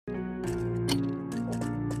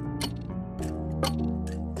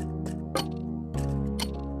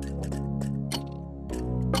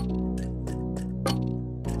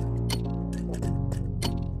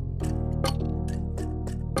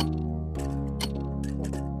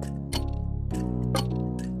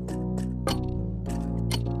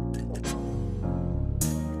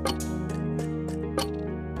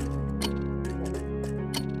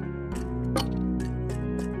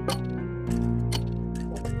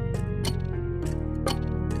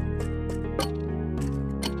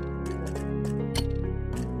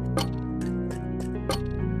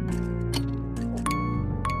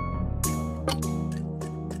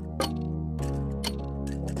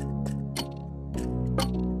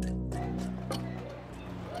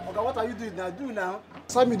Okay, what are you doing now? Do now.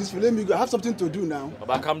 Serve me this, let me go. I have something to do now.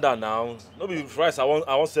 But calm down now. No be rice. I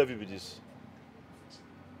want serve you with this.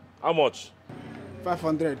 How much?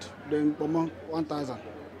 500. Then 1,000.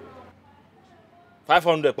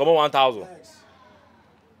 500. 1,000. Yes.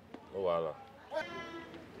 Oh wow.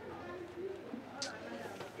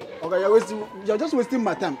 Okay, you're just wasting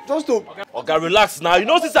my time. Just to Okay, relax now. You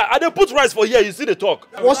know since I don't put rice for here, you see the talk.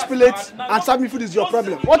 wash plates and serve me food is your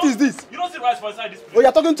problem. What is this? You don't see rice for inside this plate. Oh,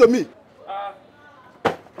 you're talking to me.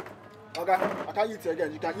 Okay, I can't eat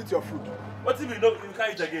again. You can eat your food. What if you know you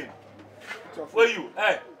can't eat again? Where you?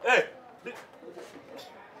 Hey.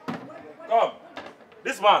 Come.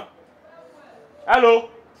 This man. Hello.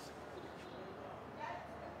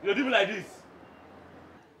 You do me like this.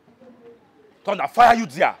 Thunder, fire you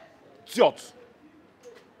there. Idiot.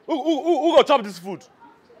 Who gonna chop this food?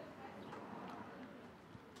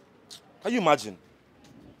 Can you imagine?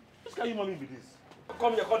 Just can you mommy with this?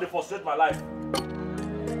 Come here, come to frustrate my life.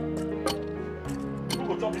 Who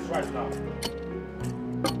gonna chop this rice now? I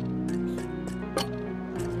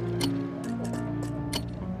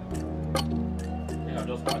think I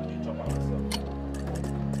just had to chop by myself.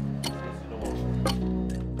 You know what?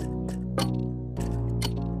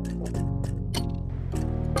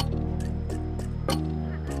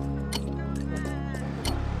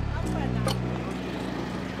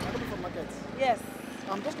 Yes.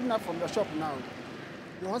 I'm just coming out from your shop now.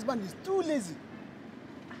 Your husband is too lazy.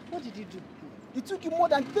 What did you do? It took you more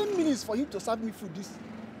than 10 minutes for him to serve me food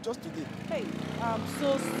just today. Hey, I'm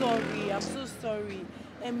so sorry. I'm so sorry.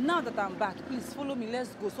 Now that I'm back, please follow me. Let's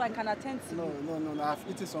go so I can attend to you. No. I've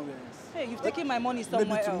eaten somewhere else. Hey, you've taken my money somewhere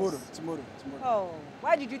Maybe else. tomorrow. Oh,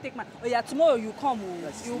 why did you take my... Oh yeah, tomorrow you come.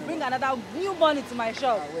 Yes, you bring another new money to my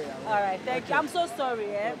shop. I will. All right, thank you. I'm so sorry.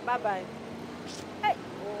 Bye-bye. Hey.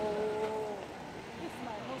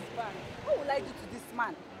 What will I do to this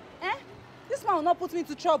man? This man will not put me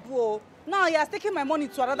into trouble. Now he has taken my money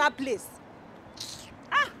to another place.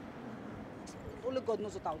 Only God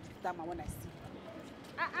knows what I'll do to that man when I see him.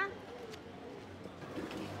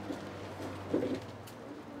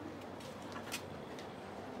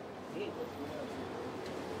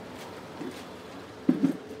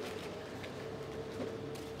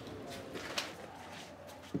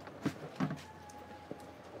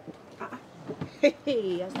 Hey,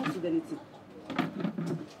 he has not stood anything.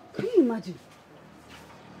 Can you imagine?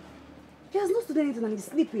 He has not stood anything and he's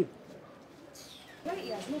sleeping. Why he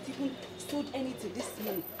has not even stood anything this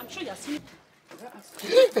morning? I'm sure he has sleeping.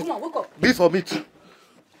 Come on, wake up. Beef or meat?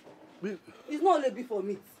 It's not only beef for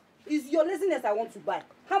meat. It's your laziness I want to buy.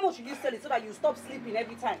 How much will you sell it so that you stop sleeping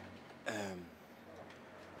every time?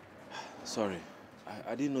 Sorry.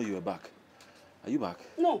 I didn't know you were back. Are you back?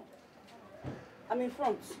 No. I'm in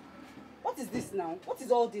front. What is this now? What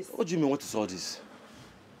is all this? What do you mean, what is all this?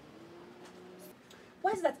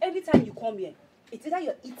 Why is it that every time you come here, it's either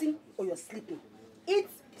you're eating or you're sleeping? Eat,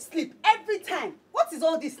 sleep, every time. What is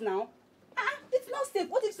all this now? It's not safe.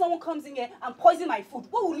 What if someone comes in here and poisons my food?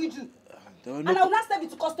 What will you do? And I will not serve it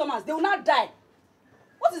to customers. They will not die.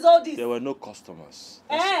 What is all this? There were no customers.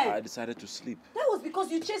 I decided to sleep. That was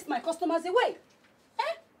because you chased my customers away.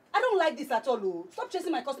 I don't like this at all. Stop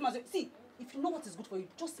chasing my customers away. See, if you know what is good for you,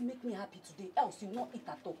 just make me happy today. Else you will not eat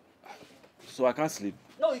at all. So I can't sleep?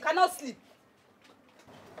 No, you cannot sleep.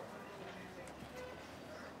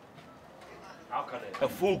 How can a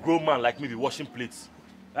full-grown man like me be washing plates?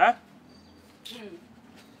 Huh?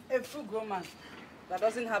 A full-grown man that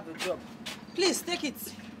doesn't have a job. Please, take it.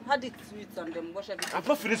 Add it to it and then wash everything. I've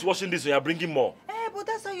not finished washing this, so you're bringing more. But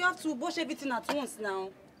that's how you have to wash everything at once now.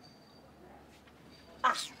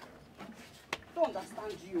 Don't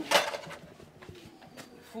understand you.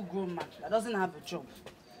 Full-grown man that doesn't have a job.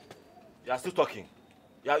 You are still talking.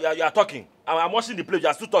 You are talking. I'm washing the plate, you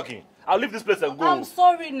are still talking. I'll leave this place and go. I'm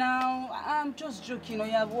sorry now. I'm just joking. You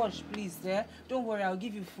have washed, please. Don't worry, I'll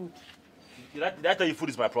give you food. Did I tell you food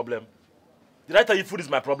is my problem? Did I tell you food is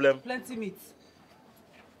my problem? Plenty meat.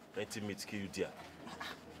 Plenty meat, kill you dear.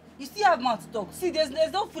 You still have mouth to talk. See, there's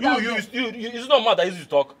no food out there. Is it not mouth that I use to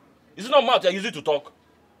talk? Is it not mouth that I use it to talk?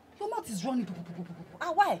 Your mouth is running.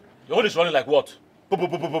 Why? Your own is running like what?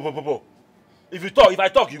 If I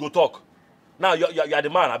talk, you go talk. Now you are the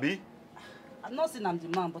man, Abi. I'm not saying I'm the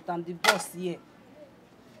man, but I'm the boss here.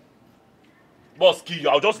 Boss, kill you.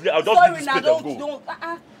 I'll just leave this place and go.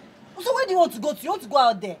 So where do you want to go to? You want to go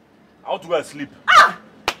out there? I want to go and sleep.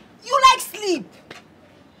 You like sleep?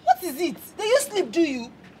 What is it? Do you sleep, do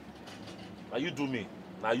you? Now you do me.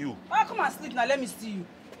 Now you. Come and sleep now. Let me see you.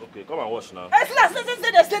 Okay, come and watch now. Hey, stay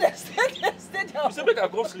there. You say make I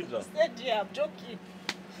go sleep now. Stay there. I'm joking.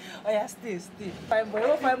 Oh yeah, stay. Fine boy.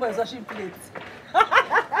 Oh, fine boy is washing plates.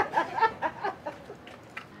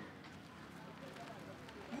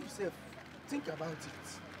 You yourself, think about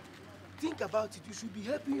it. Think about it. You should be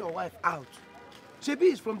helping your wife out.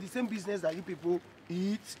 Shebi is from the same business that you people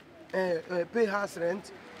eat, pay house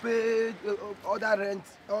rent, pay other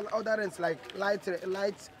rents like light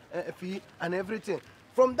fee and everything.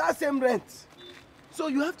 From that same rent. So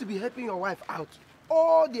you have to be helping your wife out.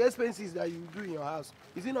 All the expenses that you do in your house,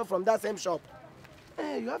 is it not from that same shop?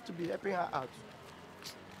 You have to be helping her out.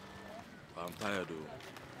 I'm tired though.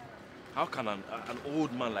 How can an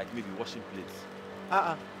old man like me be washing plates?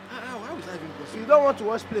 How is that even possible? You don't want to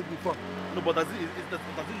wash plate before. No, but does it look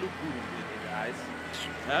good in the eyes?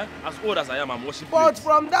 Eh? As old as I am, I'm washing But plates.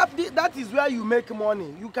 from that is where you make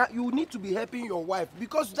money. You need to be helping your wife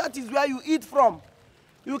because that is where you eat from.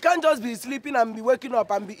 You can't just be sleeping and be waking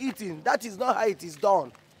up and be eating. That is not how it is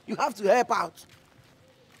done. You have to help out.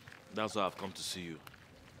 That's why I've come to see you.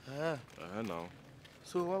 Now.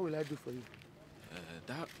 So what will I do for you?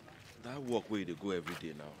 That work where they go every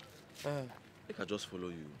day now. I can just follow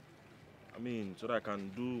you. I mean, so that I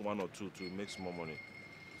can do 1 or 2 to make small money.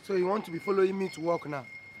 So you want to be following me to work now?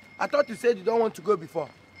 I thought you said you don't want to go before.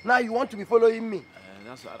 Now you want to be following me.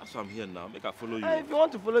 That's why I'm here now. Make I follow you. If you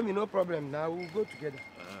want to follow me, no problem. Now we'll go together.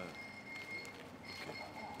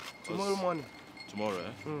 Okay. Tomorrow morning. Tomorrow,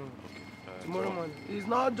 eh? Okay. Tomorrow morning. It's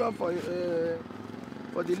not a job for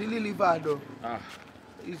the lily liver though.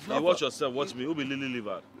 It's not. You watch yourself. Watch me. Who be lily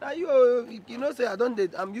liver? Now you know say I don't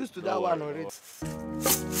date. I'm used to that one already.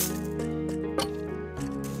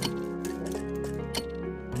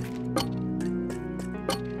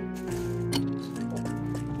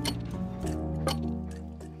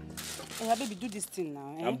 Oh, baby, do this thing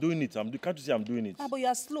now. Eh? I'm doing it. Can't you see I'm doing it? But you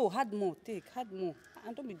are slow. Hard more. Hard more.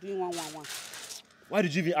 And don't be doing one. Why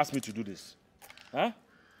did you even ask me to do this? Huh?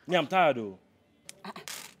 Me, I'm tired though.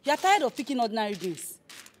 You are tired of picking ordinary beans.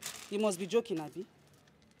 You must be joking, Abby.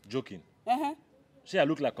 Joking? See, I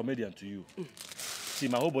look like a comedian to you. See,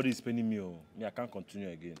 my whole body is paining me. Me, I can't continue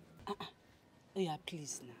again. Oh yeah,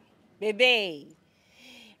 please now. Baby.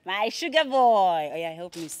 My sugar boy. Oh yeah,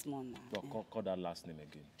 help me small now. No, call that last name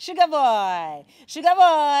again. Sugar boy. Sugar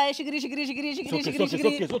boy. Sugary.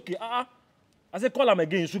 It's okay. I said call him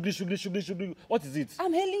again. Sugary. What is it?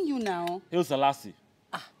 I'm hailing you now. Hail Selassie.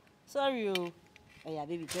 Sorry, oh. Oh yeah,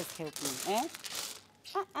 baby, just help me.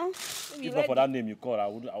 If not for that name you call, I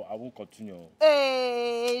won't continue.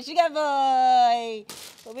 Hey, sugar boy.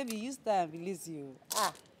 So baby, use that and be lazy.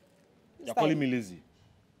 You're calling me lazy?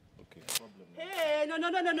 Okay, no problem. Hey, no,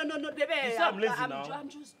 baby. You say I'm lazy now? I'm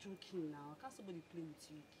just joking now. Can't somebody play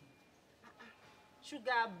with you again?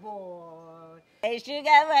 Sugar boy. Hey,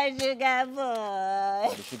 sugar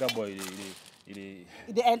boy. The sugar boy,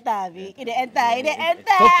 It enter, baby. It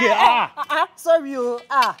enter. Okay, Sorry,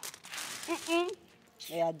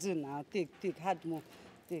 Yeah, do now. Take. Hard more.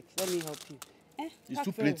 Take. Let me help you. It's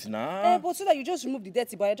too plates now. But so that you just remove the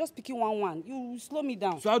dirty, but you're just picking one. You slow me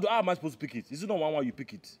down. So how am I supposed to pick it? Is it not one you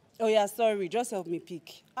pick it? Oh yeah, sorry. Just help me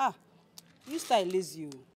pick. You style lazy.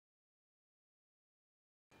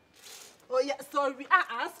 Oh yeah, sorry.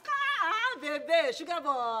 Baby, sugar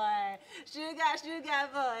boy. Sugar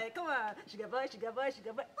boy. Come on. Sugar boy. Sugar boy.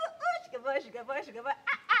 Sugar boy.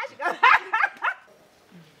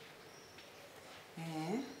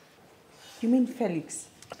 You mean Felix?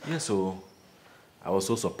 Yes, so I was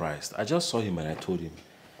so surprised. I just saw him and I told him,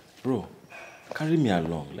 bro, carry me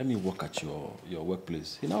along. Let me work at your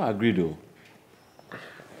workplace. He now agreed though.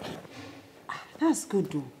 That's good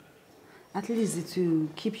though. At least it will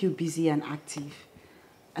keep you busy and active.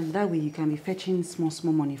 And that way you can be fetching small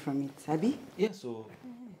money from it, Abby? Yeah, so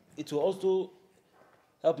it will also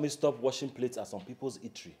help me stop washing plates at some people's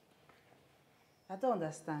eatery. I don't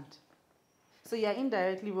understand. So you're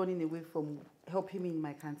indirectly running away from helping me in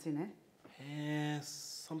my canteen,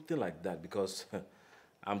 Something like that, because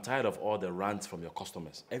I'm tired of all the rants from your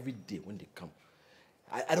customers. Every day when they come.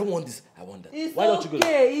 I don't want this, I want that. Why don't you go?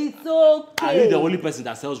 It's okay. Are you the only person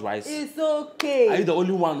that sells rice? It's okay. Are you the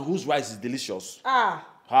only one whose rice is delicious? Let's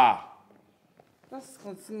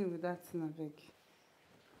continue with that thing, I beg.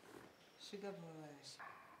 Sugar boy.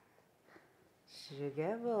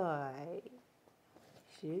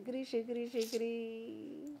 Sugary.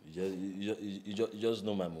 You just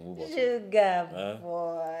know my mumu. Sugar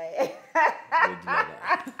boy.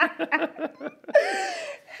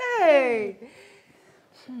 Hey.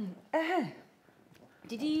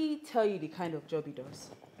 Did he tell you the kind of job he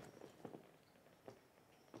does?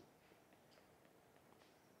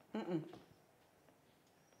 I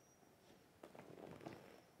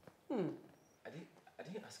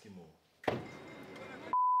didn't ask him more.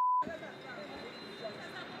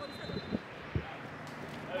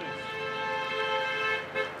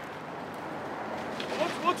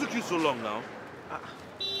 What took you so long now?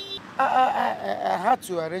 I had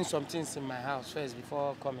to arrange some things in my house first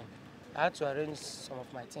before coming. I had to arrange some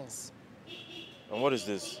of my things. And what is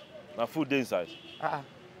this? Now food dey inside?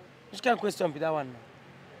 Which kind of question be that one now?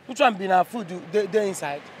 Which one be na food dey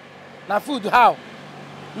inside? Na food how?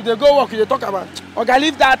 You dey go work, you dey talk about, oga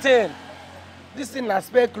leave that thing. This thing na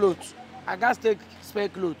spare clothes. I gats take spare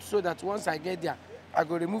clothes so that once I get there, I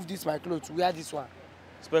go remove this my clothes, wear this one.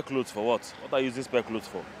 Spare clothes for what? What are you using spare clothes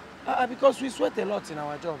for? Because we sweat a lot in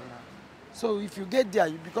our job now. So if you get there,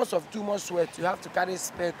 because of too much sweat, you have to carry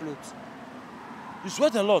spare clothes. You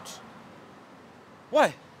sweat a lot?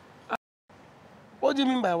 Why? What do you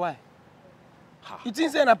mean by why? You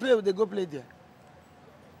think say na play they go play there?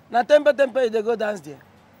 Na temper they go dance there?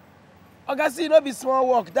 Oga, see, no be small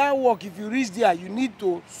work. That work, if you reach there, you need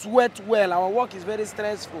to sweat well. Our work is very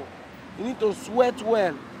stressful. You need to sweat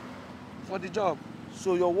well for the job.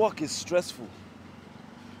 So your work is stressful,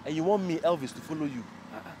 and you want me, Elvis, to follow you?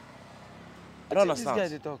 I don't understand. This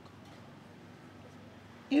guy they talk.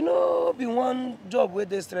 You know, be one job where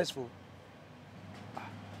they stressful.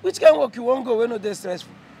 Which kind of work you won't go when no they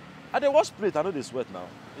stressful? I dey wash plate, I know they sweat now.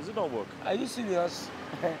 Is it not work? Are you serious?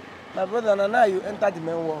 My brother, now you enter the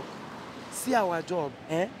main work. See our job,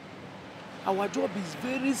 eh? Our job is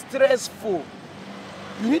very stressful.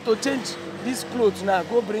 You need to change this clothes now.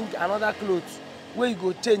 Go bring another clothes where you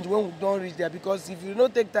go change when we don't reach there. Because if you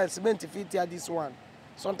don't take time, cement if it here this one.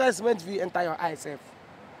 Sometimes cement will enter your eye self.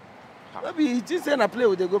 Maybe you just say na play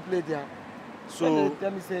with they go play there. So they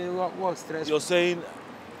tell me say what stressful. You're saying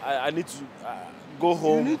I need to go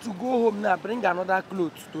home? You need to go home now. Bring another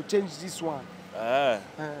clothes to change this one.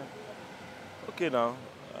 Okay now.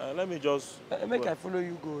 Let me just... make I follow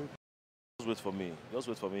you go. Just wait for me. Just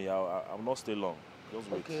wait for me. I'll not stay long. Just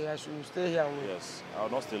wait. Okay, I should stay here and wait. Yes, I'll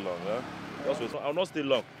not stay long. Just wait. I'll not stay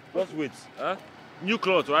long. Just wait. New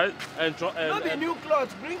clothes, right? Not be new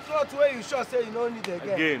clothes. Bring clothes where you sure say you don't need again.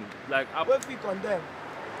 Again, like up. Where feet on them.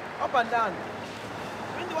 Up and down.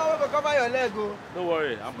 Bring the one where we cover your leg, go. Don't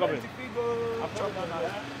worry, I'm coming. I'm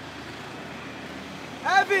coming.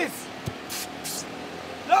 Elvis!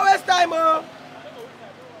 No waste time, oh.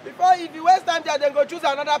 Before, if you waste time there, then go choose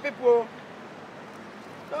another people.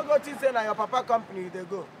 Don't go think say na your papa company they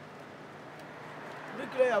go.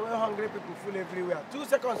 Bricklayer where hungry people full everywhere. 2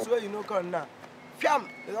 seconds where you no come now. Fiam,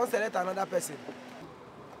 they don't select another person.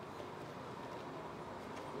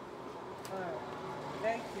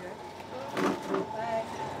 Thank you. Bye.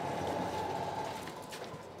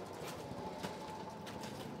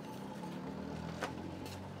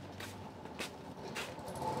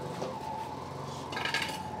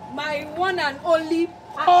 My one and only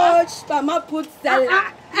Poach Mama put salad.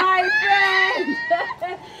 My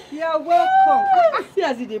friend! You're welcome. See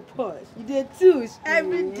as you dey Poach. You dey touche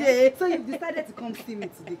every day. So you decided to come see me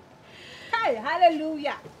today. Hey,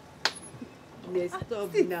 hallelujah. Yes,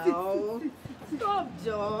 stop now. Stop,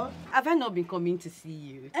 John. Have I not been coming to see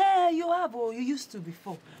you? You have, or you used to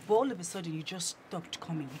before. But all of a sudden, you just stopped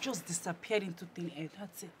coming. You just disappeared into thin air.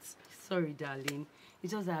 That's it. Sorry, darling.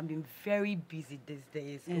 It's just that I've been very busy these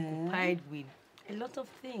days, occupied with a lot of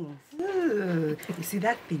things. You see,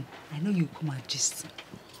 that thing, I know you come and gist me.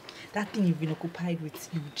 That thing you've been occupied with,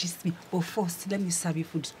 you gist me. But first, let me serve you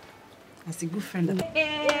food. As a good friend.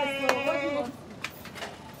 Hey.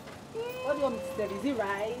 So what do you want me to serve? Is it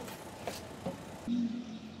rice?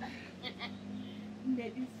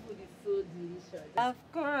 This food is so delicious. Of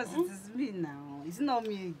course, it is me now. It's not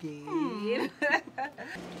me again.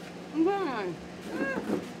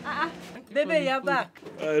 Baby, you're back.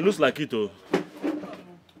 It looks like it, oh.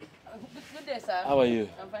 Good day, sir. How are you?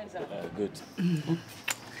 I'm fine, sir. Good.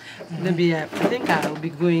 Baby, I think I'll be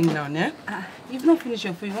going now, eh? You've not finished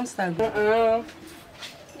your food. You won't start. You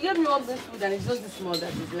gave me all this food and it's just this small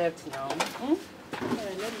that is left now.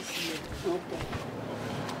 Let me see it. Okay.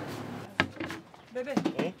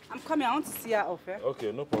 Baby, I'm coming. I want to see her off, eh?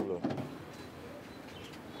 Okay, no problem.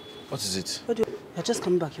 What is it? You're just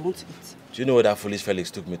coming back. You want to eat? Do you know where that foolish Felix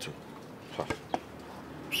took me to?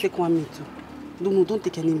 Take 1 minute too. No, don't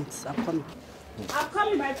take any minutes. I'm coming. I'm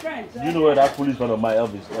coming, my friend. Do you know where that foolish one of my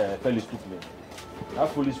Elvis, Felix took me? That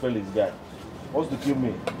foolish Felix guy wants to kill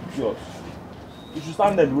me. Sure. You should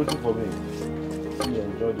stand there and be waiting for me. Yeah,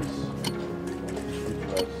 enjoy this.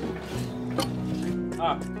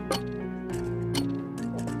 Ah.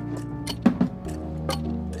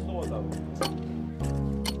 There's no water.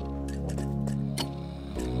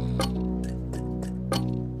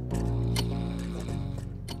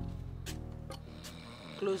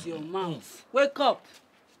 Close your mouth. Wake up.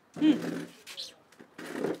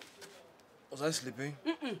 Was I sleeping?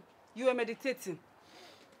 You were meditating.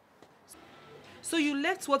 So you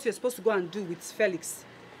left what you're supposed to go and do with Felix,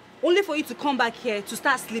 only for you to come back here to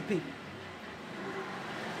start sleeping.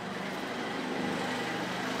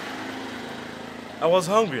 I was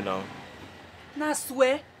hungry now. Now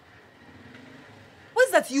swear. What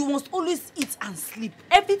is that you must always eat and sleep?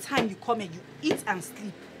 Every time you come here, you eat and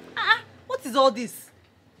sleep. What is all this?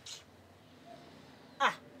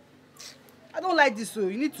 I don't like this, so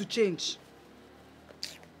you need to change.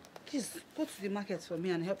 Please, go to the market for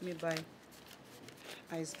me and help me buy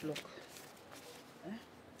ice block.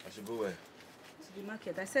 I should go where? To the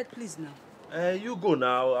market. I said please now. You go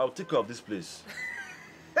now. I'll take care of this place.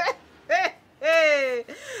 Hey!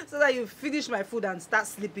 So that you finish my food and start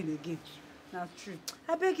sleeping again. Now true.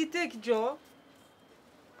 I beg you take, Joe.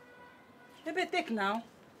 Maybe take now.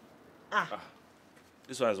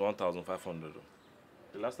 This one is 1,500.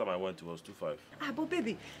 The last time I went, it was 2,500. But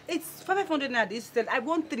baby, it's 500 naira. Instead, I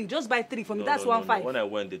want 3. Just buy 3 for me. That's no, 1,500. When I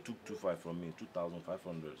went, they took 2,500 from me.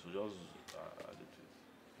 2,500. So just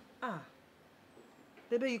add it.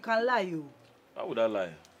 Baby, you can lie, you. How would I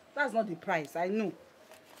lie? That's not the price. I know.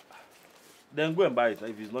 Then go and buy it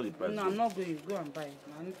if it's not the price. No, I'm not going. Go and buy it.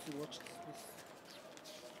 I need to watch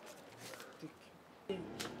this.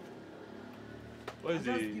 What is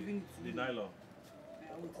I'm just giving it to the you. nylon?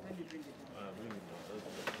 Wait, let me bring it. Bring it down.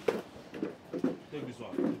 Take this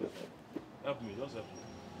one. Take this one. Help me. Just help me.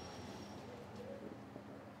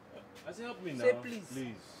 I say help me now. Say please.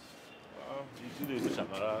 Please. You see the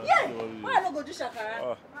shakara. Yeah. Why I not go do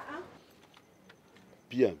shakara?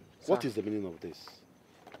 PM, what is the meaning of this?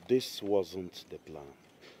 This wasn't the plan.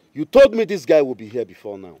 You told me this guy would be here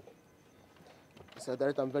before now. Mr.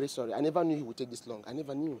 Director, I'm very sorry. I never knew he would take this long. I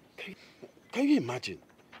never knew. Can you imagine?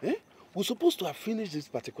 We're supposed to have finished this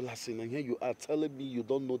particular scene, and here you are telling me you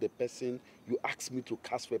don't know the person you asked me to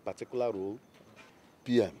cast for a particular role?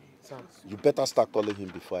 PM, Sir. you better start calling him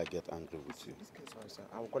before I get angry with you. Sorry, sir.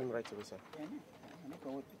 I will call him right away, sir.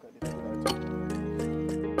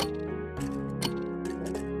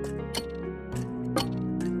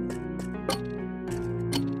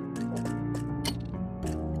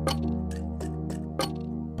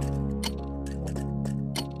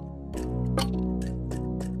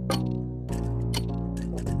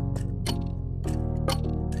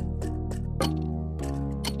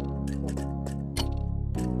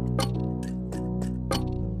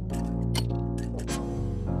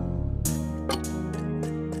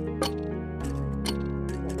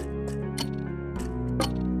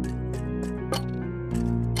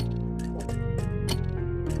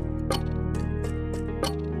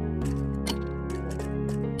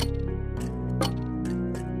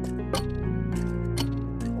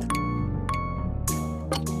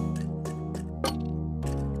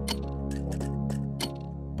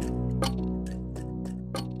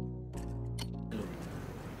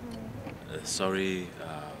 Sorry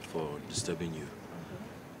for disturbing you.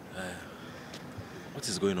 What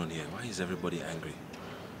is going on here? Why is everybody angry?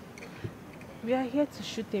 We are here to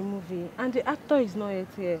shoot a movie, and the actor is not yet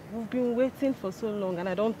here. We've been waiting for so long, and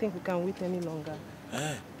I don't think we can wait any longer.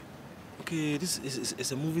 Okay, this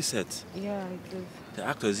is a movie set. Yeah, it is. The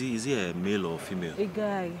actor, is he a male or female? A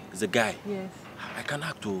guy. It's a guy? Yes. I can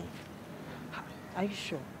act too. Are you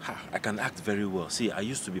sure? I can act very well. See, I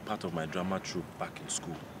used to be part of my drama troupe back in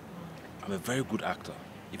school. I'm a very good actor.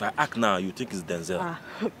 If I act now, you think it's Denzel.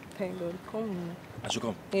 Thank God. Come on. I should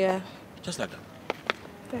come? Yeah. Just like that.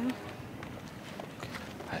 Yeah.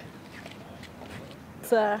 Hi.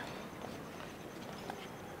 Sir.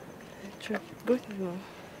 Good evening.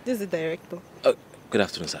 This is the director. Good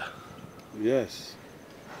afternoon, sir. Yes.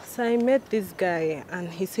 So I met this guy, and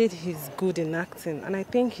he said he's good in acting, and I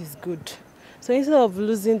think he's good. So instead of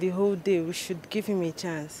losing the whole day, we should give him a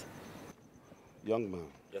chance. Young man.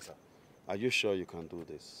 Yes, sir. Are you sure you can do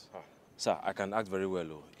this? Sir, I can act very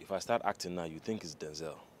well. If I start acting now, you think it's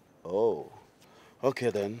Denzel. Oh.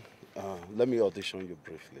 Okay then. Let me audition you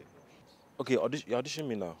briefly. Okay, you audition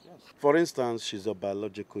me now? Yes. For instance, she's a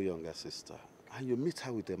biological younger sister, and you meet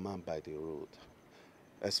her with a man by the road.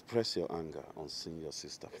 Express your anger on seeing your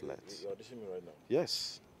sister flirt. You audition me right now?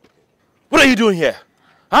 Yes. What are you doing here?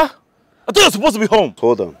 Huh? I thought you were supposed to be home.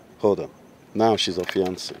 Hold on. Now she's a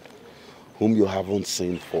fiancé, whom you haven't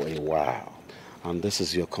seen for a while. And this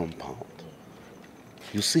is your compound.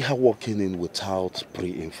 You see her walking in without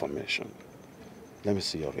pre-information. Let me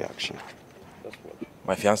see your reaction. That's what.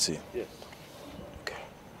 My fiancé? Yes.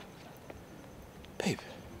 Babe,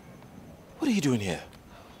 what are you doing here?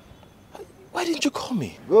 Why didn't you call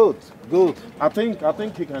me? Good, good. I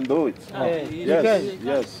think he can do it.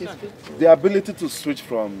 Yes. The ability to switch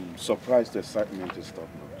from surprise to excitement is top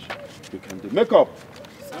notch. You can do makeup,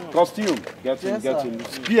 costume, get him.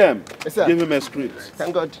 PM, give him a script.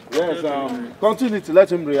 Thank God. Yes, continue to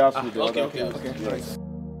let him rehearse with the other. Okay. Yes.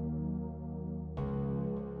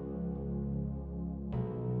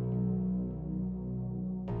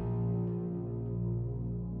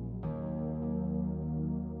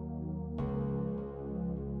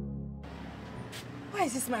 Why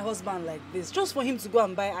is this my husband like this? Just for him to go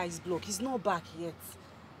and buy ice block. He's not back yet.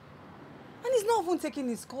 And he's not even taking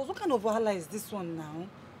his calls. What kind of wahala is this one now?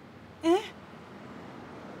 Eh?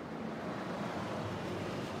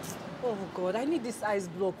 Oh God, I need this ice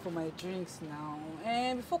block for my drinks now.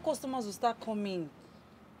 Before customers will start coming.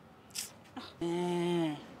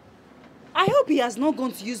 I hope he has not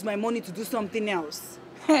gone to use my money to do something else.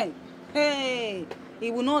 Hey, he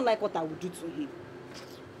will not like what I will do to him.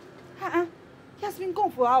 He has been gone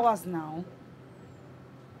for hours now.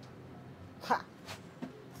 Ha!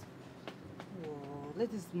 Oh,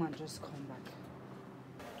 let this man just come back.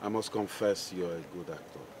 I must confess you're a good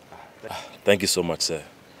actor. Thank you so much, sir.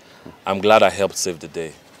 I'm glad I helped save the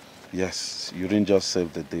day. Yes, you didn't just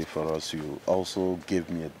save the day for us, you also gave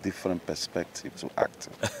me a different perspective to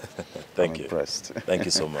acting. Thank I'm you. impressed. Thank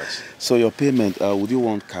you so much. So your payment, would you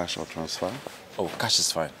want cash or transfer? Oh, cash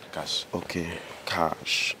is fine. Cash. Okay,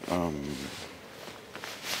 cash.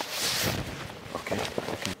 Okay.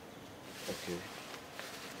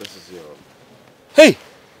 This is your... Hey!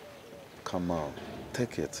 Come on,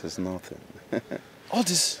 take it, it's nothing. All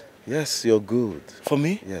this? Yes, you're good. For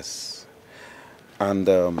me? Yes. And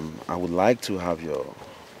I would like to have your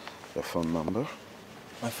phone number.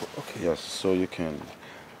 My phone, okay. Yes, so you can...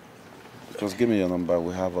 Just give me your number,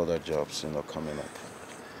 we have other jobs, coming up.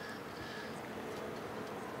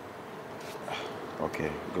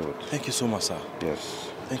 Okay, good. Thank you so much, sir. Yes.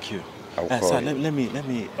 Thank you. I'll call sir, you. let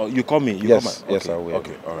me. Oh, you call me. Yes, okay. yes, I will.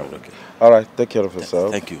 Okay, all right, okay. All right, take care of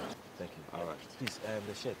yourself. Thank you. Thank you. All right. Please,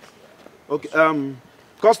 the shirt. Okay,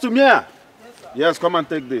 costumier. Yes, come and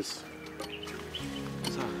take this.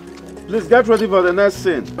 Sir. Please get ready for the next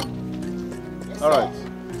scene. All right.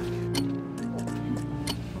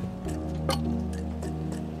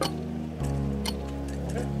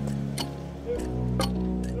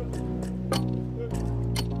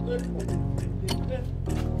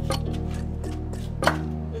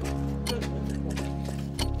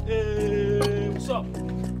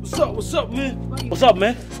 What's up, man? What's up,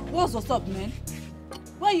 man? What's up, man?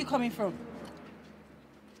 Where are you coming from?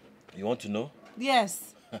 You want to know?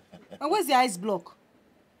 Yes. And where's the ice block?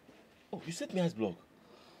 Oh, you sent me ice block.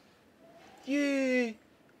 Yeah,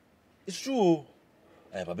 it's true.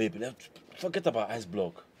 Hey, but baby, forget about ice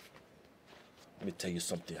block. Let me tell you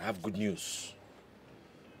something. I have good news.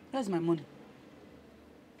 Where's my money?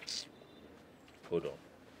 Hold on.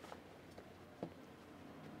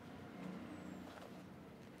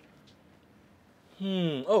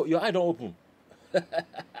 Oh, your eye don't open. Baby,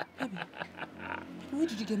 where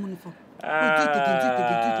did you get money from?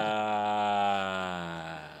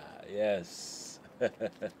 Yes.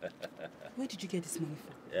 Where did you get this money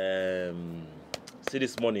from? See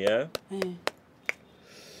this money, eh?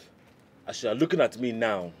 As you are looking at me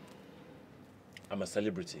now, I'm a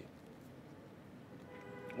celebrity.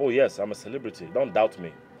 Oh yes, I'm a celebrity. Don't doubt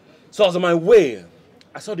me. So I was on my way.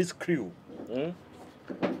 I saw this crew.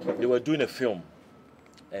 They were doing a film.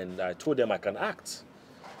 And I told them I can act.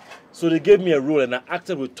 So they gave me a role and I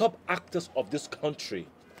acted with top actors of this country.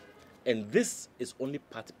 And this is only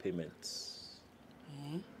part payment.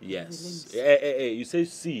 Yes. Hey, you say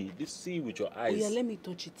see. This see with your eyes. Oh yeah, let me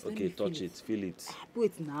touch it. Okay, touch it. Feel it.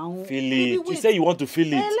 Wait now. Feel Baby, it. wait. You say you want to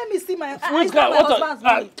feel it. Let me see my Wait, my what husband's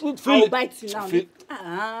money. feel I'll it. bite you now. Feel.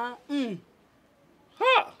 Ha!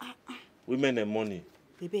 Women and money.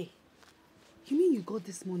 Baby, you mean you got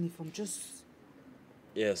this money from just...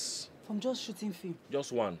 Yes. From just shooting film?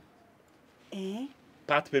 Just one. Eh?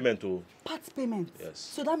 Part payment, oh. Part payment? Yes.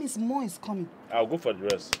 So that means more is coming? I'll go for the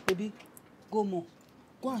rest. Baby, go more.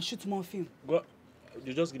 Go and shoot more film. Go.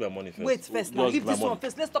 You just give my money first. Wait first now. Leave this one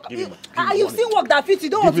first. Let's talk. You've money. seen work that fits. You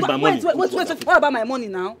don't Give want me to... my money. Wait. What about my money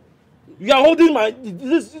now? You are holding my...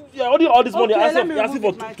 You are holding all this money. Okay, let me asking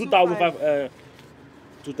for remove it, 2,005.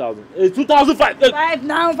 2,000. 2,005. 5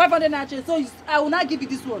 now, 500 naira. So I will not give you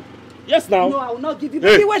this one. Yes, now. No, I will not give you.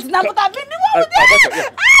 Baby, wait, now what I've been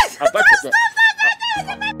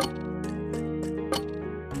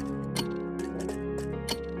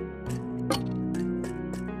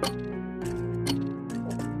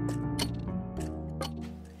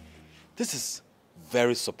This is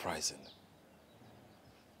very surprising.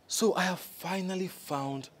 So I have finally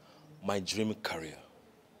found my dream career.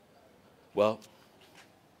 Well,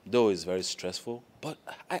 though it's very stressful, but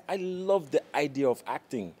I love the idea of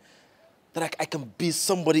acting. That I can be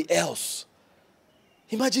somebody else.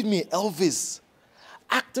 Imagine me, Elvis,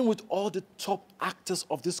 acting with all the top actors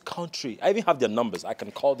of this country. I even have their numbers. I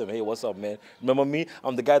can call them, hey, what's up, man? Remember me?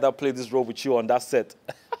 I'm the guy that played this role with you on that set.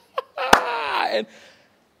 And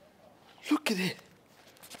look at it.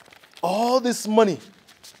 All this money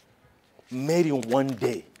made in one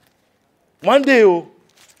day. One day, oh.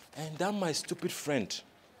 And that my stupid friend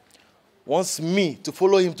wants me to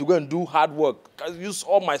follow him to go and do hard work. I use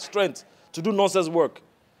all my strength to do nonsense work.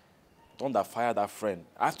 Don't that fire that friend.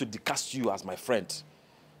 I have to decast you as my friend.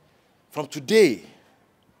 From today,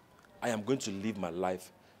 I am going to live my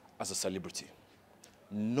life as a celebrity.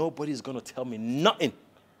 Nobody is going to tell me nothing.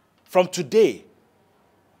 From today,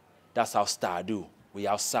 that's how star do. We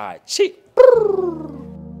outside. Cheap.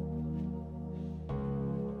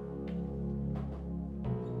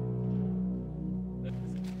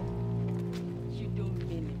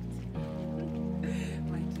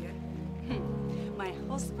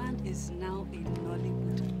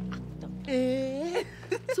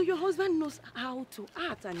 So your husband knows how to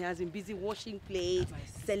act and he has been busy washing plates,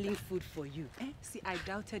 selling food for you. See, I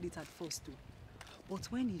doubted it at first too. But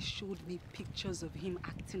when he showed me pictures of him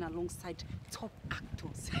acting alongside top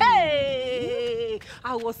actors, hey!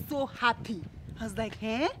 I was so happy. I was like,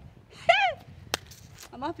 hey?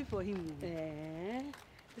 I'm happy for him.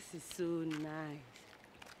 This is so nice.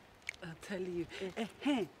 I'll tell you.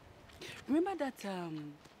 Remember that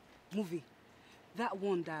movie? That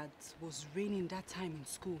one that was raining that time in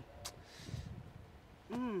school.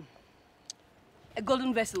 A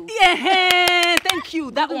Golden Vessel. Yeah, thank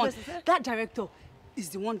you. That Golden one. Vessel, eh? That director is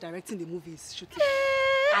the one directing the movie he's shooting.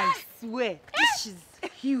 I swear, this is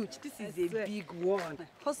huge. This is a big one. My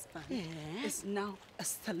husband is now a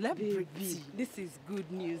celebrity. Baby, this is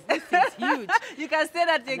good news. This is huge. You can say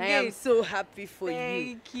that And again. I am so happy for you.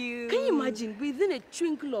 Thank you. Can you imagine, within a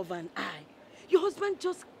twinkle of an eye, your husband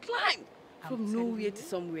just climbed from nowhere to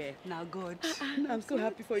somewhere. Now God. I'm so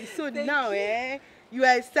happy for you. So Thank now, you. you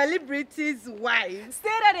are a celebrity's wife. Say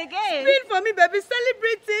that again. Scream for me, baby.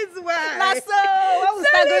 Celebrity's wife. That's so. When we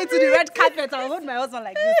start going to the red carpet, I'll hold my husband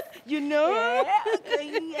like this. You know? Yeah,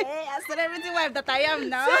 okay, yeah. A celebrity wife that I am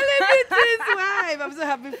now. Celebrity's wife. I'm so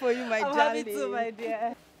happy for you, my I'm darling. happy too, my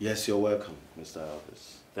dear. Yes, you're welcome, Mr.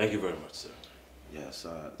 Elvis. Thank you very much, sir. Yes,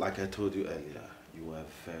 like I told you earlier, you are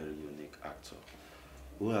a very unique actor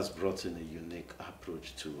who has brought in a unique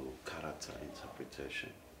approach to character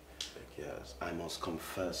interpretation. Yes, I must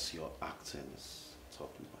confess your acting is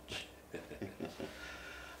top notch.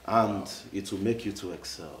 And it will make you to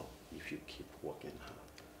excel if you keep working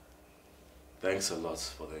hard. Thanks a lot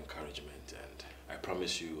for the encouragement, and I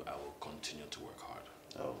promise you I will continue to work hard.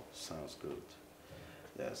 Oh, sounds good.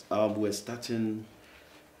 Yes, we're starting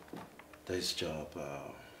this job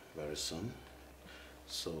very soon.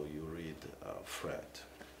 So you read Fred.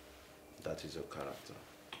 That is your character.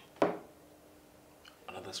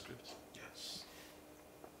 Another script? Yes.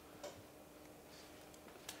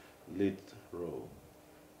 Lead role.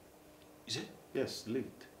 Is it? Yes,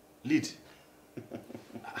 lead. Lead?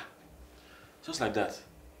 Just like that?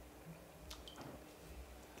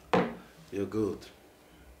 You're good.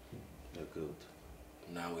 You're good.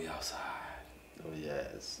 Now we outside. Oh,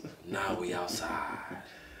 yes. Now we outside.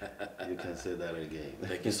 You can say that again.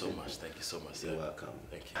 Thank you so much. Thank you so much, sir. You're welcome.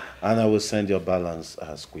 Thank you. And I will send your balance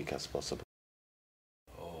as quick as possible.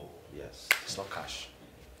 Oh. Yes. It's not cash.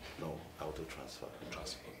 No, auto transfer.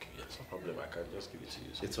 Transfer. Okay. Yes, no problem. I can just give it to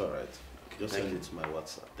you. So. It's all right. Okay. Just send it to my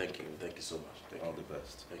WhatsApp. Thank you. Thank you so much. Thank All you. the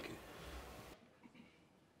best. Thank you.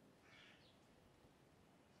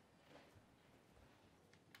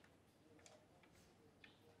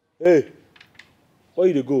 Hey, where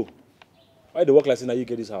you dey go? Why dey work like say na you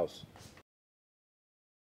get this house?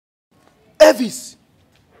 Elvis,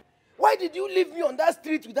 why did you leave me on that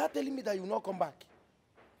street without telling me that you will not come back?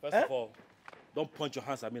 First of all, don't point your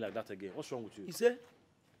hands at me like that again. What's wrong with you? You say?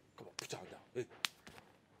 Come on, put your hand down.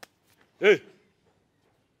 Hey. Hey.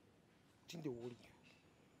 Think they worry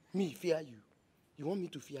you. Me fear you. You want me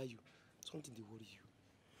to fear you? Something they worry you.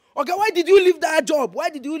 Okay, why did you leave that job? Why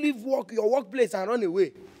did you leave your workplace and run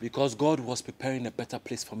away? Because God was preparing a better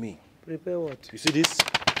place for me. Prepare what? You see this?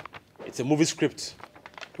 It's a movie script.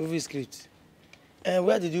 Movie script. And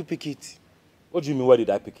where did you pick it? What do you mean, where did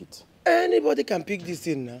I pick it? Anybody can pick this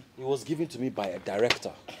thing now. It was given to me by a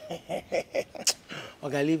director.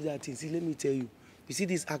 Okay, leave that thing. See, let me tell you. You see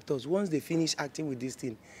these actors, once they finish acting with this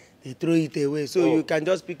thing, they throw it away. So you can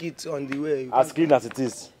just pick it on the way. As clean as it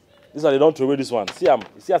is. This one, they don't throw away this one. See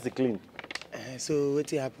as it clean. So what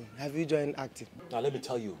happened? Have you joined acting? Now let me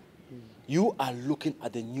tell you. You are looking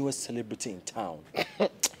at the newest celebrity in town.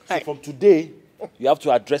 So from today, you have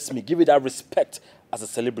to address me. Give me that respect as a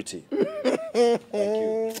celebrity. Thank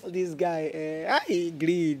you. This guy,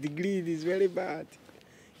 the greed is very bad.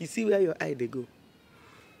 You see where your eye they go.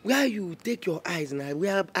 Where you take your eyes now,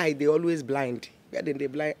 where eye they always blind. Where then they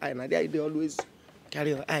blind eye now, there they always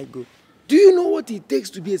carry your eye go. Do you know what it takes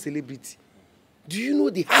to be a celebrity? Do you know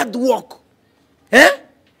the hard work? Eh?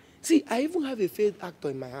 See, I even have a failed actor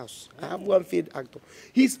in my house. I have one failed actor.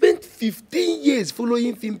 He spent 15 years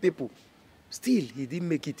following film people. Still, he didn't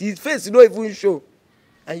make it. His face is not even show.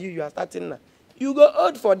 And you are starting now. You go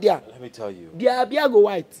old for there. Let me tell you. Their beer go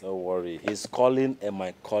white. Don't worry. His calling and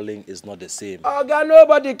my calling is not the same. Oh, God,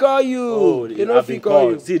 nobody call you. Oh, you know I've been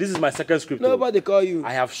called. See, this is my second script. Nobody call you.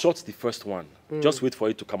 I have shot the first one. Just wait for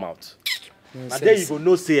it to come out. And then you go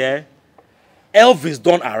no say, Elvis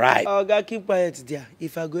don't arrive. Oh, God, keep quiet there.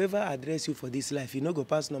 If I go ever address you for this life, you know go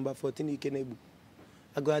past number 14 Ikenebu.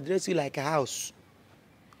 I go address you like a house.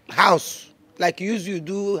 House. Like you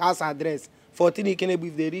do house address. 14 Ikenebu,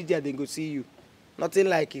 if they reach there, they go see you. Nothing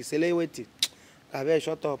like it. Say, wait. I better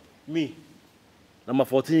shut up. Me? Number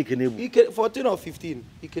 14 Ikenebu. 14 or 15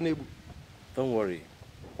 Ikenebu. Don't worry.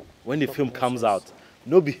 When the film comes out,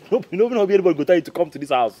 nobody will be able to tell you to come to this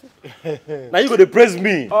house. Now you go to praise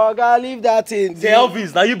me. Oh, God, leave that in. Say,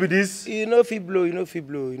 Elvis, now you be this. You know if you blow,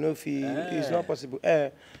 it's not possible.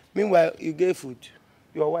 Meanwhile, you get food.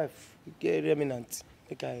 Your wife, you get remnant.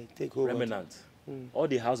 Make I take over. Remnant. All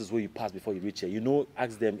the houses where you pass before you reach here, you know,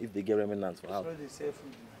 ask them if they get remnants for house. They sell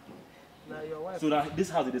food. Now your wife. So that this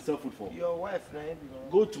house they sell food for. Your wife, now.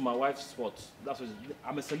 Go to my wife's spot. That's what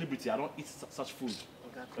I'm a celebrity. I don't eat such food.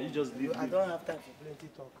 Okay, Can you just leave? I don't have time for plenty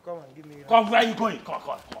talk. Come on, give me. Come, where are you going? Come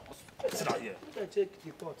on. Sit down here. Check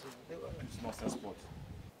the pot. It's nonsense pot.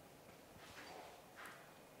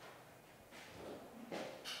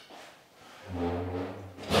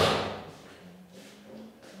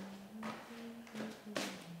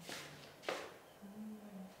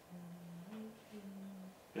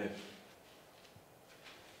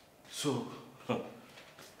 So,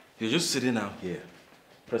 you're just sitting out here,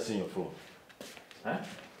 pressing your phone. Huh?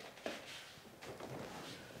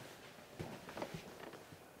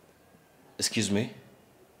 Excuse me?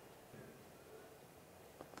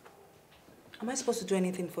 Am I supposed to do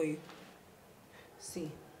anything for you? See,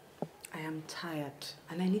 I am tired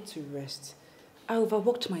and I need to rest. I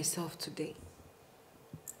overworked myself today.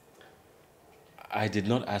 I did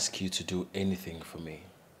not ask you to do anything for me.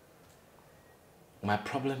 My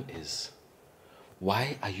problem is,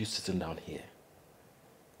 why are you sitting down here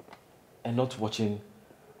and not watching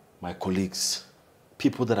my colleagues,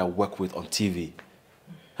 people that I work with on TV?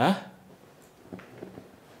 Huh?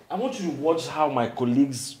 I want you to watch how my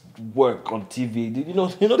colleagues work on TV. You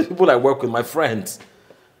know the people I work with, my friends.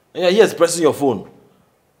 Yeah, yes, pressing your phone.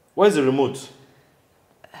 Where's the remote?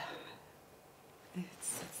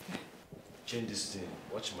 Change this thing.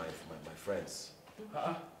 Watch my friends.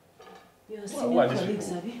 You're seeing your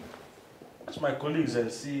colleagues, Abby? Watch my colleagues and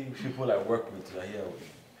see people I work with are here with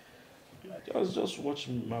me. Just watch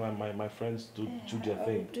my friends do their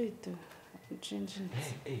thing. Do it though. I'm changing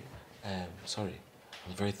it. Hey, sorry.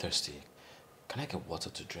 I'm very thirsty. Can I get water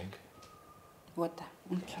to drink? Water?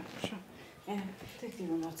 Okay, sure. Take the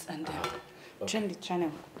remote and change the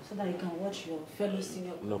channel so that you can watch your fellow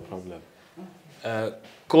senior colleagues. No problem.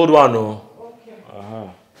 Cold one, no?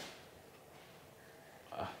 Okay.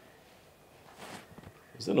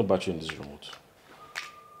 Is there no battery in this remote?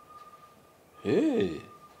 Hey.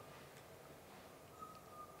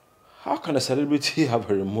 How can a celebrity have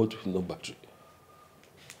a remote with no battery?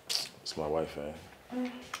 It's my wife, eh?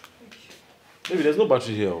 Maybe there's no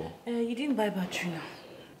battery here. You didn't buy battery now.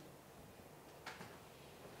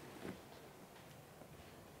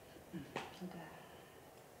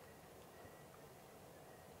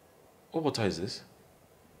 What water is this?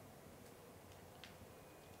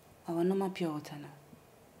 Our normal pure water now.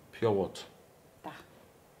 Pure what? Da.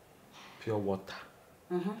 Pure water.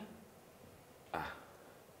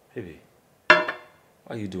 Baby, why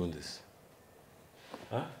are you doing this?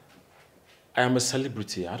 Huh? I am a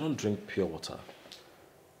celebrity. I don't drink pure water.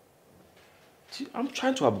 See, I'm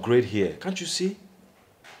trying to upgrade here. Can't you see?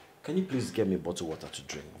 Can you please get me bottled water to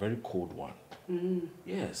drink? Very cold one.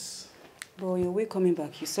 Yes. But on your way coming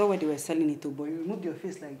back, you saw where they were selling it to, but you removed your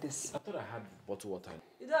face like this. I thought I had bottled water.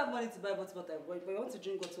 You don't have money to buy bottled water, but you want to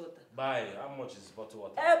drink bottled water. Buy. How much is bottled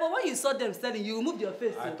water? But when you saw them selling, you removed your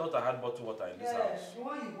face. I thought I had bottled water in this house. The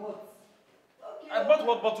one you bought. Okay. I bought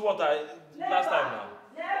what bottled water last time now.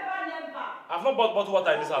 Never. I've not bought bottled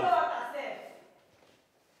water in this house.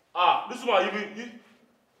 Ah, this woman, you...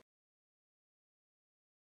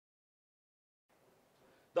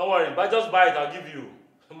 Don't worry, but just buy it, I'll give you.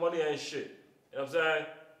 Money ain't shit. You know what I'm saying?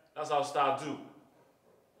 That's how Star do.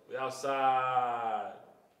 We outside.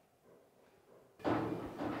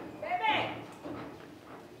 Baby!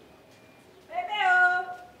 Baby, oh!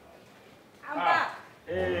 I'm back.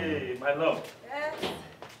 Hey, my love. Yes.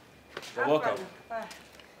 You're welcome.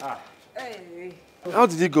 Hey. How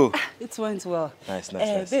did it go? It went well. Nice,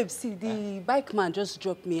 nice. Babe, see, the bike man just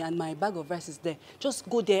dropped me and my bag of rice is there. Just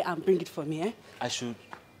go there and bring it for me, eh? I should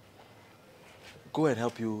go and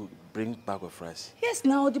help you bring bag of rice. Yes,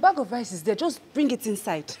 now the bag of rice is there. Just bring it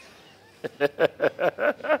inside.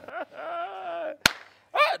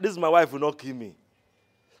 This is my wife will not kill me.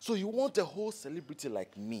 So you want a whole celebrity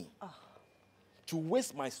like me to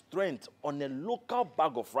waste my strength on a local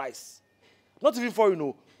bag of rice? Not even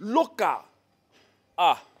for, local.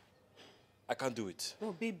 I can't do it.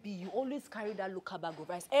 No, baby, you always carry that local bag of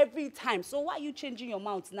rice every time. So why are you changing your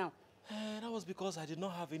mouth now? That was because I did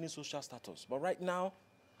not have any social status. But right now,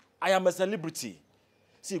 I am a celebrity.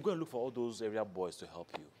 See, go and look for all those area boys to help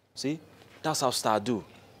you. See? That's how Star do.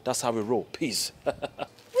 That's how we roll. Peace.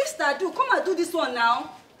 Which Star do? Come and do this one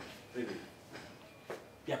now. Baby,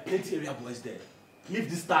 there are plenty area boys there. Leave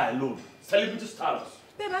this Star alone. Celebrity status.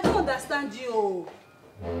 Babe, I don't understand you.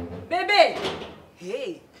 Baby!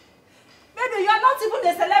 Hey! Baby, you are not even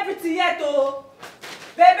a celebrity yet, oh!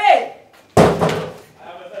 Baby! I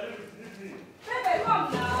am a celebrity. Baby,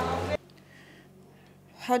 come now!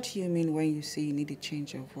 How do you mean when you say you need a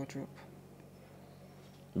change of wardrobe?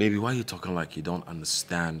 Baby, why are you talking like you don't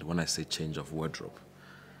understand when I say change of wardrobe?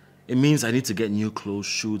 It means I need to get new clothes,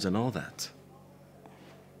 shoes, and all that.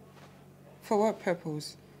 For what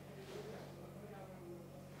purpose?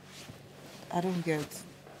 I don't get.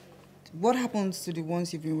 What happens to the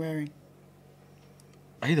ones you've been wearing?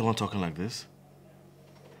 Are you the one talking like this?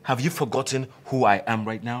 Have you forgotten who I am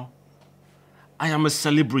right now? I am a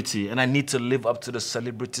celebrity and I need to live up to the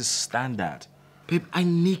celebrity standard. Babe, I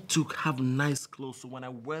need to have nice clothes so when I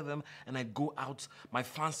wear them and I go out, my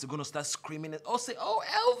fans are gonna start screaming and say, oh,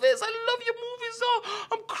 Elvis, I love your movies. Oh,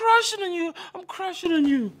 I'm crushing on you. I'm crushing on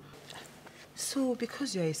you. So,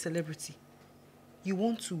 because you're a celebrity, you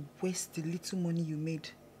want to waste the little money you made,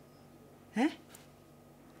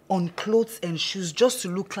 on clothes and shoes just to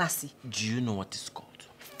look classy? Do you know what it's called?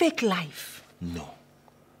 Fake life. No.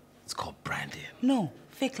 It's called branding. No,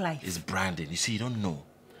 fake life. It's branding. You see, you don't know.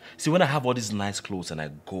 See, when I have all these nice clothes and I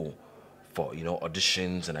go for,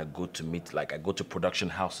 auditions and I go to meet, I go to production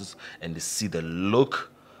houses and they see the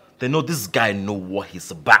look, they know this guy knows what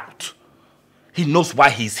he's about. He knows why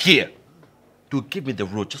he's here. He'll give me the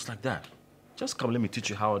road just like that. Just come, let me teach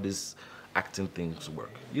you how these acting things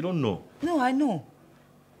work. You don't know. No, I know.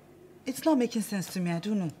 It's not making sense to me, I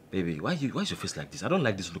don't know. Baby, why is your face like this? I don't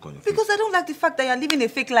like this look on your face. Because I don't like the fact that you're living a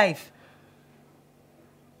fake life.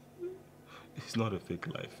 It's not a fake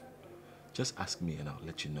life. Just ask me and I'll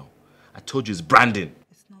let you know. I told you it's branding.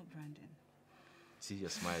 It's not branding. See, you're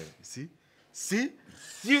smiling. See? See?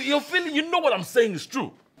 You're feeling, you know what I'm saying is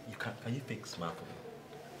true. Can you fake a smile for me?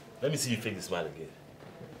 Let me see you fake the smile again.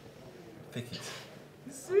 Fake it.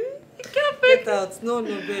 See? You can't fake it. Get out. No,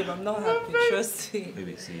 babe, I'm not happy. Trust me.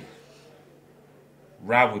 Baby, see.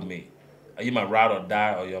 Ride with me. Are you my ride or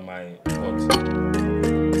die or you're my what?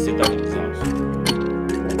 Sit down in this house.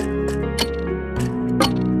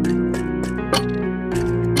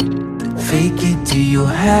 Fake it till you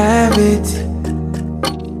have it.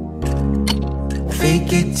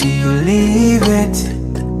 Fake it till you leave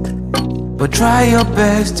it. But try your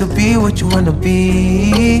best to be what you wanna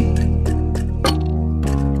be.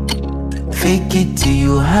 Fake it till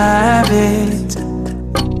you have it.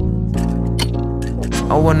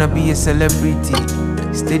 I wanna be a celebrity,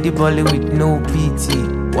 steady balling with no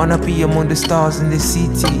PT. Wanna be among the stars in the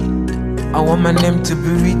city. I want my name to be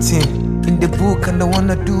written in the book and I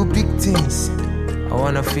wanna do big things. I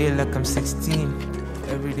wanna feel like I'm 16,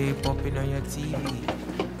 every day popping on your TV.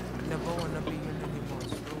 Never wanna be anymore.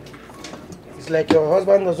 It's like your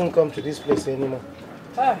husband doesn't come to this place anymore.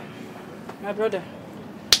 My brother,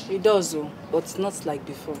 he does though, but not like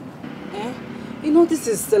before. This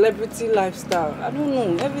is celebrity lifestyle. I don't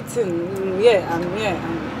know, everything, Hey,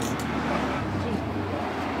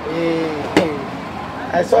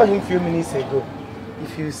 I saw him a few minutes ago.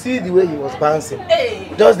 If you see the way he was bouncing,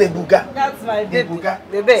 just the booga. That's my baby. The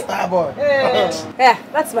booga. Baby. Star boy. Yeah,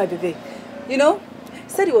 that's my baby.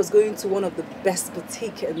 Said he was going to one of the best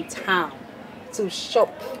boutiques in town to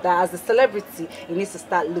shop. That as a celebrity, he needs to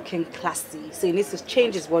start looking classy. So he needs to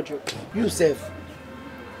change his wardrobe. You, Seth,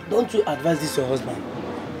 Don't you advise this your husband?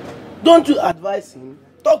 Don't you advise him?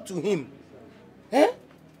 Talk to him. Eh?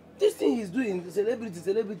 This thing he's doing,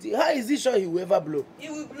 celebrity, how is he sure he will ever blow? He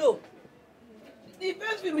will blow. His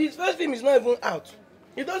first film is not even out.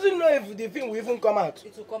 He doesn't know if the film will even come out.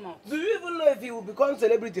 It will come out. Do you even know if he will become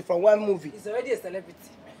celebrity from one movie? He's already a celebrity.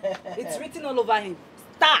 It's written all over him.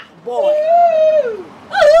 Star boy.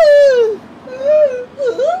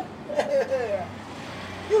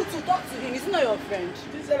 You to talk to him. He's not your friend.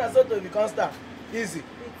 This is not to become star. Easy.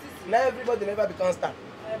 Now everybody never becomes star.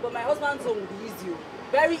 But my husband's own will be easy.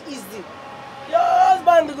 Very easy. Your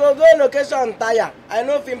husband go location tire. I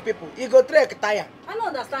know film people. He go trek tire. I don't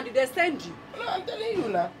understand you. They send you. No, I'm telling you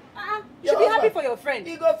now. You should be happy for your friend.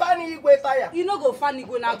 He go funny Igwe tire. You no go funny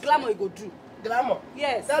go now. Glamour you go do. Glamour?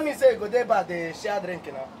 Yes. That means say you go there bar they share drink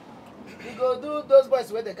now. You go do those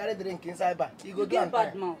boys where they carry drink inside bar. You go you do get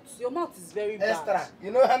bad mouth. Your mouth is very bad. Extra.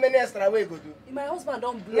 You know how many extra way you go do? My husband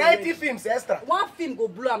don't blow. 90 films extra. One film go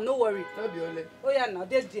blow. I'm no worry. Don't be only. Oh yeah, now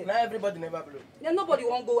there's there. Now everybody never blow. Yeah, nobody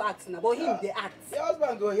won't go act now, but him they act. Your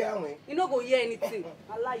husband go here me. You no go hear anything.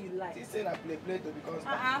 I lie you lie. He say na play to become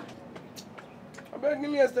star. Uh-uh. I better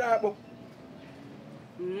give me extra apple.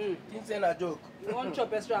 He say na joke. You want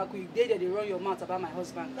chop extra apple? You dey there they run your mouth about my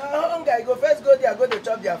husband. Hunger, you go first go there, go to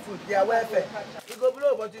chop their food, their welfare. You go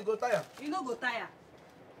blow, but you go tire. You no go tire.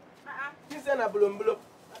 He say na blow.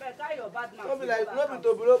 I better tire your bad mouth. No be like, no be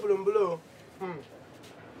to blow.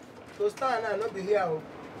 So stand now, no be here.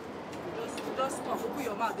 Just come, open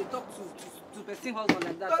your mouth. They talk to person husband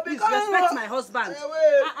like that. Please respect my husband.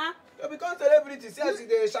 You become celebrity. See as you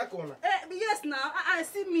dey shackle now. Yes now.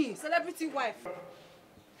 See me, celebrity wife.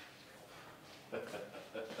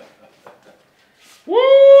 Woo!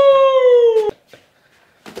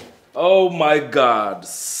 Oh my God,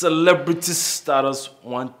 celebrity status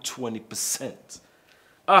 120%.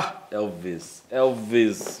 Elvis,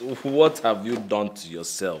 what have you done to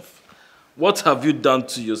yourself? What have you done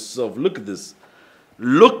to yourself? Look at this.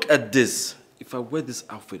 Look at this. If I wear this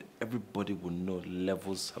outfit, everybody will know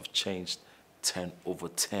levels have changed 10 over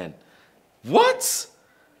 10. What?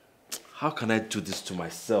 How can I do this to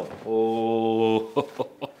myself? Oh,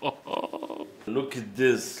 look at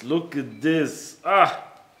this. Look at this.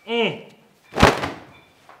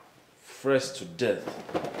 Fresh to death.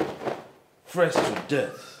 Fresh to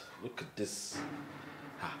death. Look at this.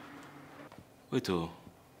 Wait,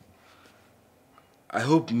 I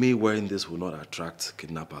hope me wearing this will not attract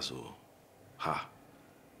kidnappers.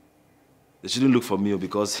 They shouldn't look for me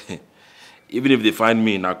because even if they find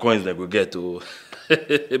me, now coins they will get to.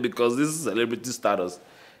 Because this celebrity status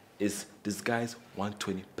is disguised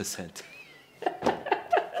 120%.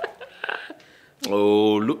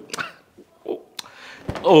 Oh, look.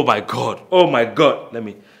 Oh my God. Oh my God. Let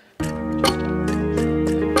me.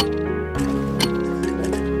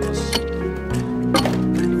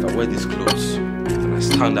 If I wear these clothes and I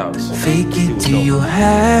stand out, fake it till you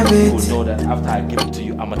have it. People know that after I give it to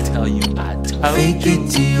you, I'ma tell you. Fake it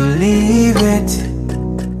till you leave it.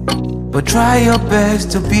 But try your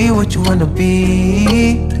best to be what you wanna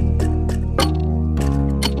be.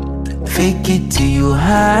 Fake it till you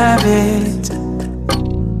have it.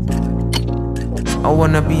 I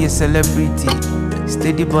wanna be a celebrity,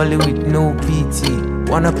 steady balling with no pity.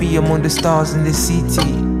 Wanna be among the stars in the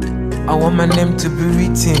city. I want my name to be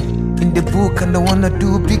written in the book and I wanna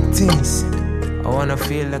do big things. I wanna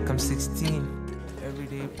feel like I'm 16 every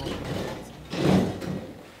day.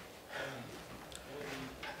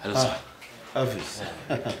 Hello, sir. Elvis.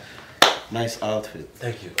 Nice outfit.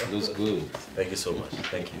 Thank you. Looks good. Thank you so much.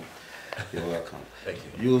 Thank you. You're welcome. Thank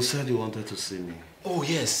you. You said you wanted to see me. Oh,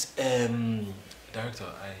 yes.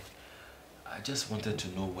 Director, I just wanted to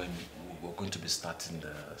know when we're going to be starting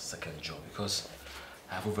the second job because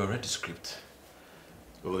I've overread the script.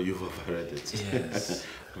 Oh, you've overread it? Yes.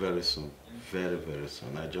 Very soon. Very, very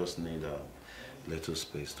soon. I just need a little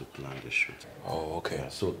space to plan the shoot. Oh, okay. Yeah,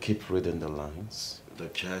 so keep reading the lines. The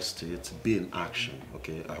gist, be in action,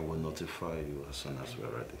 okay? I will notify you as soon as we're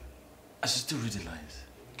ready. I should still read the lines.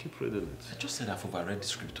 Keep reading it. I just said I've overread the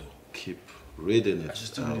script. Keep reading it. I should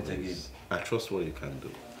still read it again. I trust what you can do.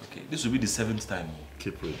 Okay, this will be the 7th time.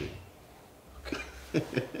 Keep reading. Okay.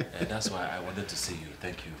 That's why I wanted to see you.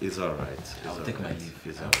 Thank you. It's all right. I'll take my leave.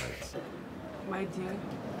 It's all right. My dear.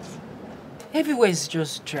 Everywhere is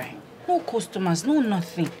just dry. No customers, no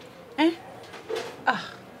nothing.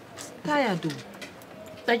 Tired though.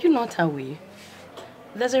 Are you not aware?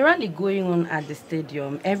 There's a rally going on at the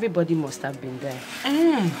stadium. Everybody must have been there.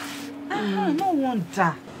 No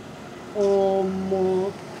wonder. Oh,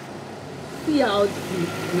 mo. See outfit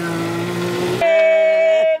now.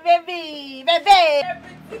 Hey, baby.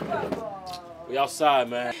 We outside,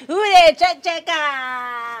 man. Who they check?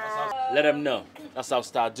 Let them know. That's how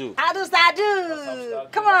Star do. How do Star do?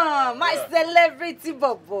 Come on, my celebrity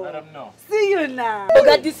bobo. Let them know. See you now. Look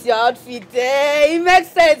at this your outfit. It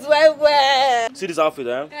makes sense well. See this outfit,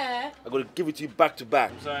 I'm gonna give it to you back to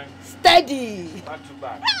back. Steady. Back to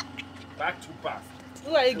back. Back to back.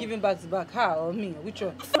 Who are you giving back to back? How or me? Which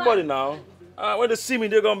one? Everybody now. When they see me,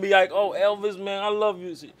 they're gonna be like, "Oh, Elvis, man, I love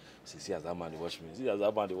you." See as that man they watch me. See as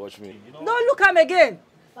that man they watch me. You know? Don't look at him again.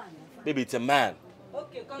 Baby, it's a man.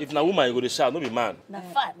 Okay, if na woman, you go to shout, no be man. Na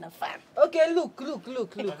fun. Okay, look.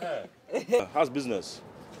 How's business?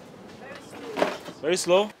 Very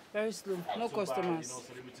slow. Very slow. No customers.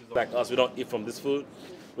 Like us, we don't eat from this food.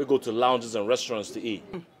 We go to lounges and restaurants to eat.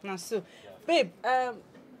 Now so, babe,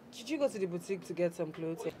 did you go to the boutique to get some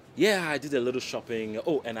clothes? Yeah, I did a little shopping.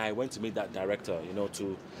 Oh, and I went to meet that director, you know,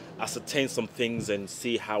 to ascertain some things and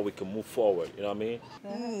see how we can move forward. You know what I mean?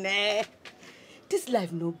 Nah. This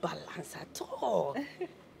life no balance at all.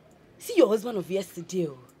 See your husband of yesterday.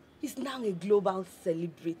 He's now a global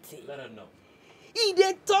celebrity. Let her know.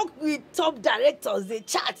 They talk with top directors, they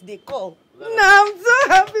chat, they call. Now I'm so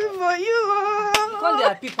happy for you. Calm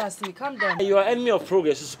down, people ask me. Calm down. You are enemy of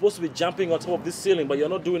progress. You're supposed to be jumping on top of this ceiling, but you're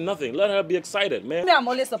not doing nothing. Let her be excited, man. I'm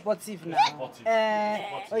always supportive now.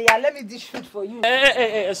 Oh yeah, let me dish food for you.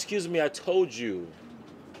 Hey, excuse me, I told you.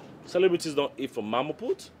 Celebrities don't eat from mama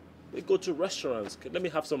put. They go to restaurants. Let me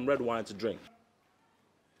have some red wine to drink.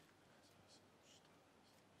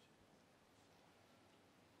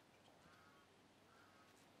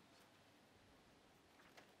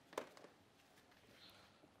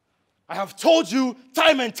 I have told you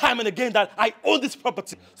time and time and again that I own this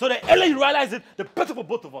property. So the earlier you realize it, the better for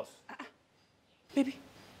both of us. Baby,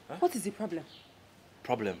 what is the problem?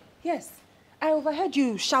 Problem? Yes. I overheard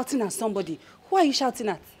you shouting at somebody. Who are you shouting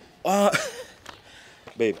at?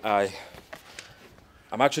 Babe,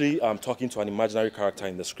 I'm actually talking to an imaginary character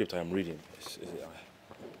in the script I am reading.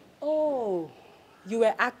 Oh, you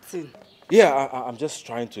were acting? Yeah, I'm just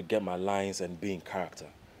trying to get my lines and be in character.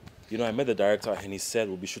 You know, I met the director and he said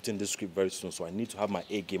we'll be shooting this script very soon, so I need to have my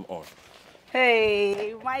A game on.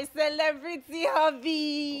 Hey, my celebrity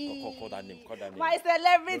hubby. Call that name, call that name. My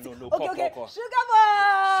celebrity. No, okay. call. Sugar boy.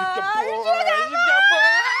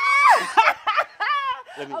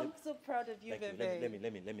 I'm so proud of you, baby.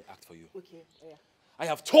 Let me act for you. Okay, yeah. I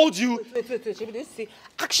have told you. Wait. Should we say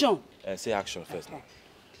action? Say action first now.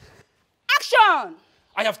 Action!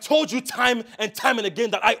 I have told you time and time and again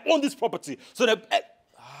that I own this property, so that.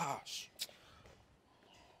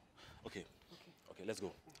 Okay, let's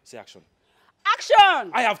go. Say action.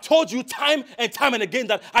 Action! I have told you time and time and again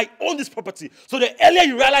that I own this property. So the earlier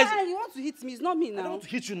you realize... You want to hit me, it's not me now. I don't want to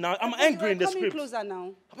hit you now. I'm angry in the script. Come closer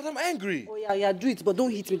now. But I'm angry. Oh yeah, do it, but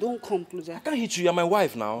don't hit me. Don't come closer. I can't hit you. You're my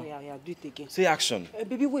wife now. Oh yeah, do it again. Say action.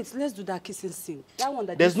 Baby, wait, let's do that kissing scene. That one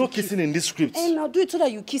that there's no kissing in this script. Now do it so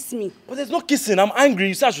that you kiss me. But there's no kissing. I'm angry.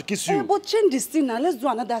 You said I should kiss you. But change the scene now. Let's do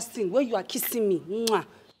another scene where you are kissing me. Mwah.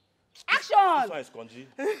 Action! This one is congee.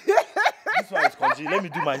 This one is congee. Let me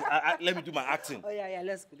do my acting. Oh yeah,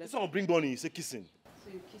 let's go. This one will bring Bonnie. Say kissing. So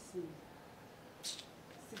you kiss me. See,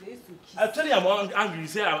 they used to kiss. I tell you I'm angry. You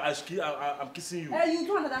say I'm kissing you. You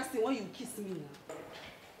do another scene when you kiss me now.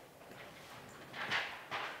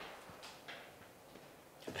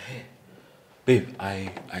 Hey, babe,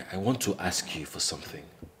 I want to ask you for something.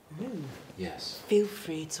 Yes. Feel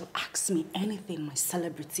free to ask me anything, my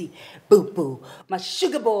celebrity, boo-boo, my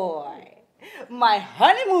sugar boy, my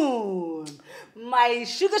honeymoon, my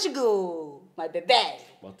sugar, my baby.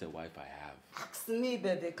 What a wife I have. Ask me,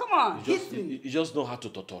 baby. Come on, hit me. You just know how to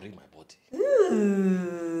torture my body.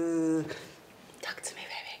 Ooh. Talk to me,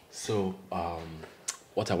 baby. So,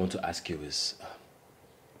 what I want to ask you is,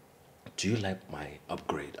 do you like my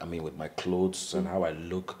upgrade? I mean, with my clothes and how I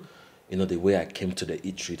look. You know, the way I came to the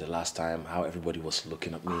eatery the last time, how everybody was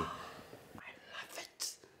looking at me. I love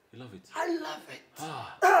it. You love it? I love it.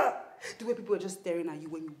 The way people were just staring at you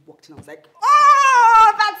when you walked in, I was like,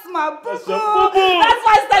 oh, that's my boo-boo. That's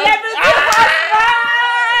my celebrity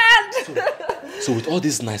husband. So with all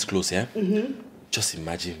these nice clothes, yeah? Just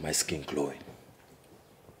imagine my skin glowing.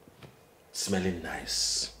 Smelling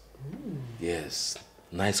nice. Yes.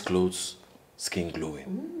 Nice clothes, skin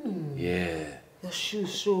glowing. Yeah. Your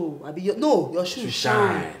shoes show. Your shoes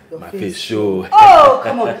shine. Your my face show. Oh,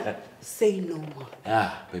 come on. Say no more.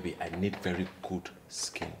 Baby, I need very good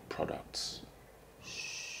skin products.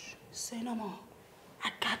 Shh. Say no more. I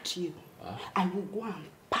got you. I will go and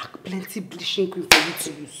pack plenty bleaching cream for you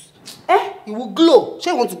to use. You will glow. Say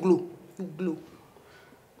you want to glow. You glow.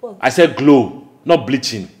 What? I said glow, not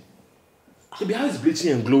bleaching. Baby, how is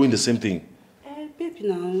bleaching and glowing the same thing? Baby,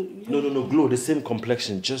 now. No, glow. The same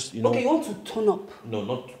complexion. Just, you know. Okay, you want to turn up? No,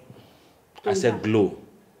 not. I said glow.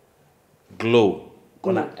 Glow.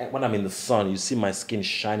 When I'm in the sun, you see my skin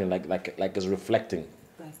shining like it's reflecting.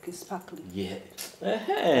 Like it's sparkling. Yeah.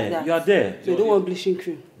 You are there. So you don't want bleaching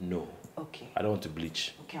cream? No. Okay. I don't want to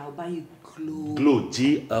bleach. Okay, I'll buy you glow. Glow.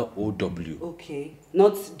 Glow. Okay.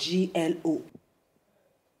 Not GLO.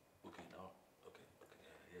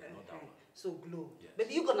 So glow. Yes.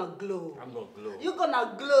 Baby, you gonna glow. I'm gonna glow. You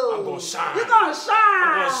gonna glow. I'm gonna shine. You gonna shine.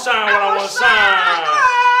 I'm gonna shine when I want to shine.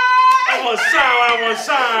 I'm gonna shine when I want to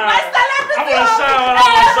shine. My celebrity. I'm gonna shine when I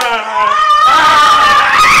want to shine.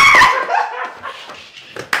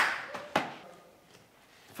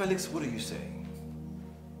 Felix, what are you saying?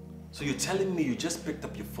 So you're telling me you just picked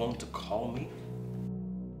up your phone to call me?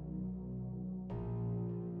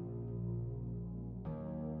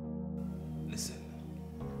 Listen.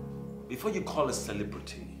 Before you call a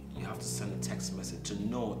celebrity, you have to send a text message to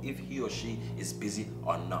know if he or she is busy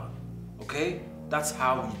or not. Okay? That's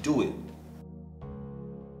how we do it.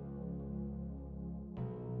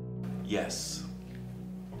 Yes.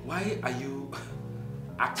 Why are you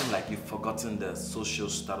acting like you've forgotten the social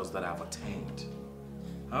status that I've attained?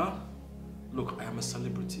 Huh? Look, I am a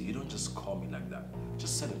celebrity. You don't just call me like that.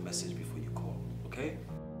 Just send a message before you call, okay?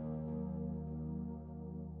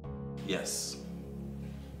 Yes.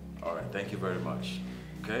 All right, thank you very much.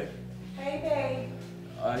 Okay? Hey,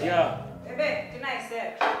 babe. Yeah. Hey, babe, good night,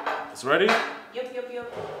 sir. It's ready?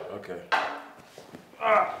 Yup. Okay.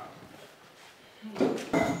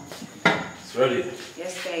 It's ready.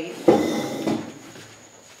 Yes, babe.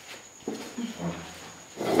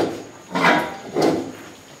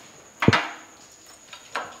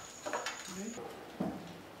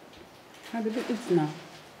 How did it eat now?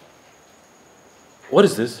 What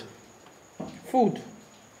is this? Food.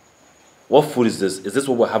 What food is this? Is this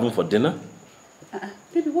what we're having for dinner?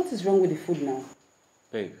 Baby, what is wrong with the food now?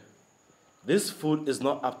 Babe, this food is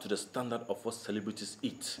not up to the standard of what celebrities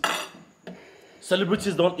eat.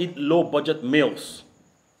 Celebrities don't eat low-budget meals.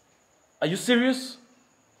 Are you serious?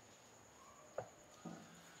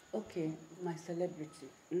 Okay, my celebrity.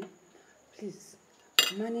 Please,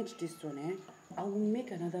 manage this one, eh? I will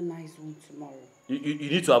make another nice one tomorrow. You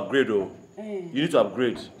need to upgrade, though. You need to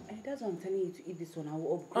upgrade. That's why I'm telling you to eat this one. I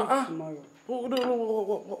will upgrade tomorrow.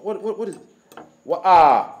 What is it?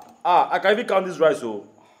 I can even count this rice, oh.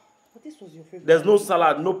 But this was your favorite. There's no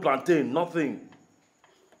salad, no plantain, nothing.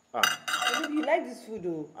 Baby, you like this food,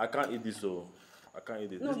 though. I can't eat this, oh. I can't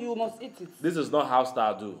eat it. No, you must eat it. This is not how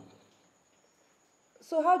Star do.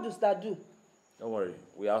 So how does that do? Don't worry,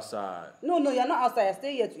 we're outside. No, you're not outside. I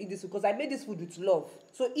stay here to eat this because I made this food with love.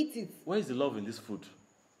 So eat it. Where is the love in this food?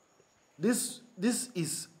 This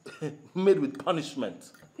is made with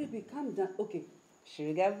punishment. Baby, calm down. Okay.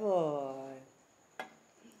 Sugar boy.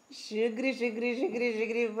 Sugary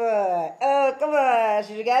boy. Oh, come on.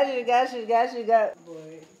 Sugar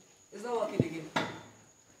boy. It's not working again.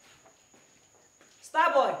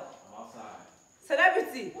 Star boy. I'm outside.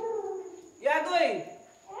 Celebrity. You are going.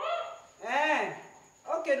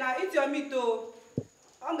 Okay, now eat your meat, though.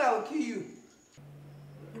 Hunger will kill you.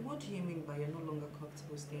 And what do you mean by you're no longer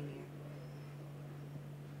comfortable staying here?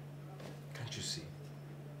 Can't you see?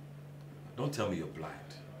 Don't tell me you're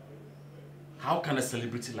blind. How can a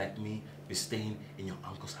celebrity like me be staying in your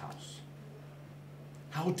uncle's house?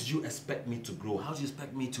 How do you expect me to grow? How do you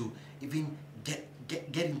expect me to even get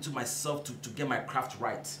into myself to get my craft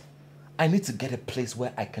right? I need to get a place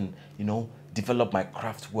where I can, develop my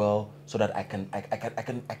craft well so that I can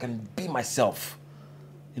be myself.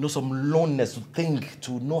 Some loneliness to think,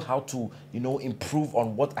 to know how to, improve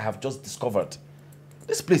on what I have just discovered.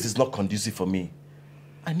 This place is not conducive for me.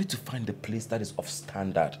 I need to find a place that is of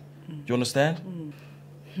standard. You understand?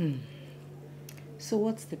 So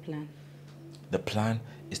what's the plan? The plan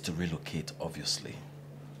is to relocate, obviously.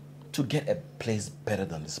 To get a place better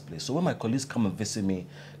than this place. So when my colleagues come and visit me,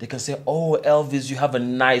 they can say, oh, Elvis, you have a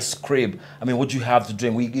nice crib. I mean, what do you have to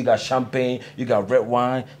drink? You got champagne, you got red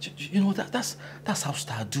wine. That's how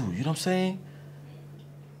Star do. You know what I'm saying?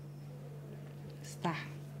 Star.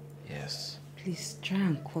 Yes. Please try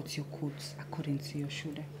and cut your coat according to your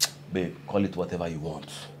shoulder. Babe, call it whatever you want.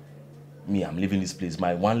 Me, I'm leaving this place.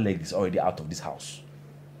 My one leg is already out of this house.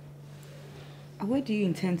 And where do you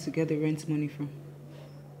intend to get the rent money from?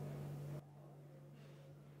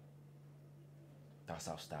 That's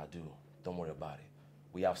how Star do. Don't worry about it.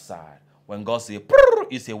 We outside. When God say,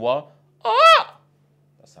 you say what? Ah!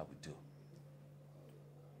 That's how we do.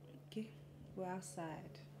 Okay, we're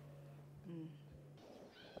outside.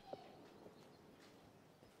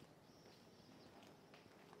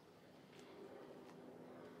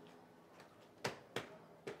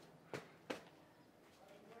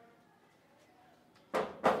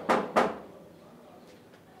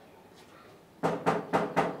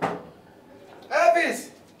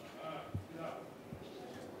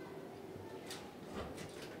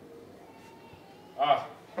 Ah.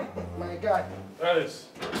 My God. Fellas.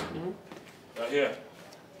 Right here.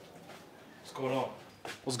 What's going on?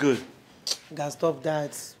 What's good? You can stop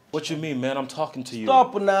that. What you mean, man? I'm talking to you.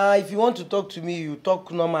 Stop now. If you want to talk to me, you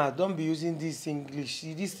talk normal. Don't be using this English.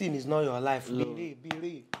 This thing is not your life. Look. Be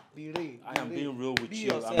real. I am being real with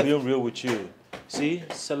you. yourself. I'm being real with you. See?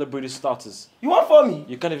 Celebrity status. You want for me?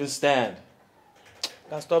 You can't even stand.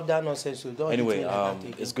 Can stop that nonsense. So don't Anyway, like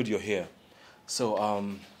that it's good you're here.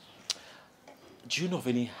 So, do you know of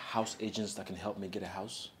any house agents that can help me get a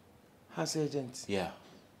house? House agent? Yeah.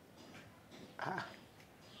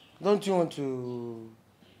 Don't you want to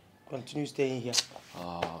continue staying here?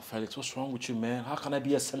 Felix, what's wrong with you, man? How can I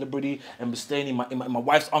be a celebrity and be staying in my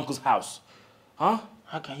wife's uncle's house? Huh?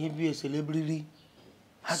 How can you be a celebrity?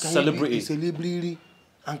 How can Celebrity. you be a celebrity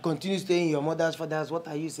and continue staying in your mother's father's? What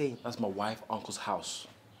are you saying? That's my wife's uncle's house.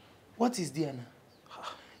 What is there now?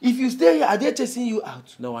 If you stay here, are they chasing you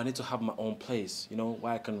out? No, I need to have my own place, you know,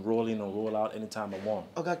 where I can roll in and roll out anytime I want.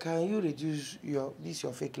 Okay, can you reduce your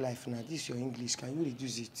fake life now? This your English. Can you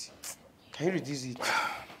reduce it? Can you reduce it?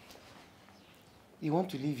 You want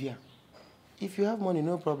to live here? If you have money,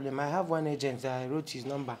 no problem. I have one agent that I wrote his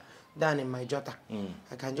number down in my jotter.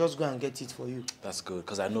 I can just go and get it for you. That's good,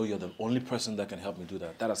 because I know you're the only person that can help me do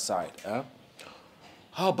that. That aside,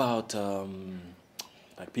 how about,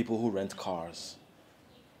 like people who rent cars?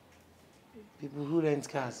 People who rent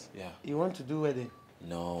cars? Yeah. You want to do wedding?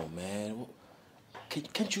 No, man.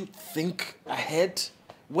 Can't you think ahead?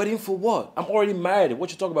 Wedding for what? I'm already married.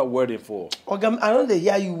 What you talking about wedding for? Okay, I don't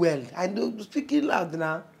hear you well. I know, speaking loud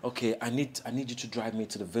now. Okay, I need you to drive me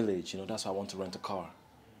to the village. You know, that's why I want to rent a car.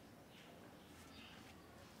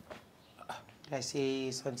 Like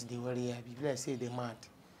say something they worry, I be like say they mad.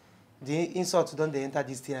 The insult don't they enter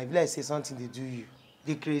this thing. I be like say something they do you.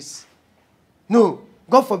 They crazy. No,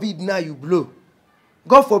 God forbid now you blow.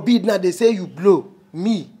 God forbid now they say you blow.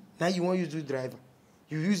 Me, now you want you to driver.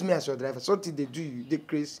 You use me as your driver. Something they do you, they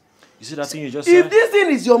crazy. You see that thing you just said? said? If this thing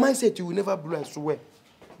is your mindset, you will never blow, I swear.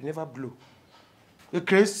 You never blow. You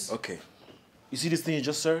crazy? Okay. You see this thing you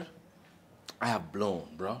just said? I have blown,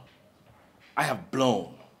 bro. I have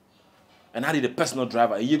blown. And I need a personal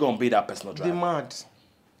driver, and you're gonna be that personal driver. They mad.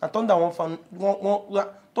 I thunder won't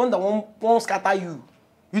scatter you.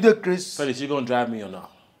 You the crazy. Felix, you gonna drive me or not?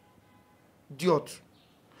 Idiot.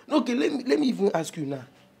 Okay, let me even ask you now.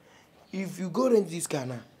 If you go rent this car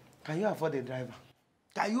now, can you afford a driver?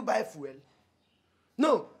 Can you buy fuel?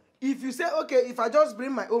 No. If you say, okay, if I just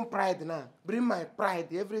bring my own pride now, bring my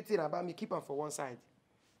pride, everything about me, keep it for one side.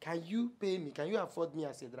 Can you pay me? Can you afford me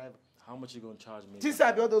as a driver? How much you gonna charge me? Since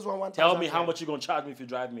I built those 1,000. Tell me how much you gonna charge me if you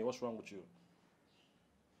drive me. What's wrong with you?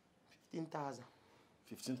 15,000.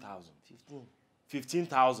 15,000. 15.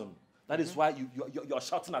 15,000. That is why you're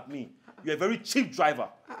shouting at me. You're a very cheap driver.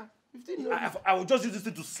 15. I will just use this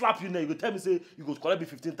thing to slap you now. You go tell me say you go collect me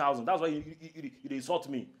 15,000. That's why you insult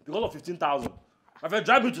me because of 15,000. My friend,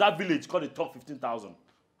 drive me to that village because they talk 15,000.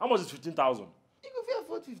 How much is 15,000? You can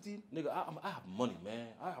afford 15. Nigga, I have money, man.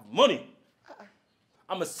 I have money.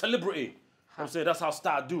 I'm a celebrity. I'm saying that's how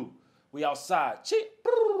star do. We outside. Cheap.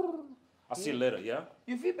 I'll see you later, yeah?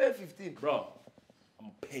 You feel pay 15. Bro, I'm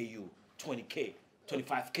gonna pay you 20K,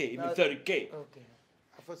 25K, even 30K. Okay.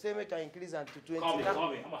 I for say make I increase and to 20. Call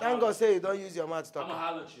me. Thank God say you don't use your mouth to talk. I'm gonna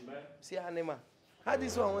holler at you, man. See animal. How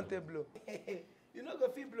this one want to blow? You know go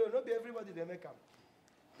feel blow, not be everybody they make up.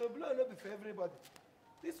 To blow not be for everybody.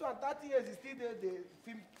 This one 30 years is still the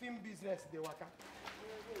film business they work out.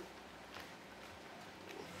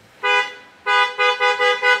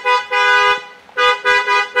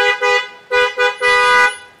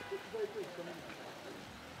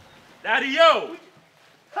 Daddy, yo!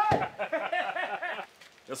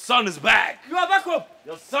 Your son is back. You are welcome.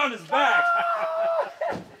 Your son is back.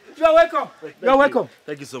 You are welcome. You are welcome.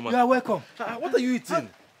 Thank you so much. You are welcome. What are you eating?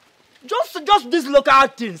 Just these local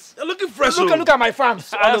things. You're looking fresh. Look at my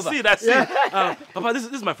farms. I see. Yeah. Papa, this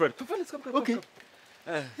is my friend. Felix, come. Okay.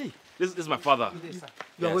 Hey. This is my father.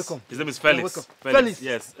 You are welcome. His name is Felix. Felix.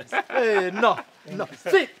 Yes. Hey, no.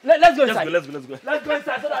 See, let's go inside. Let's go. Let's go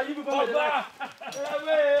inside so that you people will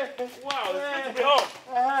Wow, it's good to be home.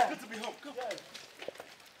 It's good to be home. Come.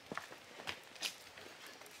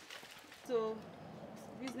 So,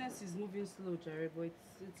 business is moving slow, Jerry, but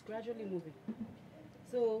it's gradually moving.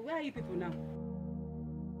 So, where are you people now?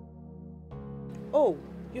 Oh,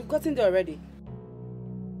 you've gotten there already.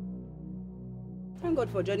 Thank God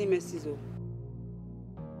for Johnny Mercy's.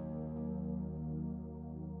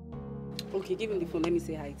 Okay, give him the phone. Let me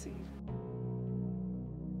say hi to you.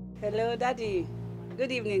 Hello, Daddy.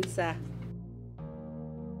 Good evening, sir.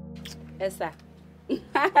 Yes, sir. My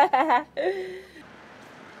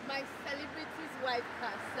celebrities wife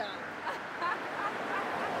casa.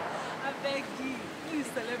 I beg you. Who is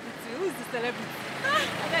celebrity? Who is the celebrity?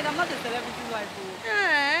 I beg, I'm not a celebrity's wife.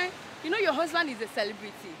 Eh, you know your husband is a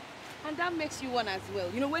celebrity. And that makes you one as well.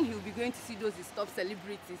 You know, when he'll be going to see those top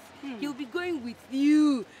celebrities, he'll be going with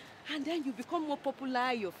you. And then you become more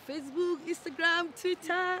popular, your Facebook, Instagram,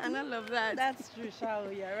 Twitter, and all of that. That's true, Shao.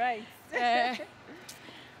 You're right.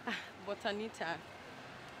 But Anita,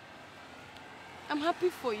 I'm happy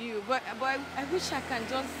for you, but I wish I can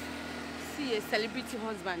just see a celebrity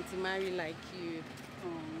husband to marry like you.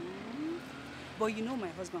 But you know my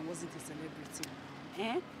husband wasn't a celebrity.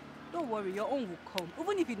 Eh? Don't worry, your own will come.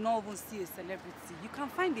 Even if you don't even see a celebrity, you can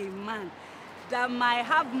find a man that might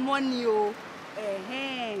have money.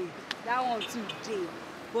 That one today.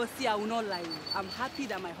 But see, I will not lie. I'm happy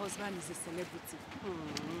that my husband is a celebrity.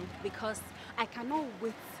 Because I cannot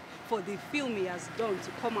wait for the film he has done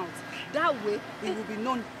to come out. That way, it will be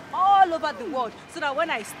known all over the world. So that when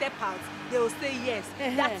I step out, they will say, yes,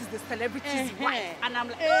 that is the celebrity's wife. And I'm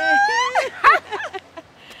like,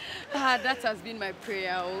 that has been my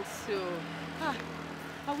prayer also.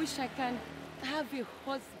 I wish I can have a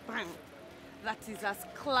husband that is as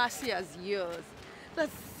classy as yours. That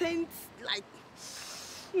scent like...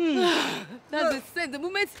 That's the scent. The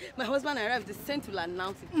moment my husband arrives, the scent will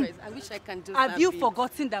announce it first. I wish I can just have you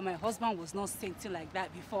forgotten that my husband was not scenting like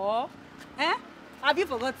that before? Eh? Have you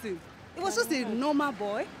forgotten? It was just a normal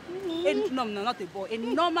boy. No, not a boy. A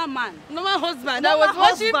normal man. Normal husband. That was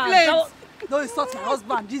washing plates. Don't insult my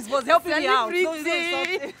husband. This was helping me out. Don't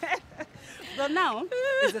insult. But now,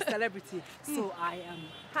 he's a celebrity. So I am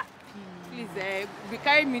happy. Please, be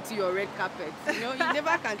carrying me to your red carpet. You know, you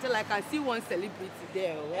never can tell. I can see one celebrity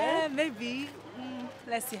there. Maybe.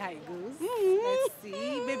 Let's see how it goes. Let's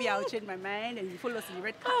see. Maybe I'll change my mind and you follow us in the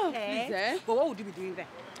red carpet. Please, But what would you be doing there?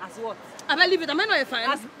 As what? Am I leave it? Am I not a fan?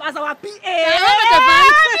 As our PA.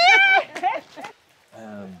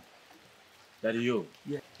 Daddy, yo.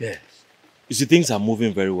 Yes. You see, things are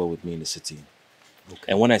moving very well with me in the city. Okay.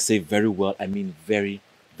 And when I say very well, I mean very,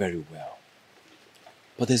 very well.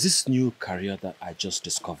 But there's this new career that I just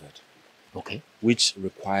discovered. Okay. Which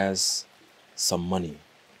requires some money.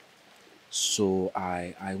 So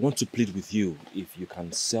I want to plead with you if you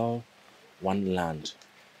can sell one land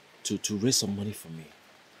to raise some money for me.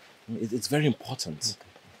 It's very important.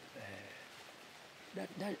 Okay.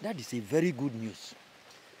 That is a very good news.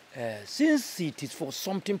 Since it is for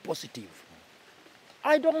something positive,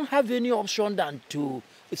 I don't have any option than to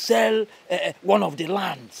sell one of the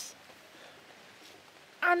lands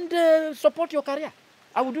and support your career.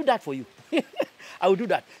 I will do that for you. I will do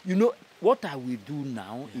that. You know, what I will do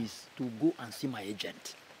now is to go and see my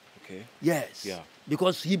agent. Okay. Yes. Yeah.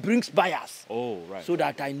 Because he brings buyers. Oh, right. So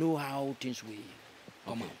that I know how things will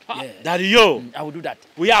come out. Yes. Daddy, yo. I will do that.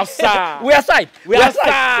 We outside. We outside. We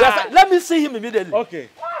outside. We outside. Let me see him immediately. Okay.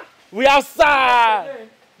 We outside.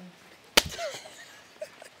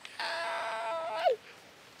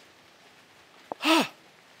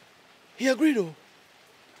 He agreed, though.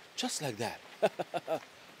 Just like that.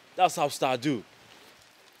 That's how Star do.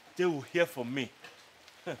 They will hear from me.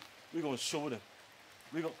 We're going to show them.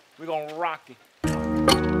 We're going to rock it.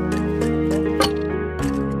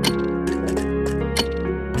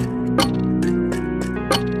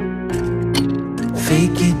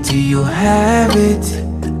 Fake it till you have it.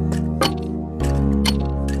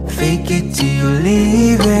 Fake it till you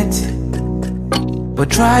leave it. But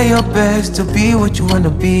try your best to be what you wanna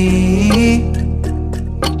be.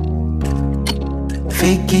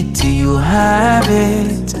 Fake it till you have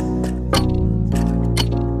it.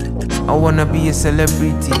 I wanna be a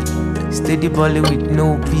celebrity, steady balling with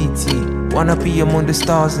no PT. Wanna be among the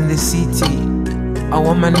stars in the city. I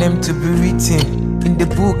want my name to be written in the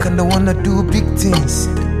book and I wanna do big things.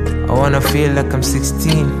 I wanna feel like I'm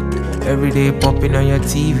 16, every day popping on your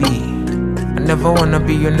TV. I never wanna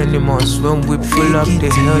be an anymore, swim whip full up the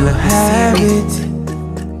hill like have it.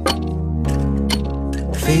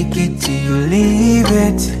 Fake it till you leave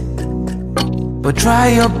it. But try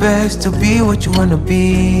your best to be what you wanna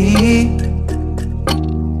be.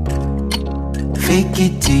 Fake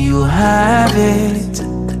it till you have it.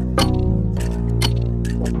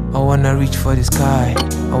 I wanna reach for the sky.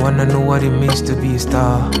 I wanna know what it means to be a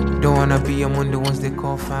star. Don't wanna be among the ones they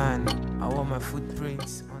call fan. I want my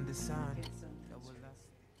footprints on the sand.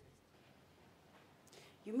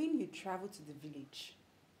 You mean you traveled to the village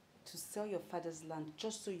to sell your father's land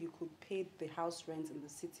just so you could pay the house rent in the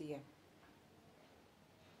city here?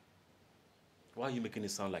 Why are you making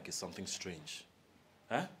it sound like it's something strange?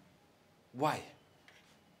 Huh? Why?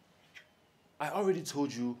 I already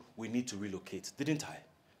told you we need to relocate, didn't I?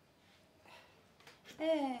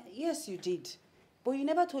 Yes, you did. But you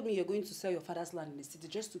never told me you're going to sell your father's land in the city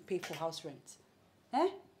just to pay for house rent. Eh?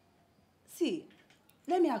 See,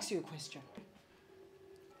 let me ask you a question.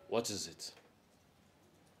 What is it?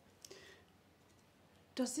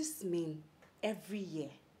 Does this mean every year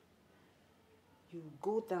you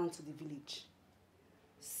go down to the village,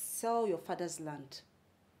 sell your father's land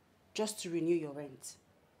just to renew your rent?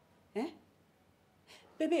 Eh?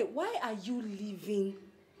 Baby, why are you living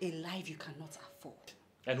a life you cannot afford?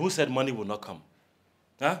 And who said money will not come?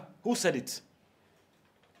 Huh? Who said it?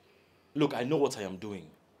 Look, I know what I am doing.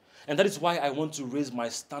 And that is why I want to raise my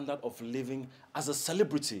standard of living as a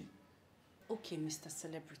celebrity. Okay, Mr.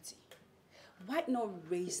 Celebrity. Why not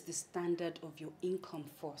raise the standard of your income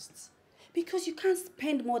first? Because you can't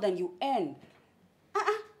spend more than you earn.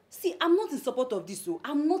 See, I'm not in support of this, so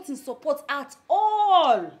I'm not in support at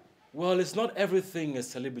all. Well, it's not everything a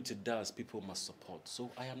celebrity does people must support.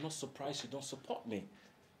 So I am not surprised you don't support me.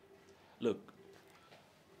 Look,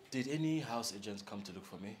 did any house agents come to look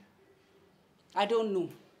for me? I don't know.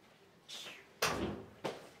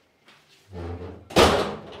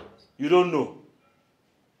 You don't know?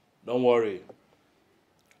 Don't worry.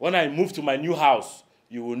 When I move to my new house,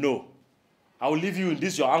 you will know. I will leave you in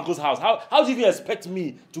this your uncle's house. How do you even expect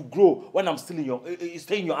me to grow when I'm still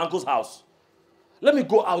staying in your uncle's house? Let me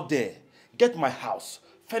go out there, get my house,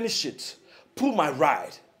 finish it, pull my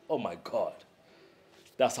ride. Oh my God.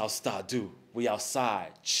 That's how stars do. We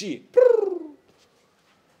outside. Cheap.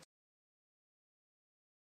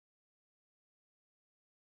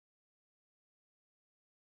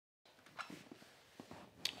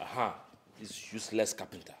 Aha. This useless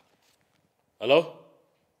carpenter. Hello?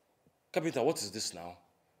 Carpenter, what is this now?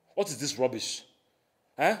 What is this rubbish?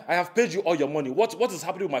 Eh? I have paid you all your money. What is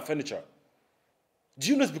happening with my furniture? Do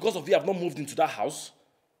you know it's because of you I've not moved into that house?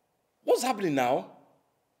 What's happening now?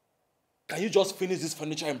 Can you just finish this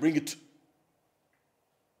furniture and bring it?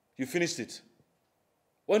 You finished it.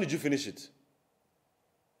 When did you finish it?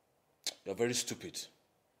 You're very stupid.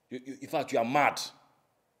 In fact, you are mad.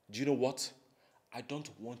 Do you know what? I don't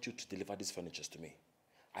want you to deliver these furnitures to me.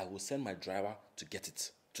 I will send my driver to get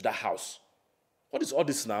it to that house. What is all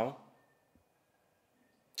this now?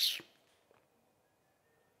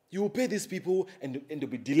 You will pay these people and they'll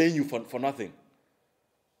be delaying you for nothing.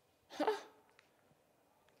 Huh?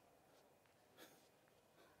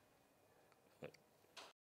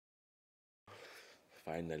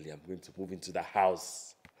 Finally, I'm going to move into the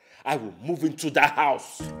house. I will move into the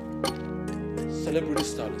house. Celebrity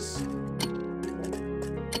status.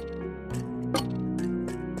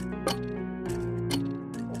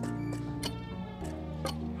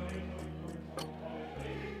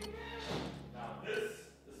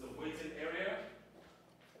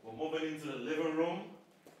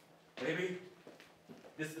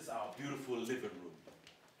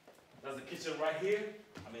 Right here,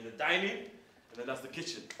 I'm in the dining, and then that's the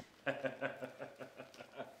kitchen. I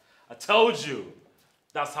told you,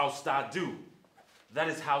 that's how stars do. That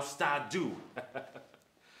is how stars do.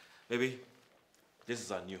 Baby, this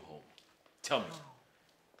is our new home. Tell me,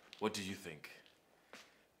 what do you think?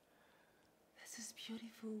 This is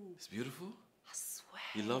beautiful. It's beautiful? I swear.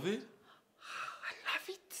 You love it? I love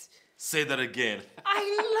it. Say that again. I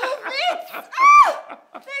love it.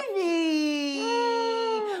 Baby.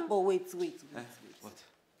 But wait. What?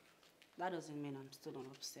 That doesn't mean I'm still not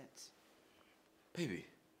upset. Baby,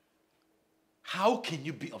 how can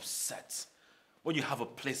you be upset when you have a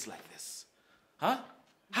place like this? Huh?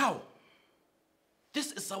 How?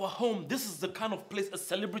 This is our home. This is the kind of place a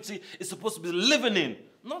celebrity is supposed to be living in.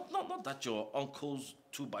 Not that your uncle's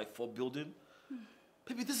 2x4 building.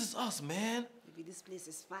 Baby, this is us, man. Baby, this place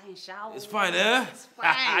is fine, shall we? It's fine, eh? It's fine.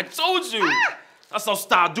 I told you. That's how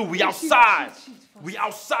stars do. We outside. We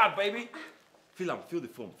outside, baby. Feel the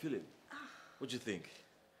foam. Feel it. What do you think?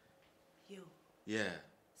 Yo. Yeah.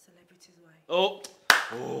 Celebrity's wife. Oh,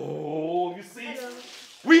 you see? Hello.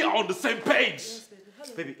 We are on the same page. Yes, baby.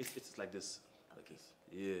 Hello. Baby, it's like this. Like this.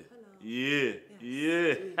 Yeah. Hello. Yeah.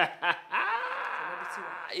 Yes. Yeah.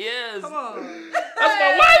 Yes. Come on. That's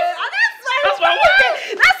my wife. That's my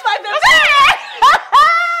wife. That's my baby.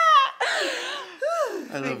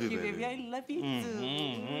 I love you, baby. I love you too.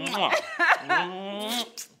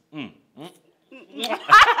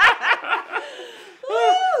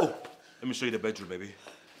 Oh, let me show you the bedroom, baby.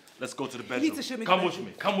 Let's go to the bedroom. You need to show me Come with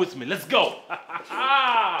me. Come with me. Let's go.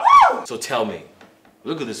 So tell me,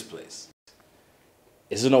 look at this place.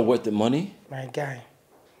 Is it not worth the money? My guy,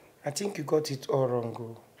 I think you got it all wrong.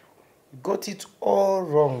 Oh. You got it all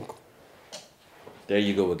wrong. There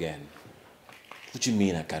you go again. What do you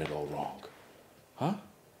mean I got it all wrong? Huh?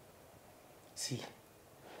 See,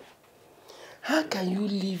 how can you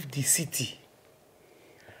leave the city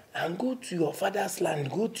and go to your father's land,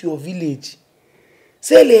 go to your village,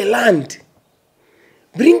 sell a land,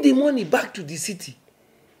 bring the money back to the city,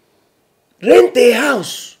 rent a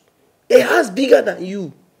house bigger than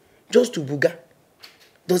you, just to buga.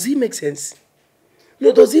 Does it make sense?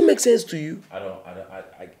 No, does it make sense to you? I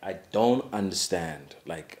don't understand.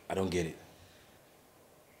 Like, I don't get it.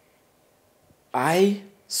 I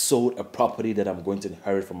sold a property that I'm going to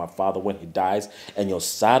inherit from my father when he dies, and you're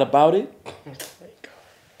sad about it?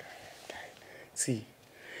 See,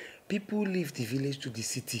 people leave the village to the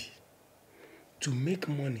city to make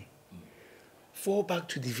money, fall back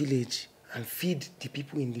to the village and feed the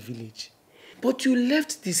people in the village. But you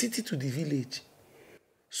left the city to the village,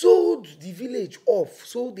 sold the village off,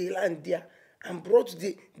 sold the land there, and brought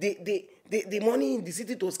the money in the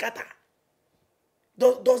city to scatter.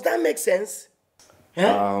 Does that make sense?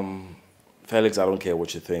 Huh? Felix, I don't care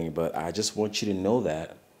what you think, but I just want you to know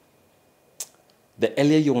that the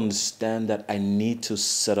earlier you understand that I need to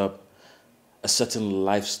set up a certain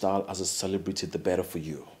lifestyle as a celebrity, the better for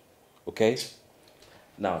you. Okay?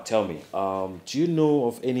 Now, tell me, do you know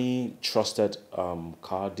of any trusted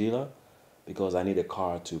car dealer? Because I need a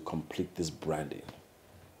car to complete this branding.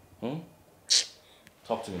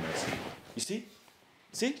 Talk to me, Nancy. You see?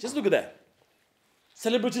 See? Just look at that.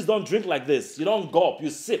 Celebrities don't drink like this. You don't gulp, you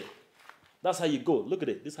sip. That's how you go. Look at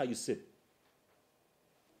it. This is how you sip.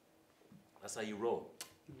 That's how you roll.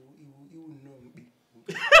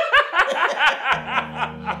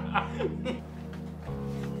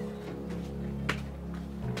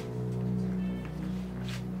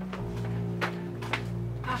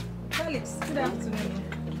 Felix, good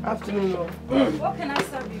afternoon. Afternoon, love. What can I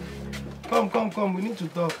serve you? Come. We need to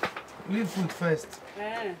talk. Leave food first.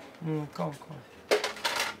 Come.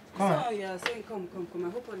 So you're saying come. I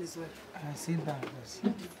hope all is well. Sit down. Yes.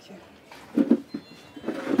 Okay.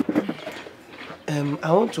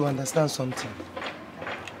 I want to understand something.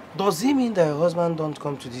 Does it mean that your husband don't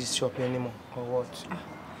come to this shop anymore, or what?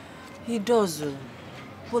 He does,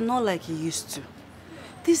 but not like he used to.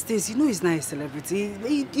 These days, you know he's not a celebrity.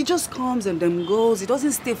 He just comes and then goes. He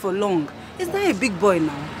doesn't stay for long. He's not a big boy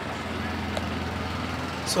now.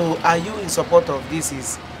 So, are you in support of this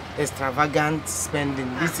is extravagant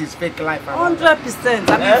spending? This is fake life? 100%.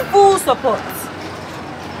 I'm in full support.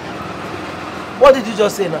 What did you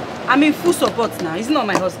just say now? I'm in full support now. He's not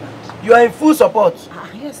my husband. You are in full support?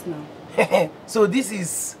 Yes, now. So this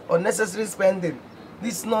is unnecessary spending.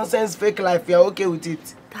 This nonsense fake life, you're okay with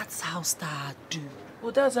it? That's how stars do. Oh,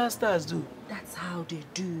 that's how stars do? That's how they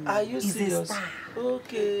do. Are you He's serious? a star.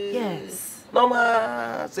 Okay. Yes.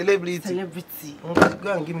 Normal celebrity. Celebrity. Okay,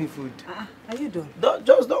 go and give me food. Are you done?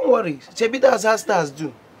 Don't worry. Shebi, that's how stars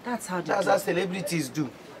do. That's how they That's do. how celebrities do.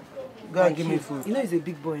 Go and give me food. You know he's a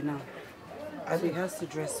big boy now. So he has to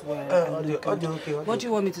dress well. Okay. What do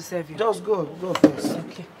you want me to serve you? Just go first.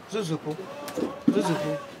 Okay. Zuzupu.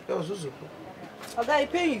 Yo, Zuzupu. Okay, I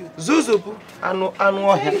pay you. Zuzupu. Anu.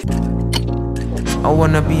 I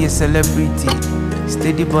wanna be a celebrity,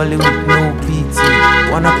 steady balling with no PT.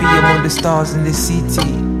 Wanna be among the stars in the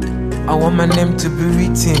city. I want my name to be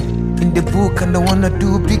written in the book, and I wanna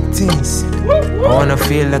do big things. I wanna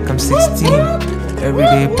feel like I'm 16, every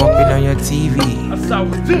day popping on your TV.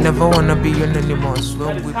 Never wanna be anonymous.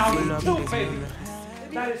 That is how we do, baby.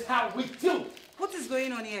 That is how we do. What is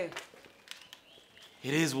going on here?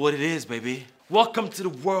 It is what it is, baby. Welcome to the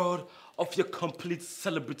world of your complete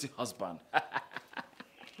celebrity husband.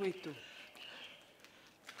 Wait, though.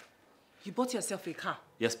 You bought yourself a car?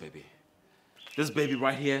 Yes, baby. This baby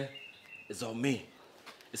right here is all me.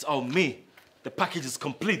 It's all me. The package is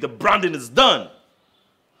complete. The branding is done.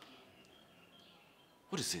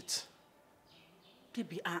 What is it?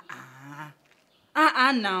 Baby, now.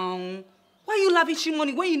 Why are you lavishing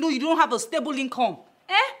money when you know you don't have a stable income?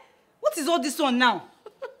 What is all this on now?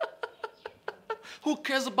 Who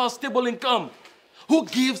cares about stable income? Who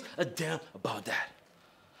gives a damn about that?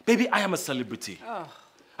 Baby, I am a celebrity.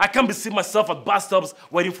 I can't be seeing myself at bus stops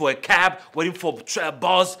waiting for a cab, waiting for a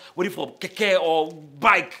bus, waiting for a keke or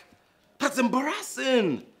bike. That's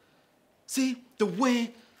embarrassing. See, the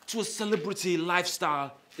way to a celebrity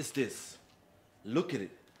lifestyle is this. Look at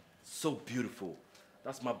it. So beautiful.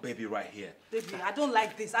 That's my baby right here. Baby, I don't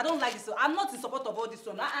like this. I'm not in support of all this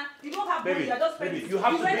one. You don't have baby, money. You're just baby, you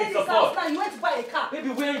have to be in support. Now. You went to buy a car. Baby,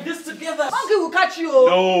 we're in this together. Hungry will catch you.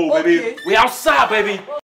 No, okay. baby. We're outside, baby.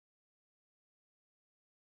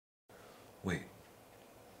 Wait.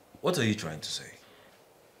 What are you trying to say?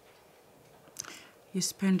 You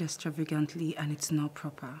spend extravagantly and it's not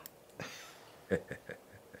proper.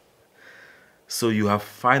 So you have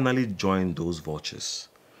finally joined those vultures.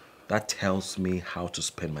 That tells me how to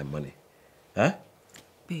spend my money. Huh?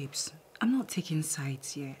 Babes, I'm not taking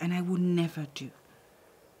sides here, and I will never do.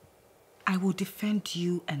 I will defend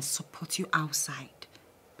you and support you outside.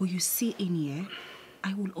 But you see in here,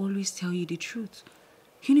 I will always tell you the truth.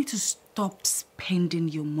 You need to stop spending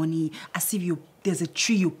your money as if there's a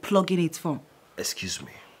tree you're plugging it from. Excuse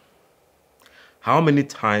me. How many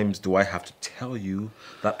times do I have to tell you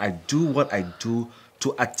that I do what I do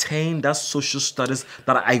to attain that social status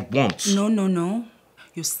that I want? No.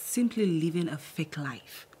 You're simply living a fake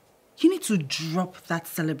life. You need to drop that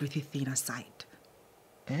celebrity thing aside.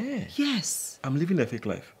 Eh? Yes. I'm living a fake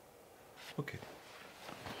life. Okay.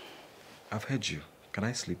 I've heard you. Can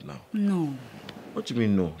I sleep now? No. What do you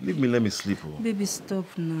mean no? Leave me, let me sleep. Oh. Baby,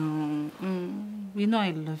 stop now. You know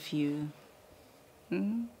I love you.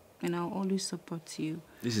 And I'll always support you.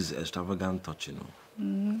 This is extravagant touching, you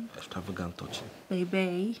know. Extravagant touching.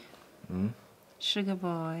 Baby. Sugar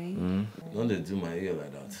boy. You want to do my ear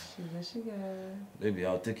like that? Sugar. Baby,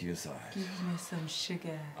 I'll take you inside. Give me some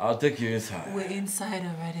sugar. I'll take you inside. We're inside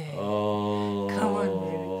already. Oh. Come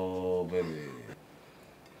on, baby.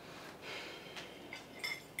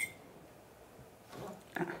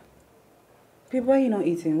 Babe, why are you not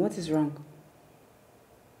eating? What is wrong?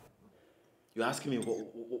 You're asking me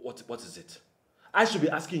what is it? I should be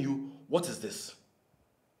asking you, what is this?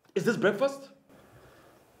 Is this breakfast?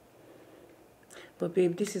 But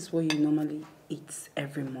babe, this is what you normally eat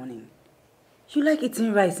every morning. You like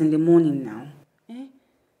eating rice in the morning now. Eh?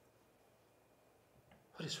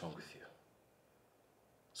 What is wrong with you?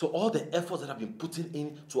 So all the efforts that I've been putting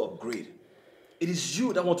in to upgrade, it is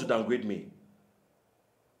you that want to downgrade me.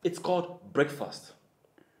 It's called breakfast.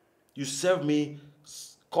 You serve me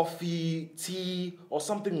coffee, tea, or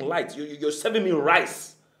something light. You're serving me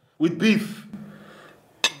rice with beef.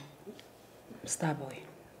 Starboy,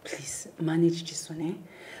 please manage this one,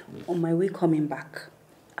 eh? On my way coming back,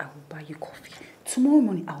 I will buy you coffee. Tomorrow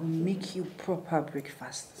morning, I will make you proper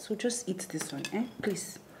breakfast. So just eat this one, eh?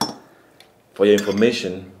 Please. For your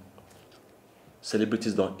information,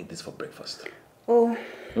 celebrities don't eat this for breakfast. Oh.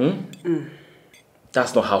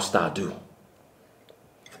 That's not how stars do.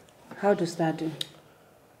 How does that do?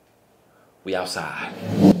 We outside.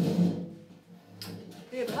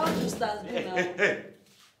 Babe, how do stars do now? Hey.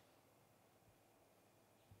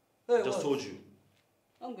 Hey, Just told you.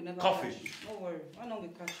 Coffee. Don't worry. Why not we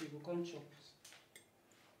catch you? We'll come chop.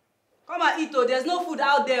 Come and eat, oh. There's no food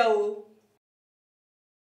out there, oh.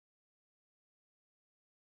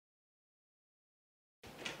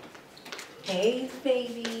 Hey,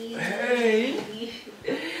 baby. Hey.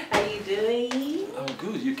 How you doing? I'm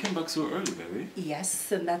good. You came back so early, baby.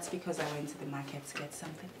 Yes, and that's because I went to the market to get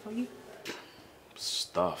something for you.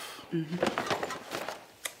 Stuff. There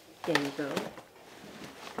you go.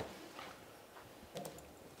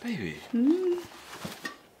 Baby.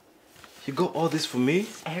 You got all this for me?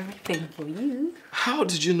 Everything for you. How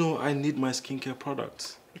did you know I need my skincare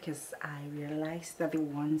products? Because I realized that the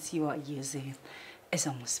ones you are using is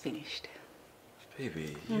almost finished.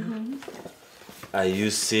 Baby, Are you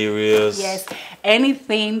serious? Yes,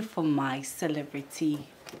 anything for my celebrity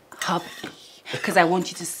hubby. Because I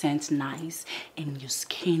want you to scent nice and your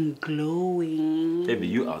skin glowing. Baby,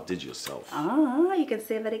 you outdid yourself. Ah, you can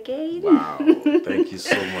say that again. Wow. Thank you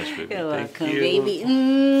so much, baby. You're Thank welcome, you. baby.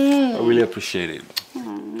 I really appreciate it.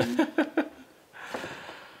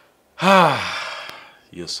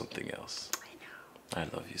 You're something else. I know. I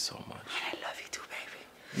love you so much. I love you too,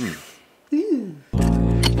 baby.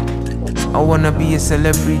 I wanna be a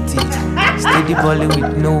celebrity, steady balling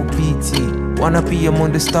with no pity. Wanna be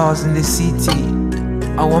among the stars in the city.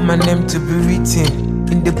 I want my name to be written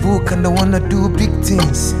in the book, and I wanna do big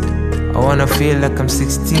things. I wanna feel like I'm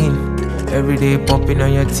 16, every day popping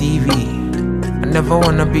on your TV. I never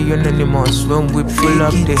wanna be anonymous when we pull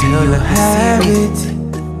up the hill and see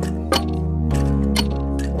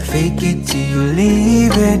it. Fake it till you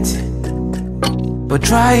leave it. But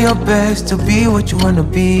try your best to be what you wanna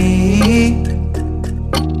be.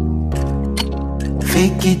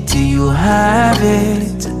 Fake it till you have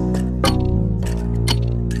it.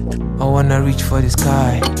 I wanna reach for the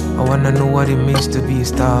sky. I wanna know what it means to be a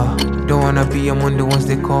star. Don't wanna be among the ones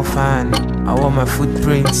they call fan. I want my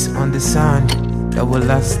footprints on the sand that will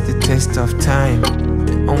last the test of time.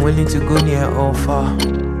 I'm willing to go near or far,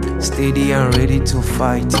 steady and ready to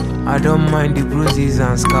fight. I don't mind the bruises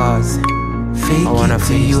and scars. Fake I wanna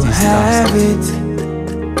feel you have it.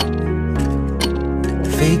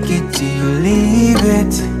 Fake it till you leave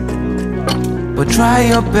it. But try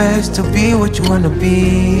your best to be what you wanna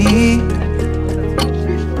be.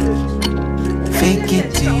 Fake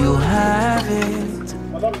it till you have it.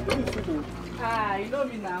 Ah, you know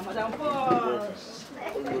me now, Madam Posh.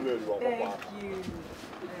 Thank you.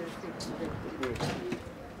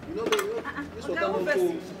 You know, this water no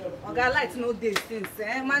cold. Oga light no dey since,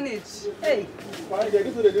 manage. Hey. Why they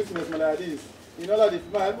give you the business like this? You know that the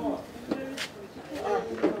man.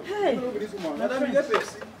 Hey. Madam, you get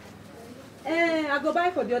Pepsi? I go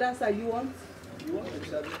buy for the other side. You want? You want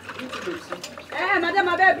Pepsi? Bring 2 Pepsi. Madam,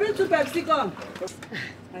 I beg, bring 2 Pepsi, come.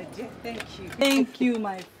 My dear, thank you. Thank you,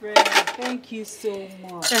 my friend. Thank you so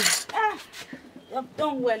much. You've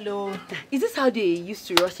done well, oh. Is this how they used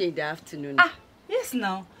to rush in the afternoon? Yes,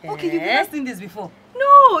 now. Okay, you've never seen this before.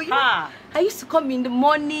 No, you know, I used to come in the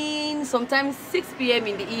morning, sometimes 6 p.m.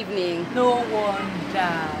 in the evening. No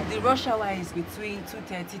wonder. The rush hour is between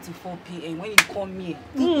 2:30 to 4 p.m. When you come here,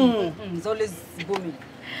 it's always booming.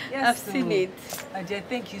 Yes, I've seen it. My dear,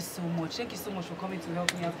 thank you so much. Thank you so much for coming to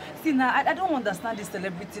help me out. See, now, I don't understand this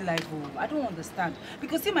celebrity life. I don't understand.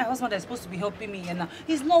 Because see, my husband is supposed to be helping me here now.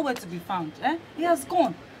 He's nowhere to be found. He has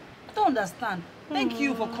gone. I don't understand. Thank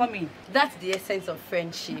you for coming. That's the essence of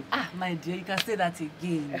friendship. My dear, you can say that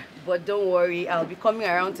again. But don't worry, I'll be coming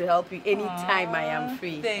around to help you anytime I am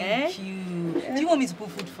free. Thank you. Do you want me to put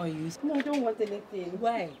food for you? No, I don't want anything.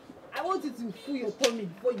 Why? I want you to fill your tummy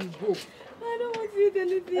before you go. I don't want to eat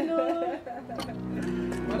anything.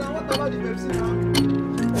 Madam, what about the Pepsi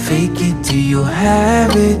now? Fake it till you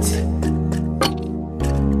have it.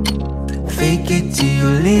 Fake it till you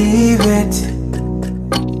leave it.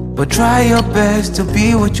 But try your best to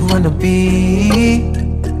be what you wanna be.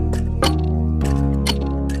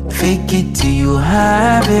 Fake it till you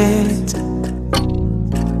have it.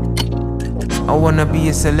 I wanna be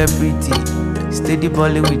a celebrity, steady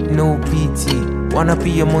balling with no pity. Wanna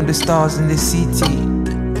be among the stars in the city.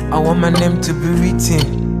 I want my name to be written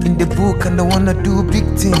in the book and I wanna do big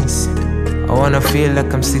things. I wanna feel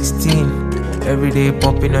like I'm 16, every day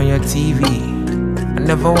popping on your TV. I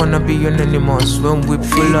never wanna be an animal, swim with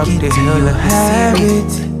full up the hell of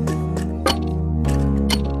it.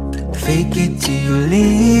 Fake it till you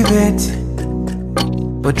leave it.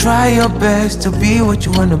 But try your best to be what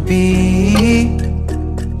you wanna be.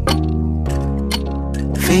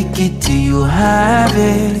 Fake it till you have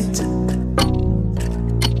it.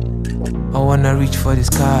 I wanna reach for the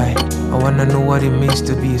sky. I wanna know what it means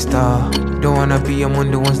to be a star. Don't wanna be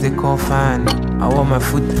among the ones they call fan. I want my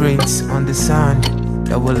footprints on the sand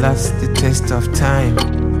that will last the test of time.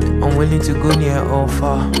 I'm willing to go near or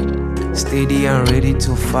far, steady and ready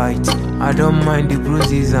to fight. I don't mind the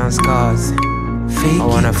bruises and scars. Fake I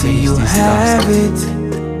wanna it till you have it.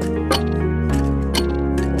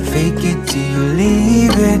 Fake it till you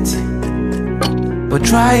leave it. But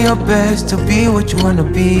try your best to be what you wanna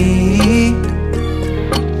be.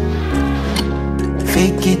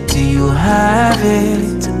 Fake it till you have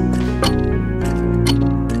it.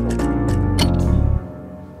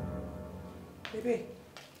 Baby,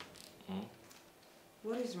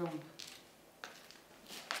 what is wrong?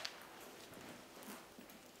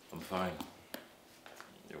 I'm fine.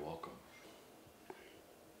 You're welcome.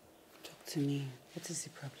 Talk to me. What is the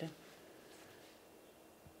problem?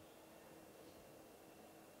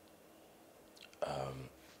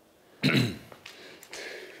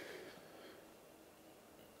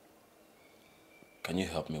 Can you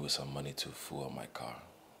help me with some money to fuel my car?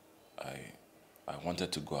 I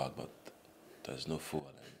wanted to go out, but there's no fuel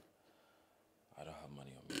and I don't have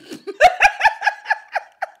money on me.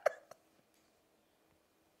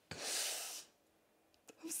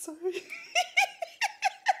 I'm sorry.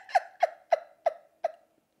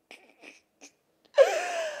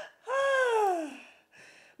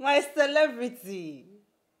 My celebrity.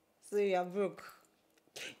 So you are broke.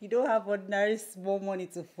 You don't have ordinary small money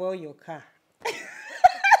to fuel your car.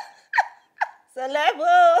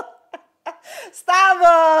 Celebo!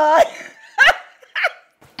 Starboy!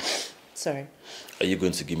 Sorry. Are you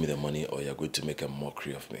going to give me the money or you're going to make a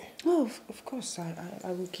mockery of me? Oh, of course, I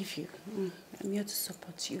will give you. I'm here to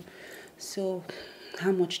support you. So,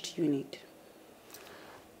 how much do you need?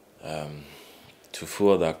 To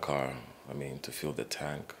fuel that car, to fill the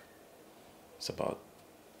tank, it's about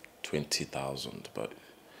 20,000, but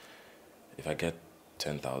if I get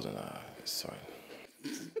 10,000, it's fine.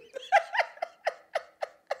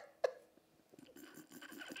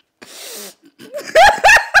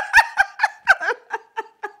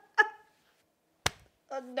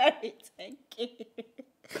 Ordinary, thank you.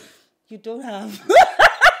 You don't have.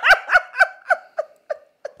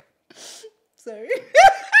 Sorry.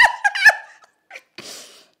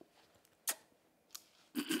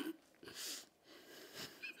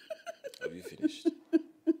 Have you finished?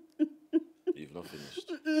 You've not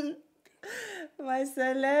finished. Okay. My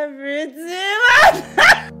celebrity.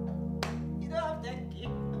 You don't have thank you.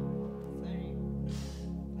 Sorry.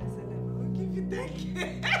 My celebrity. Thank you.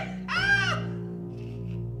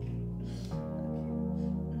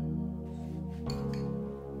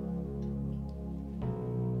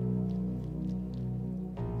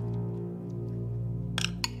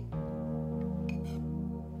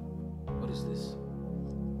 What is this?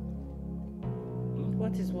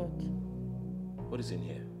 What is what? What is in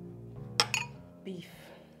here? Beef.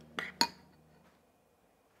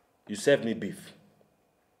 You served me beef.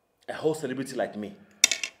 A whole celebrity like me.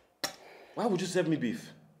 Why would you serve me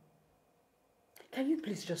beef? Can you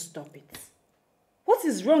please just stop it? What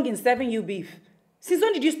is wrong in serving you beef? Since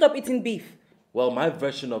when did you stop eating beef? Well, my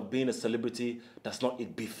version of being a celebrity does not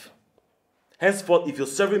eat beef. Henceforth, if you're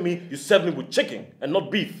serving me, you serve me with chicken and not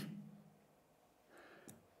beef.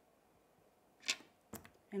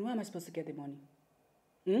 And where am I supposed to get the money?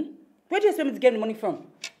 Where do you expect me to get the money from?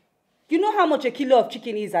 You know how much a kilo of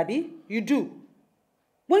chicken is, Abby? You do.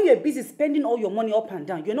 When you're busy spending all your money up and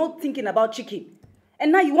down, you're not thinking about chicken.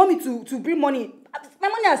 And now you want me to bring money. My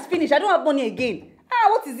money has finished. I don't have money again.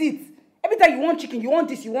 What is it? Every time you want chicken, you want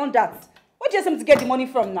this, you want that. Where do you expect me to get the money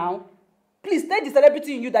from now? Please tell the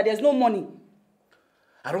celebrity in you that there's no money.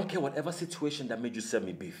 I don't care whatever situation that made you serve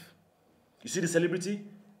me beef. You see the celebrity?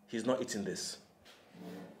 He's not eating this.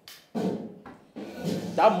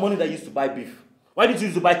 That money that you used to buy beef, why did you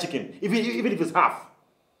use to buy chicken, even if it's half?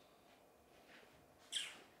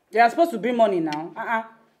 They are supposed to bring money now.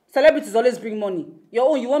 Celebrities always bring money. Your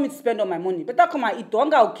own, you want me to spend all my money. Better come and eat.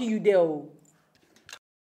 Hunger will kill you there. Oh.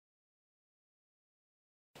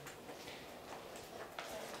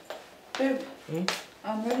 Babe,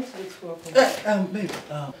 I'm ready to leave school. Babe.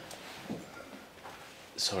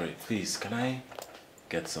 Sorry, please, can I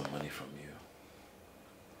get some money from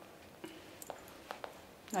you?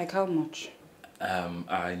 Like how much?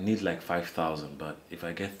 I need like 5,000, but if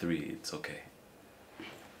I get 3, it's okay.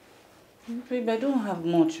 Babe, I don't have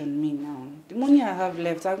much on me now. The money I have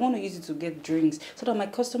left, I want to use it to get drinks so that my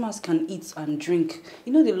customers can eat and drink.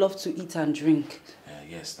 You know they love to eat and drink.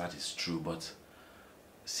 Yes, that is true, but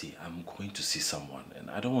see, I'm going to see someone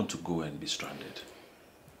and I don't want to go and be stranded.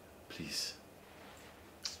 Please.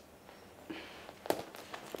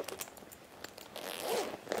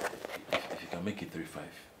 If you can make it 3-5.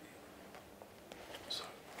 Sorry.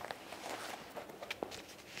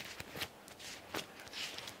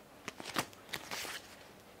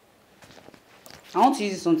 I want to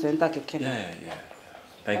use this one to enter Keke. Yeah.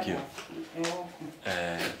 Thank you.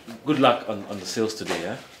 Good luck on the sales today,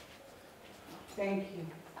 yeah? Thank you.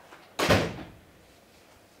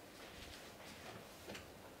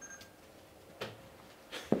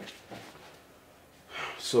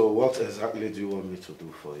 So what exactly do you want me to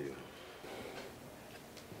do for you?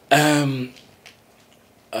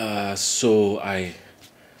 So I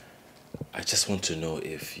just want to know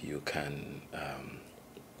if you can,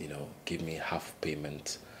 give me half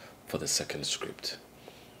payment for the second script.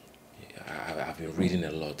 I've been reading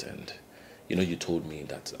a lot, and you told me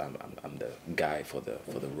that I'm the guy for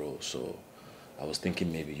the role. So I was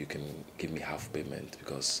thinking maybe you can give me half payment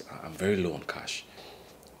because I'm very low on cash.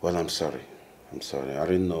 Well, I'm sorry. I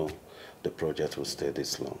didn't know the project would stay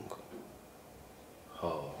this long.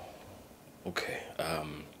 Oh, okay.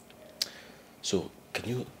 So can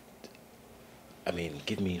you,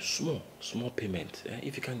 give me small payment.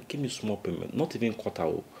 If you can give me small payment, not even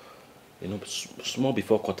quarter, small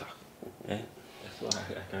before quarter. That's what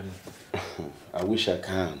I can. I wish I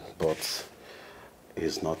can, but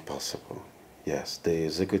it's not possible. Yes, the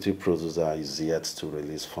executive producer is yet to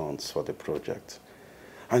release funds for the project.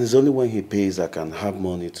 And it's only when he pays I can have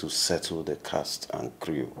money to settle the cast and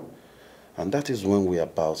crew. And that is when we are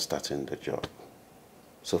about starting the job.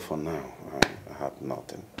 So for now, I have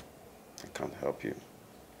nothing. I can't help you.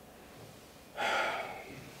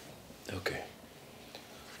 Okay.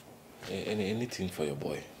 Anything for your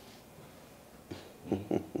boy.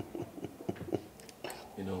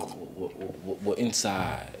 We're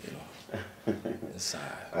inside,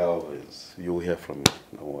 Inside. You will hear from me,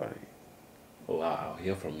 don't worry. Oh, I'll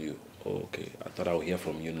hear from you. Oh, okay. I thought I would hear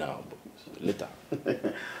from you now, but later.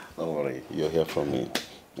 Don't worry, you'll hear from me.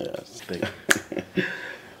 Yes. Thank you.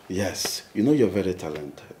 Yes, you're very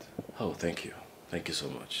talented. Oh, thank you. Thank you so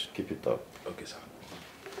much. Keep it up. Okay, sir.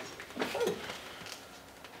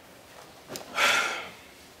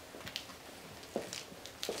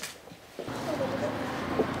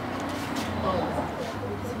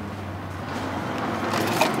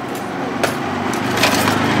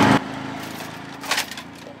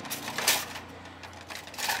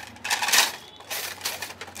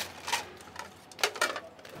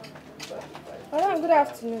 Good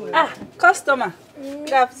afternoon. Customer.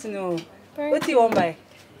 Good afternoon. What do you want to buy?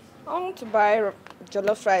 I want to buy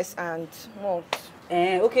jollof rice and malt.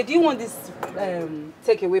 Okay, do you want this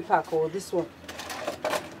takeaway pack or this one?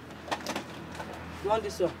 You want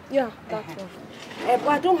this one? Yeah, that one. But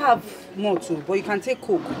I don't have malt too, but you can take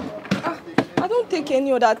Coke. I don't take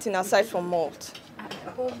any other thing aside from malt.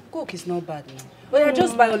 Coke is not bad. Well, yeah,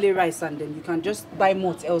 just buy only rice and then you can just buy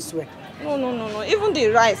malt elsewhere. No. Even the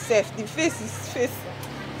rice, the face is face.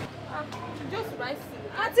 Just rice.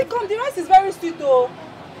 Auntie, come, the rice is very sweet though.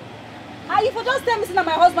 You for just tell me that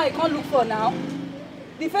my husband you can't look for now.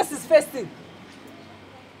 The face is facing.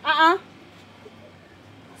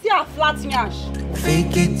 See how flat nyash.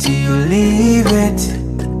 Fake it till you leave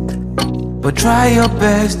it, but try your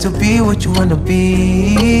best to be what you wanna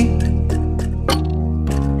be.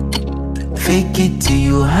 Fake it till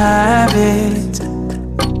you have it.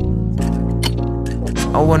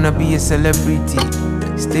 I wanna be a celebrity,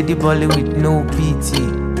 steady balling with no pity.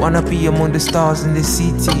 Wanna be among the stars in the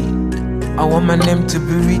city. I want my name to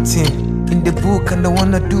be written in the book and I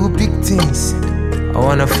wanna do big things. I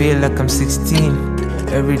wanna feel like I'm 16,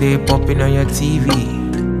 every day popping on your TV.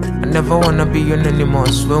 I never wanna be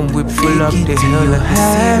anonymous when we pull up the hill like the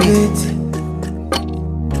sea.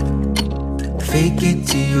 Fake it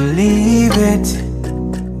till you leave it,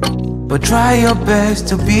 but try your best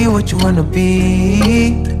to be what you wanna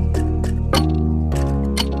be.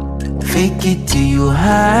 Fake it till you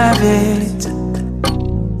have it.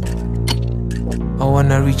 I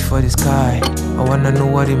wanna reach for the sky, I wanna know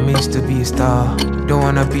what it means to be a star. Don't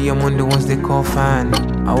wanna be among the ones they call fan.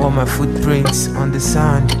 I want my footprints on the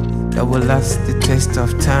sand that will last the test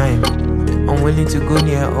of time. I'm willing to go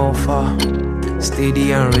near or far,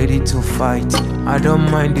 steady and ready to fight. I don't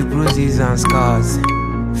mind the bruises and scars.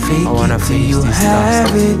 Fake I wanna it till you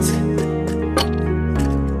have it.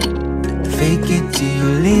 Fake it till you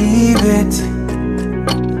leave it,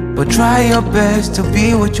 but try your best to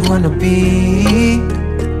be what you wanna be.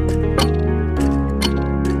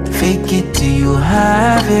 Fake it till you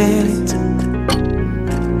have it.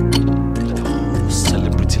 A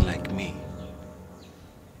celebrity like me,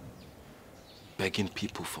 begging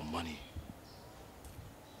people for money.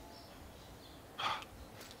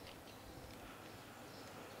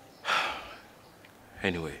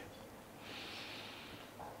 Anyway,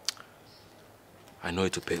 I know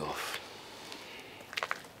it will pay off.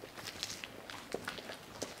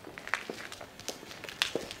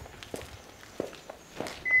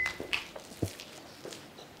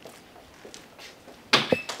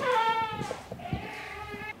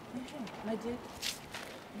 My dear,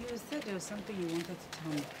 you said there was something you wanted to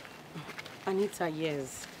tell me. Anita,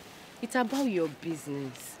 yes. It's about your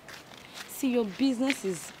business. See, your business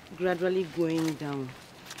is gradually going down.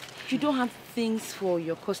 You don't have things for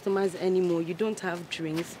your customers anymore. You don't have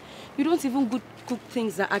drinks. You don't even cook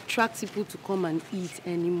things that attract people to come and eat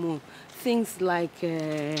anymore. Things like...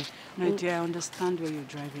 My dear, I understand where you're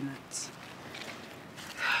driving at.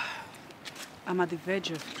 I'm at the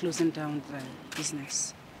verge of closing down the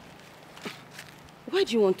business. Why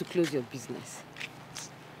do you want to close your business?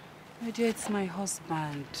 My dear, it's my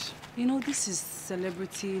husband. You know, this is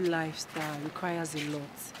celebrity lifestyle, requires a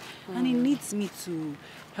lot. And he needs me to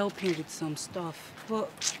help him with some stuff.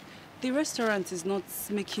 But the restaurant is not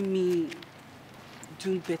making me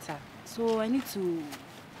do better. So I need to,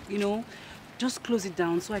 you know, just close it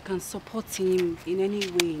down so I can support him in any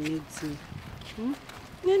way he needs me.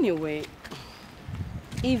 Anyway,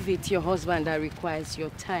 if it's your husband that requires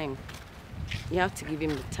your time, you have to give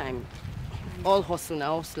him the time. All hustle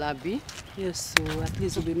now, hustle, Abi. Yes, so at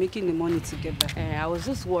least we'll be making the money together. I was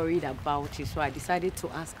just worried about it, so I decided to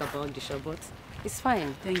ask about the shop, but it's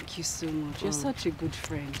fine. Thank you so much. You're such a good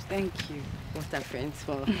friend. Thank you. What are friends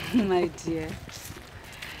for? My dear.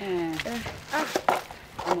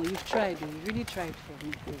 Oh, you've tried. You really tried for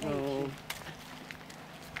me. Thank you.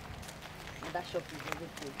 That shop is very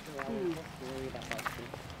good, so I was just worried about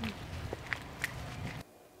it.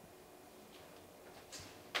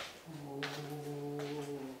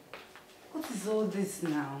 What is all this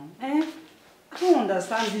now? I don't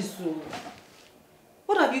understand this.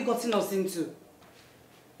 What have you gotten us into?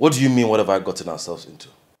 What do you mean, what have I gotten ourselves into?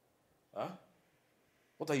 Huh?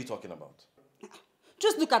 What are you talking about?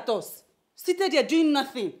 Just look at us. Seated here doing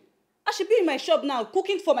nothing. I should be in my shop now,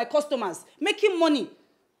 cooking for my customers, making money.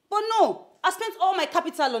 But no, I spent all my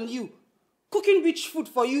capital on you. Cooking rich food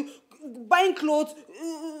for you, buying clothes,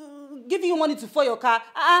 giving you money to fill your car,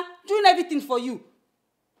 doing everything for you.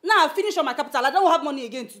 Now I've finished all my capital. I don't have money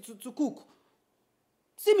again to cook.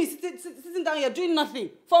 See me sitting down here doing nothing.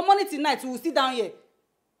 From morning till night, we will sit down here.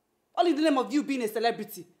 All in the name of you being a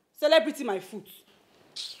celebrity. Celebrity my foot.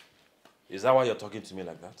 Is that why you're talking to me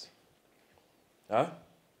like that? Huh?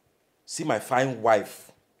 see my fine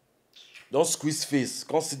wife. Don't squeeze face.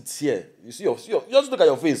 Come sit here. You just look at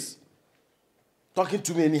your face. Talking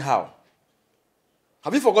to me anyhow.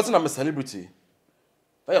 Have you forgotten I'm a celebrity?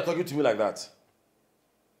 That you're talking to me like that?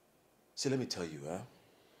 See, let me tell you,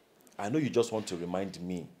 I know you just want to remind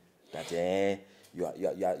me that you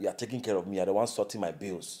are taking care of me. You're the one sorting my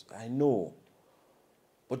bills. I know.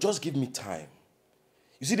 But just give me time.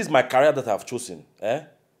 You see, this is my career that I've chosen, to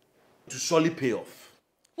surely pay off.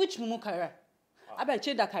 Which mumu career? I better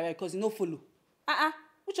change that career because you no follow.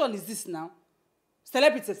 Which one is this now?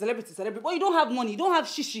 Celebrity. But you don't have money. You don't have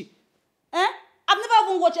shishi. I've never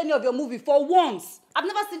even watched any of your movie for once. I've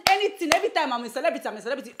never seen anything. Every time I'm a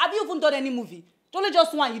celebrity. Have you even done any movie? It's only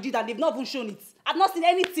just one you did and they've not even shown it. I've not seen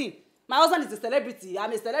anything. My husband is a celebrity.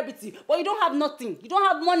 I'm a celebrity. But you don't have nothing. You don't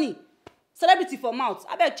have money. Celebrity for mouth.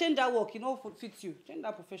 I better change that work. You know, fit you. Change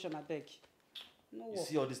that profession, I beg. No work. You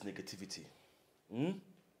see all this negativity?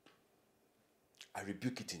 I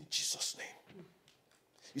rebuke it in Jesus' name.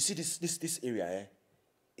 You see this area,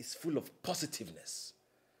 is full of positiveness.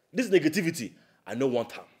 This negativity, I don't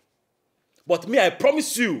want her. But me, I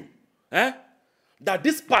promise you, that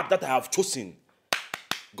this path that I have chosen,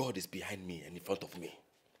 God is behind me and in front of me.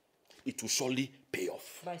 It will surely pay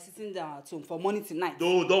off. By sitting down at home for morning to night.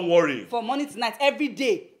 No, don't worry. For morning to night, every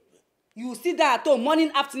day. You sit down at home,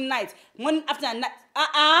 morning after night. Morning after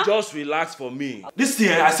night. Just relax for me. This thing,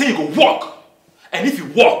 I say you go walk. And if you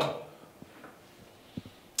walk,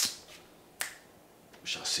 we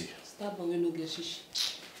shall see. Stop boy, no get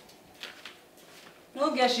shishi.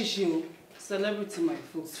 No get shishi. Celebrity, my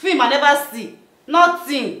folks. Film I never see.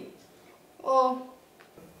 Nothing. Oh.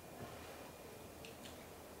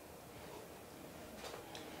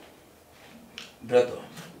 Brother,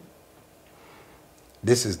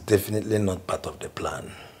 this is definitely not part of the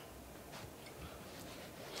plan.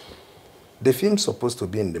 The film's supposed to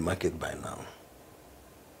be in the market by now.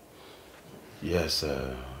 Yes,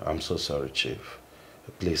 I'm so sorry, Chief.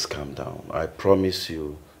 Please calm down. I promise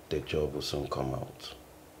you the job will soon come out.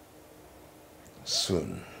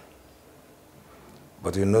 Soon.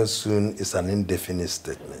 But you know soon is an indefinite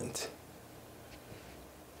statement.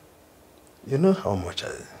 You know how much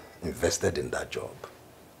I invested in that job.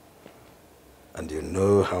 And you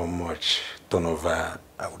know how much turnover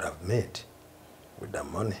I would have made with that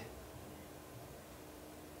money.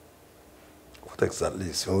 What exactly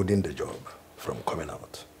is holding the job from coming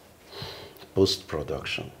out?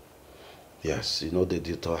 Post-production. Yes, you know the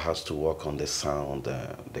editor has to work on the sound,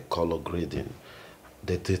 the color grading,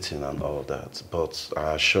 the dating and all that. But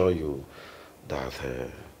I assure you that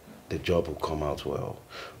the job will come out well.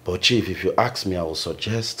 But Chief, if you ask me, I will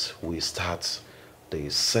suggest we start the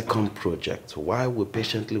second project while we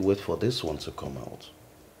patiently wait for this one to come out.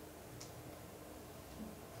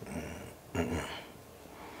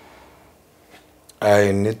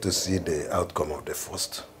 I need to see the outcome of the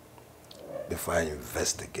first before I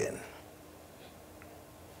invest again.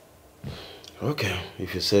 Okay,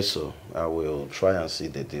 if you say so, I will try and see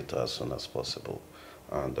the data as soon as possible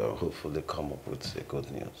and hopefully come up with a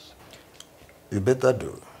good news. You better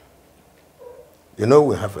do. You know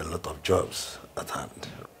we have a lot of jobs at hand.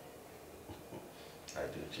 I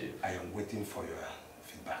do, Chief. I am waiting for your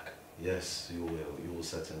feedback. Yes, you will. You will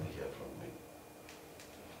certainly hear from me.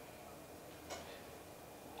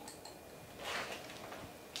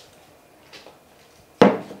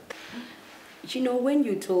 You know, when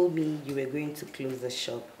you told me you were going to close the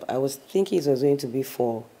shop, I was thinking it was going to be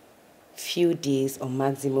for a few days or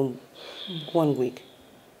maximum 1 week.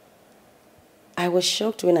 I was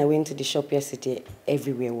shocked when I went to the shop yesterday.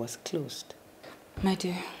 Everywhere was closed. My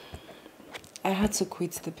dear, I had to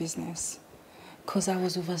quit the business because I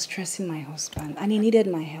was overstressing my husband and he needed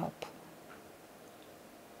my help.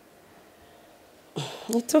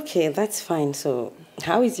 It's okay, that's fine. So,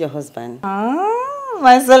 how is your husband?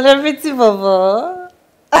 My celebrity Bobo.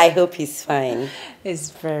 I hope he's fine. He's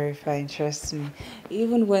very fine, trust me. He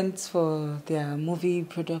even went for their movie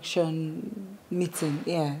production meeting.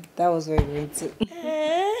 Yeah, that was where we went to.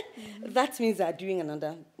 That means they're doing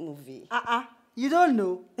another movie. You don't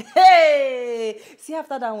know. Hey! See,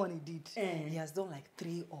 after that one he did, he has done like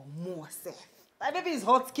 3 or more. That baby is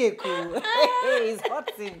hot cake. Hey, he's hot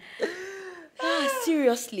thing.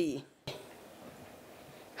 Seriously.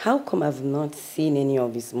 How come I've not seen any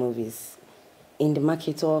of his movies in the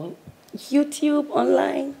market or YouTube,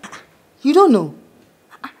 online? You don't know?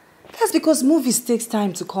 That's because movies takes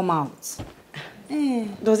time to come out.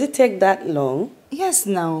 Does it take that long? Yes,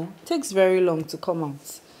 now. It takes very long to come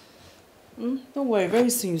out. Don't worry, very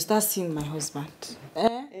soon you start seeing my husband.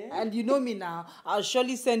 And you know me now. I'll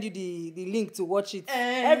surely send you the link to watch it.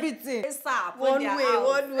 Everything. Stop. One way. You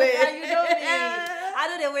know me. I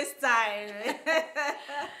don't dey waste time.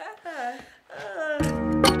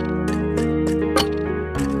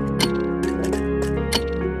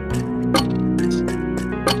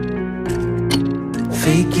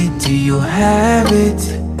 Fake it till you have it.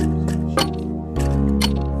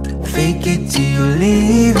 Fake it till you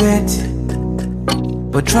leave it.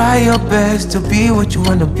 But try your best to be what you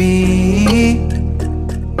wanna be.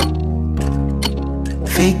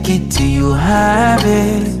 Fake it till you have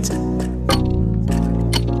it.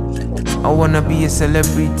 I wanna be a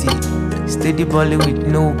celebrity, steady balling with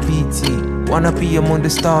no pity. Wanna be among the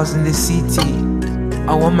stars in the city.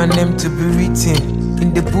 I want my name to be written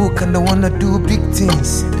in the book, and I wanna do big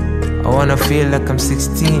things. I wanna feel like I'm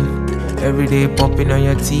 16, every day popping on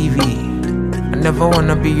your TV. I never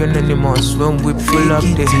wanna be anonymous when we pull up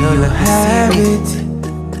the hill like have it.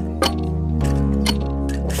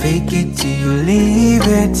 Fake it till you leave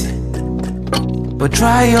it. But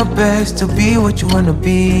try your best to be what you wanna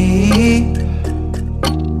be.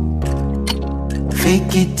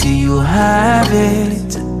 Fake it till you have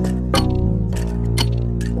it.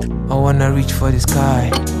 I wanna reach for the sky.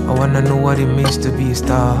 I wanna know what it means to be a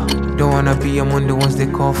star. Don't wanna be among the ones they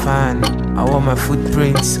call fan. I want my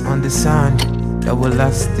footprints on the sand that will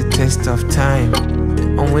last the test of time.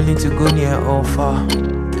 I'm willing to go near or far,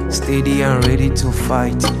 steady and ready to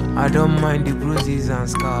fight. I don't mind the bruises and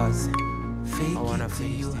scars. Fake I wanna feel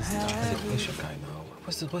you have. Where's your guy now?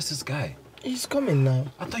 Where's this guy? He's coming now.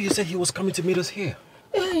 I thought you said he was coming to meet us here.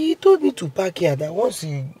 He told me to park here, that once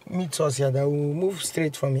he meets us here, that we'll move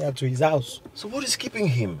straight from here to his house. So what is keeping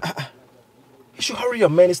him? You should hurry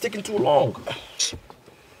up, man. It's taking too long.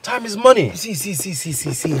 Time is money. See.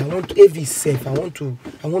 I want to, Avis, safe. I want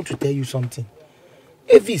to tell you something.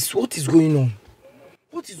 Avis, what is going on?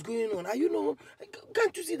 What is going on?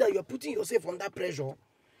 Can't you see that you're putting yourself under pressure?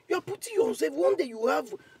 You're putting yourself, one day you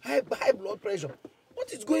have high blood pressure.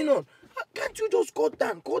 What is going on? Can't you just cut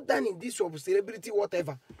down in this your celebrity,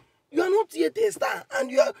 whatever? You are not yet a star,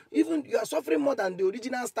 and you are suffering more than the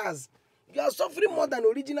original stars. You are suffering more than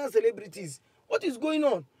original celebrities. What is going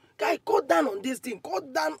on? Guy, cut down on this thing.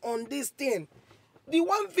 Cut down on this thing. The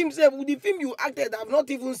one film, the film you acted, I've not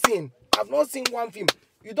even seen. I've not seen one film.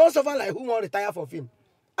 You don't suffer like who want to retire for film.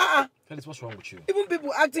 Felix, what's wrong with you? Even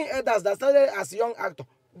people acting elders that started as a young actor,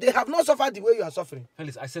 they have not suffered the way you are suffering.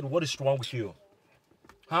 Felix, I said, what is wrong with you?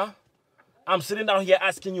 Huh? I'm sitting down here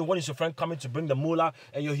asking you, when is your friend coming to bring the moolah,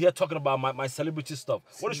 and you're here talking about my celebrity stuff.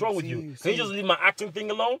 What is wrong with you? Can you just leave my acting thing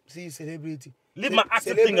alone? See, celebrity. Leave my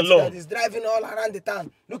acting thing alone. That is driving all around the town,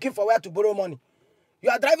 looking for where to borrow money. You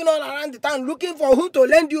are driving all around the town, looking for who to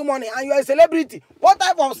lend you money, and you are a celebrity. What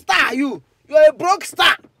type of star are you? You are a broke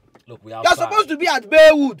star. Look, we outside. You're supposed to be at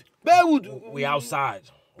Baywood. We outside.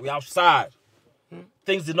 We outside.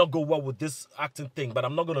 Things did not go well with this acting thing, but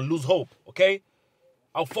I'm not going to lose hope, okay?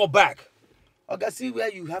 I'll fall back. Okay, see where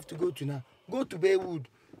you have to go to now. Go to Baywood.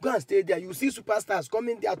 Go and stay there. You see superstars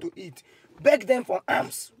coming there to eat. Beg them for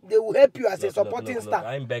arms. They will help you as a supporting star.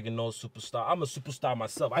 I ain't begging no superstar. I'm a superstar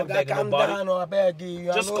myself. I ain't Okay, begging calm nobody. down, I beg you.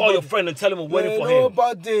 Just call your friend and tell him I'm waiting for him.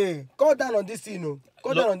 Nobody. Cut down on this thing, no.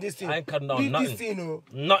 Cut down on this thing. I ain't cutting down nothing. This thing, no.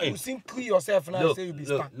 Nothing. You seem kill yourself now and say you be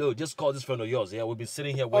star. Look, just call this friend of yours. Yeah, we've been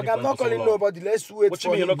sitting here waiting Okay, for him I'm not for so calling long. nobody. Let's wait What for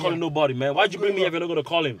you mean you're not him calling here. nobody, man? Why'd you bring me here if you're not going to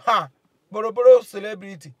call him? Ha! Boro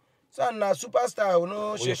celebrity. Son, na superstar,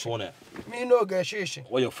 no Where your phone at? Me no get shishi.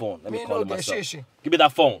 Where your phone? Let me Me call no him get myself. shishi. Give me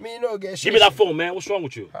that phone. Me no get shishi. Give me that phone, man. What's wrong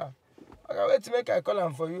with you? Okay, wait to make I call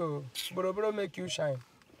him for you. Boro make you shine.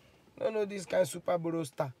 No, this kind of super Boro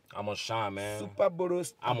star. I'm on shine, man. Super Boro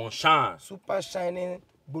star. I'm on shine. Super shining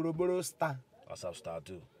Boro star. That's how star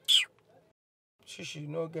do. Shishi,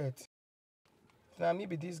 no get. Now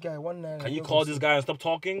maybe this guy, 1 naira. Can you call this guy and stop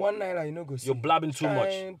talking? 1 naira, you know go see. You're blabbing too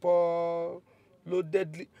much. Poor,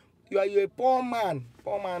 loaded. You are a poor man.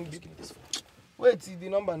 Poor man. Just give me this phone. Wait, see the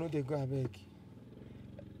number, no they go abeg.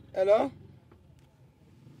 Hello?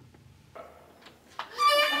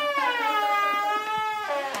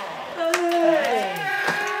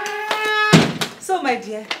 So, my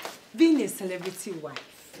dear, being a celebrity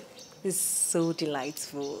wife is so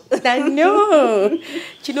delightful. I know.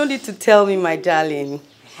 You don't need to tell me, my darling.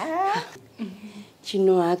 You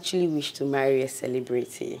know, I actually wish to marry a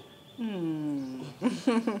celebrity. I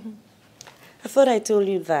thought I told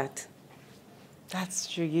you that. That's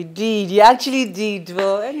true, you did. You actually did.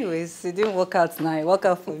 Well, anyways, it didn't work out now. It worked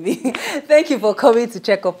out for me. Thank you for coming to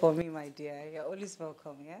check up on me, my dear. You're always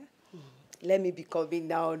welcome, yeah? Let me be coming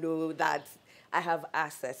now, know that I have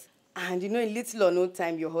access And you know, in little or no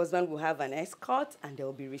time, your husband will have an escort and there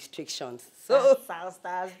will be restrictions. So, South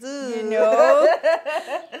Stars do. you know.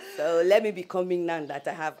 So let me be coming now that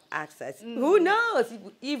I have access. Who knows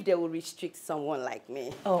if they will restrict someone like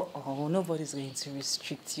me. Oh, nobody's going to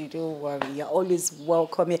restrict you. Don't worry. You're always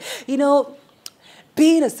welcome here. You know,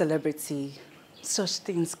 being a celebrity, such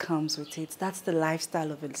things comes with it. That's the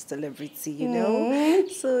lifestyle of a celebrity, you know.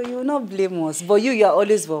 So you will not blame us. But you're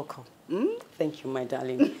always welcome. Thank you, my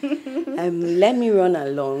darling. Let me run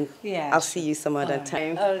along. Yeah. I'll see you some other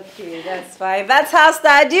time. Okay, that's fine. That's how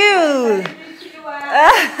I do.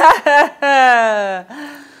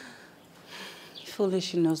 If only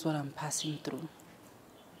she knows what I'm passing through.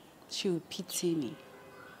 She will pity me.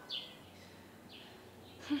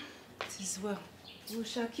 It is well. We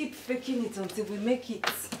shall keep faking it until we make it.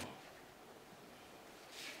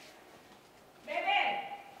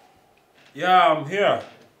 Yeah, I'm here.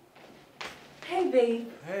 Hey, babe.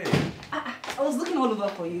 Hey. I was looking all over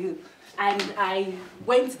for you. And I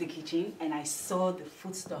went to the kitchen and I saw the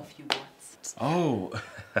foodstuff you bought. Oh.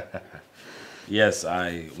 Yes,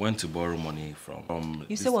 I went to borrow money from...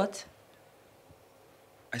 You said what?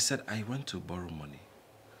 I said I went to borrow money.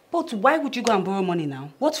 But why would you go and borrow money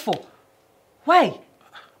now? What for? Why?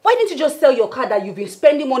 Why didn't you just sell your car that you've been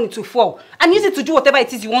spending money to for and use it to do whatever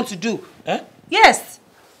it is you want to do? Eh? Yes.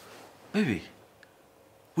 Baby,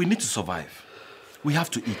 we need to survive. We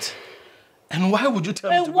have to eat. And why would you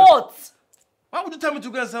tell me to what? Why would you tell me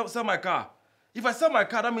to go and sell my car? If I sell my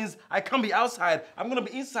car, that means I can't be outside. I'm going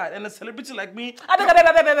to be inside. And a celebrity like me...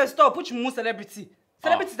 Stop. Which more celebrity?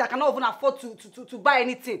 Celebrities that cannot even afford to buy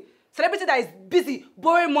anything. Celebrity that is busy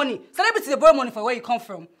borrowing money. Celebrity they borrow money for where you come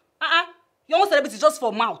from. Your own celebrity just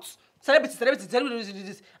for mouth. Celebrity. Is it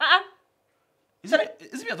me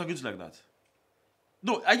you're talking to like that?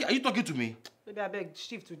 No, are you talking to me? Maybe I beg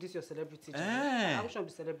shift to this your celebrity. Eh. I wish I be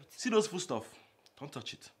celebrity. See those food stuff? Don't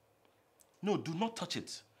touch it. No, do not touch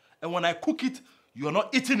it. And when I cook it, you are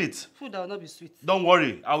not eating it. Food that will not be sweet. Don't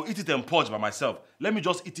worry, I'll eat it and purge by myself. Let me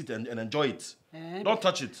just eat it and enjoy it. Don't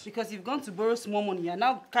touch it. Because you've gone to borrow small money and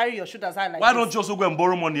now carry your shoulders high like Why this. don't you also go and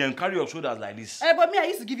borrow money and carry your shoulders like this? But me, I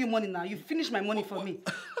used to give you money now. You finished my money for me.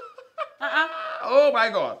 Oh my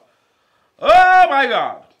God. Oh my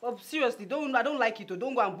God. Oh, seriously, I don't like it.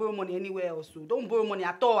 Don't go and borrow money anywhere else. Don't borrow money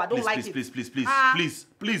at all. I don't like it.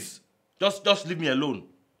 Please. Just leave me alone.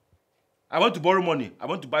 I want to borrow money. I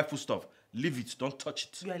want to buy food stuff. Leave it. Don't touch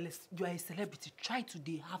it. You are a celebrity. Try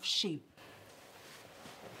today. Have shame.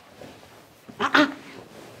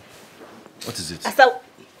 What is it?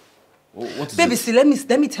 What is Baby, it? see,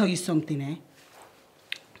 let me tell you something, eh?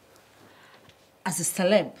 As a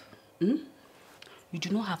celeb, you do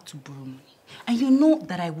not have to borrow money. And you know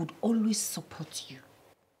that I would always support you.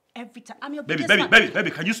 Every time. I'm your biggest fan.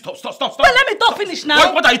 Baby, can you stop? But let me talk finish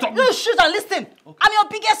now. What are you talking? No, shoot and listen. Okay. I'm your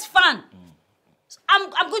biggest fan.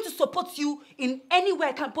 I'm going to support you in any way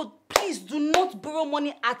I can, but please do not borrow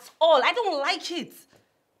money at all. I don't like it.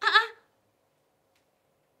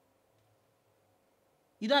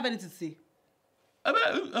 You don't have anything to say?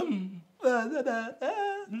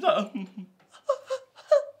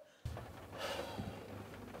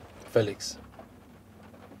 Felix,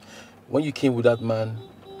 when you came with that man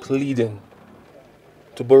pleading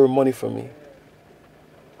to borrow money from me,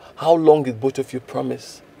 how long did both of you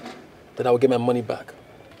promise that I would get my money back?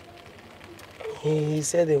 He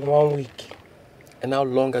said in 1 week. And how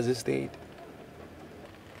long has it stayed?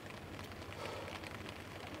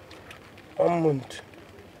 1 month.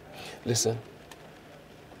 Listen,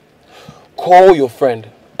 call your friend,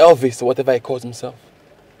 Elvis or whatever he calls himself,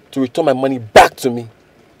 to return my money back to me.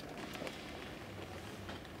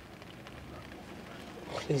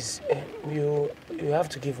 Please, you have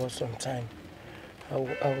to give us some time. I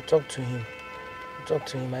will talk to him.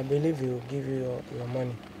 I believe he will give you your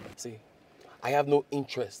money. See, I have no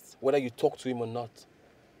interest whether you talk to him or not.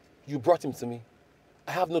 You brought him to me.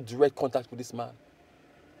 I have no direct contact with this man.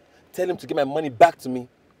 Tell him to get my money back to me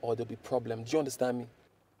or there'll be problem. Do you understand me?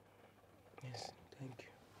 Yes, thank you.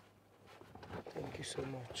 Thank you so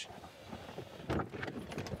much.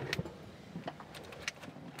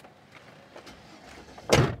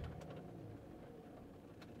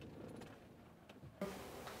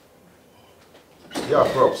 Yeah,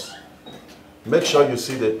 props. Make sure you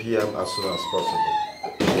see the PM as soon as possible.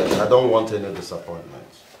 Yes, I don't want any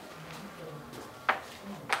disappointments.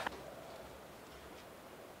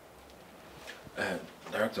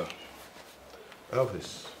 Director.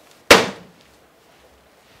 Elvis.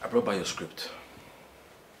 I brought by your script.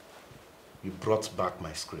 You brought back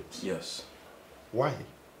my script? Yes. Why?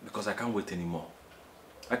 Because I can't wait anymore.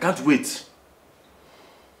 I can't wait.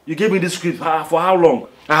 You gave me this script for how long?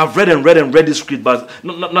 I have read and read and read this script, but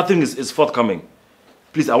nothing is forthcoming.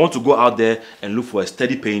 Please, I want to go out there and look for a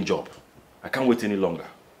steady paying job. I can't wait any longer.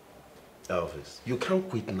 Elvis, you can't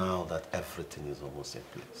quit now that everything is almost in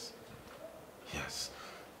place. Yes,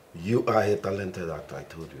 you are a talented actor, I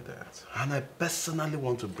told you that. And I personally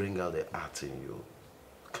want to bring out the art in you.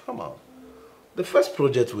 Come on. The first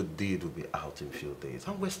project we did will be out in a few days,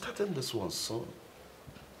 and we're starting this one soon.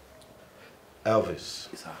 Elvis,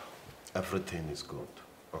 yes, sir. Everything is good,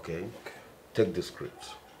 okay? Take the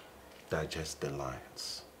script, digest the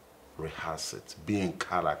lines, rehearse it, be in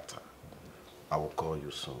character. I will call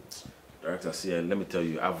you soon. Director, see, let me tell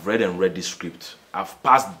you, I've read and read this script. I've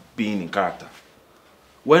passed being in character.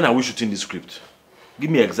 When are we shooting this script?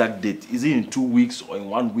 Give me an exact date. Is it in 2 weeks, or in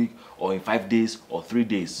 1 week, or in 5 days, or 3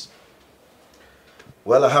 days?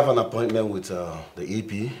 Well, I have an appointment with the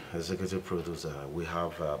EP, executive producer. We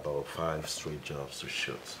have about 5 straight jobs to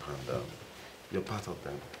shoot, and you're part of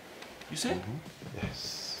them. You say?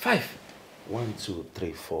 Yes. 5? 1, 2,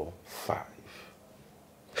 3, 4, 5.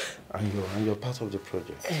 And you're part of the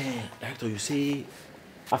project. Director, you say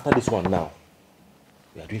after this one now,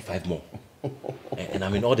 we are doing 5 more. And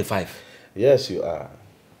I'm in all the 5. Yes, you are.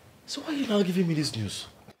 So why are you now giving me this news?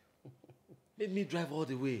 Let me drive all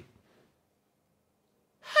the way.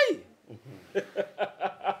 Hey!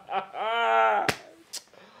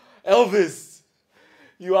 Elvis,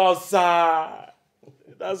 you outside.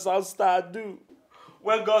 That's how stars do.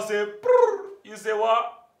 When God say, you say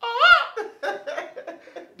what?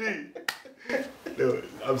 D. No,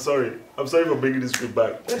 I'm sorry. I'm sorry for bringing this script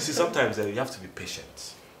back. See, sometimes you have to be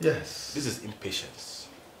patient. Yes. This is impatience.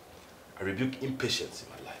 I rebuke impatience in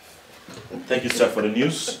my life. Thank you, sir, for the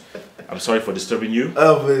news. I'm sorry for disturbing you.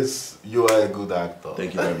 Elvis, you are a good actor.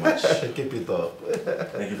 Thank you very much. Keep it up.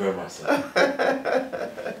 Thank you very much, sir.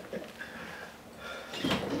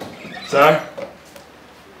 Sir?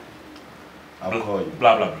 I'll call you.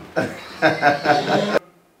 Blah, blah, blah.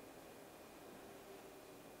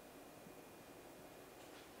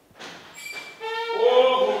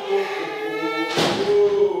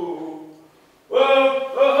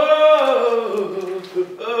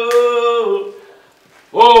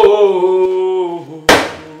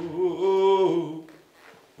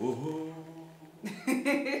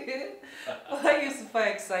 Why are you super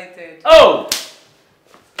excited? Oh!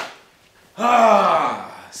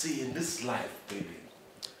 See, in this life, baby,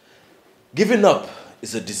 giving up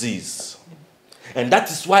is a disease. And that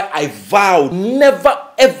is why I vow never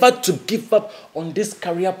ever to give up on this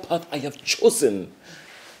career path I have chosen.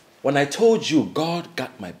 When I told you God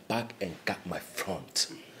got my back and got my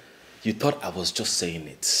front, you thought I was just saying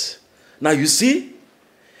it. Now you see,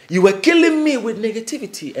 you were killing me with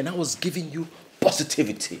negativity and I was giving you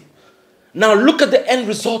positivity. Now look at the end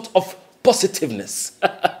result of positiveness.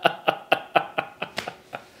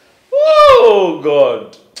 Oh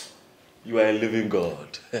God, you are a living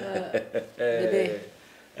God. Bebe,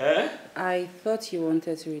 I thought you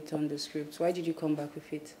wanted to return the script. Why did you come back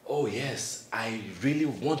with it? Oh yes, I really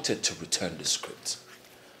wanted to return the script.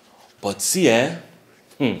 But see,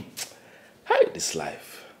 this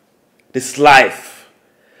life,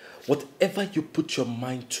 whatever you put your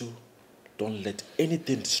mind to, don't let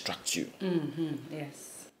anything distract you.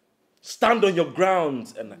 Yes. Stand on your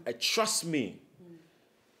ground and trust me,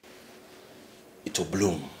 it will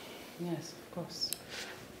bloom. Yes, of course.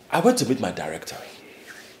 I went to meet my director.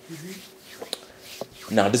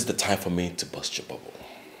 Now this is the time for me to bust your bubble.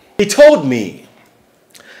 He told me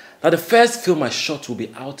that the first film I shot will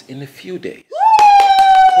be out in a few days.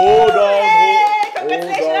 Hold on.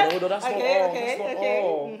 That's not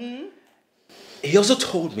all. He also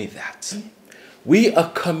told me that we are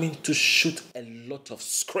coming to shoot a lot of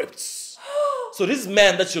scripts. So this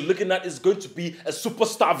man that you're looking at is going to be a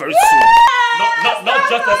superstar very soon. Not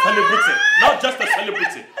just a celebrity. Not just a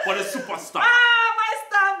celebrity, but a superstar. My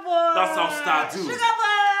star boy! That's how stars do. Sugar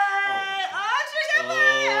boy! Sugar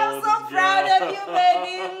boy! I'm so proud of you,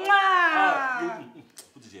 baby!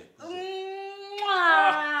 Put it here.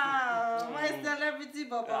 My celebrity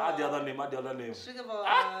baba. Add the other name. Sugar boy.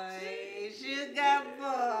 Sugar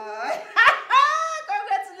boy.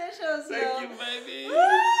 Congratulations, Thank you, baby. Woo!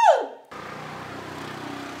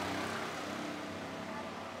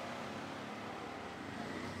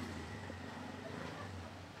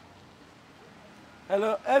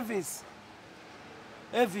 Hello, Elvis.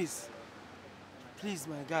 Elvis. Please,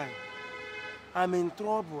 my guy. I'm in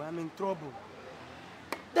trouble.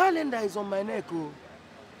 That lender is on my neck, oh.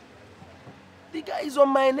 The guy is on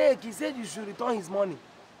my neck. He said you should return his money.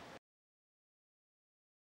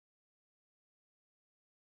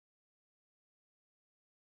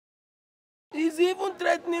 He's even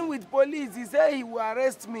threatening threatening with police. He said he will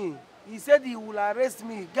arrest me. He said he will arrest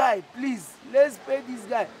me. Guy, please, let's pay this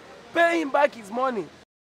guy. Pay him back his money.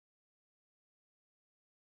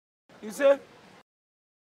 You say?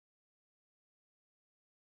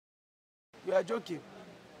 You are joking.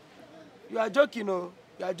 You are joking, oh.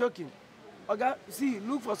 You are joking. Okay, see,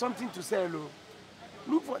 look for something to sell, oh.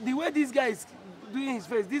 Look for the way this guy is doing his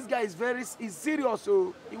face. This guy is is serious,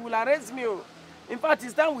 oh. He will arrest me, oh. In fact,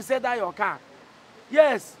 it's time we sell that your car.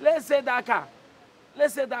 Yes, let's sell that car.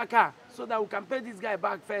 Let's sell that car so that we can pay this guy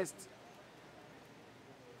back first.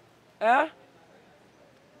 Eh?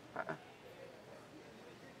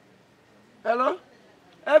 Hello?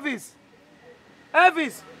 Elvis?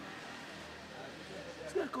 Elvis?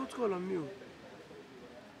 This guy can't call on me.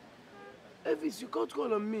 Elvis, you can't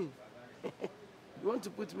call on me. You want to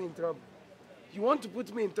put me in trouble? You want to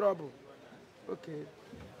put me in trouble? Okay.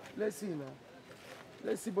 Let's see now.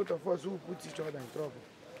 Let's see both of us who put each other in trouble.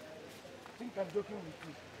 I think I'm joking with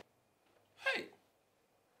you. Hey!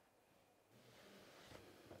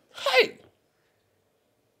 Hey!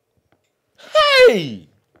 Hey!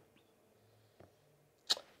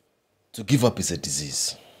 To give up is a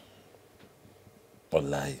disease. Or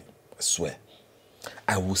lie, I swear.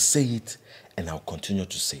 I will say it and I'll continue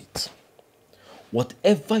to say it.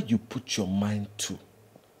 Whatever you put your mind to,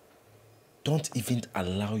 don't even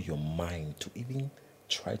allow your mind to even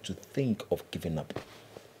try to think of giving up.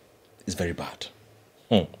 It's very bad.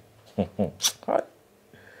 Oh.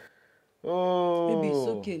 Baby, it's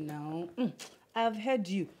okay now. I've heard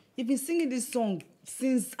you. You've been singing this song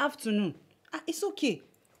since afternoon. It's okay.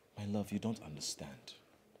 My love, you don't understand.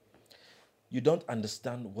 You don't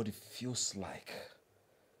understand what it feels like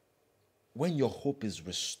when your hope is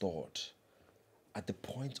restored at the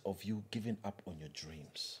point of you giving up on your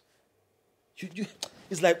dreams.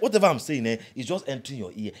 It's like whatever I'm saying is just entering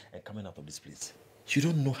your ear and coming out of this place. You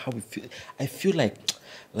don't know how it feels. I feel like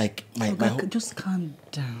my hope... Just calm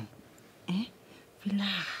down.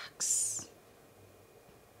 Relax.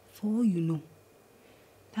 For all you know,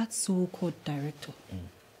 that so-called director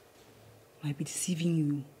might be deceiving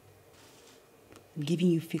you, giving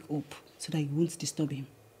you fake hope so that you won't disturb him.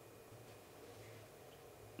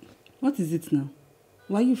 What is it now?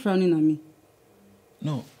 Why are you frowning at me?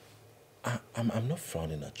 No, I'm not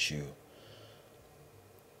frowning at you.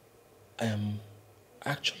 I am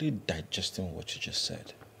actually digesting what you just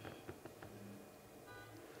said.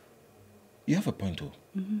 You have a point, though.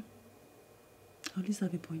 I always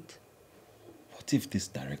have a point. What if this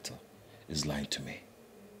director is lying to me?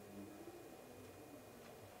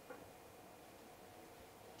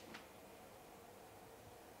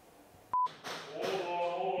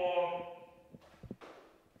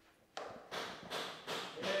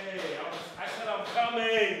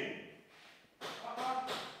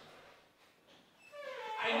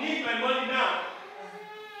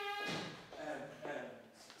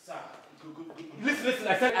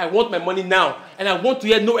 I want my money now, and I want to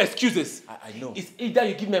hear no excuses. I know. It's either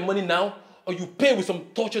you give me my money now, or you pay with some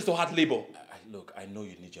tortures or hard labor. Look, I know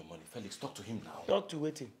you need your money. Felix, talk to him now. Talk to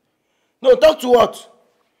waiting. No, talk to what?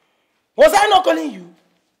 Was I not calling you?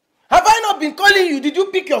 Have I not been calling you? Did you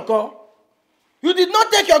pick your call? You did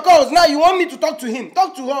not take your calls. Now you want me to talk to him.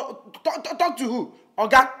 Talk to her. Talk to who?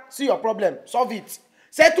 Oga, see your problem. Solve it.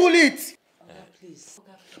 Settle it. Please.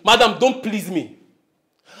 Madam, don't please me.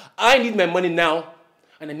 I need my money now,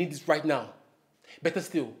 and I need this right now. Better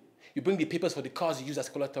still, you bring the papers for the cars you use as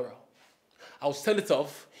collateral. I'll sell it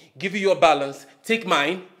off, give you your balance, take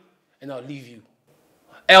mine, and I'll leave you.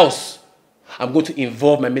 Else, I'm going to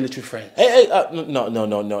involve my military friends.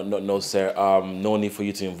 No, sir. No need for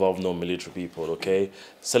you to involve no military people, okay?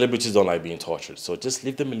 Celebrities don't like being tortured, so just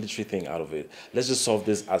leave the military thing out of it. Let's just solve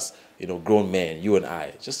this as, grown men, you and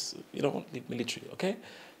I. Just, leave military, okay?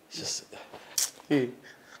 Just... Hey,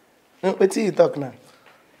 what do you talk now?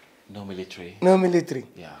 No military. No military.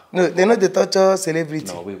 Yeah. No, they know the torture celebrity.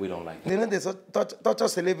 No, we don't like that. They know the torture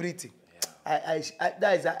celebrity.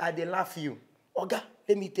 Yeah. They laugh you. Oga,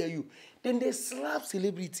 let me tell you. Then they slap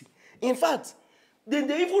celebrity. In fact, then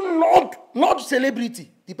they even nod celebrity,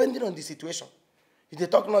 depending on the situation. If they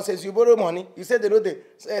talk nonsense, you borrow money, you say they know they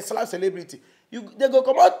slap celebrity. They go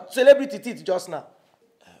come out celebrity teeth just now.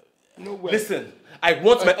 No way. Listen, I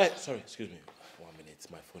want my... sorry, excuse me. 1 minute,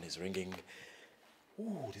 my phone is ringing.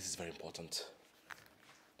 Ooh, this is very important.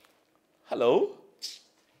 Hello?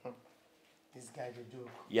 This guy the joke.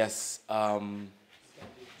 Yes, how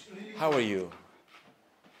are you?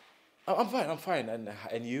 I'm fine.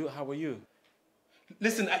 And you, how are you?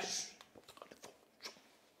 Listen,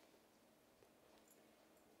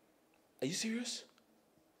 Are you serious?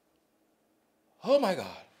 Oh my God.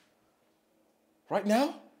 Right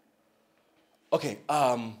now? Okay,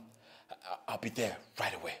 I'll be there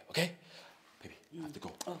right away, okay? Baby, I have to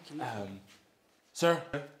go. Okay, no. Sir,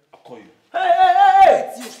 I'll call you.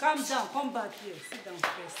 Hey! You calm down. Come back here. Sit down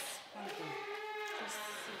first. Calm down. Just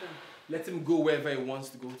sit down. Let him go wherever he wants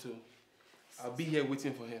to go to. I'll be here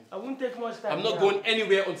waiting for him. I won't take much time. I'm not going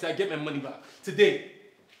anywhere until I get my money back. Today.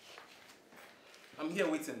 I'm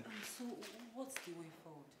here waiting. So, what's the way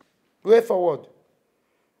forward? Way forward?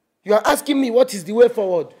 You are asking me what is the way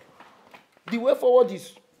forward? The way forward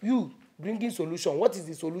is you bringing solution. What is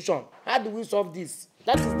the solution? How do we solve this?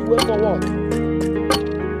 That is the way forward.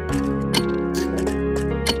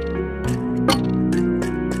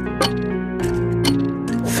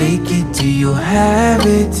 Fake it till you have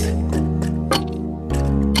it.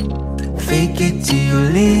 Fake it till you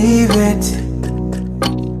leave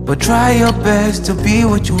it. But try your best to be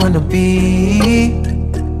what you wanna be.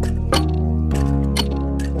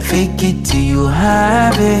 Fake it till you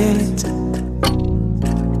have it.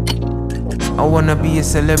 I wanna be a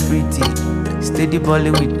celebrity, steady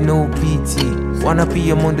balling with no PT. Wanna be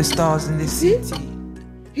among the stars in the city.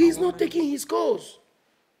 He is not taking his calls.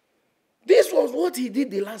 This was what he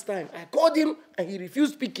did the last time. I called him and he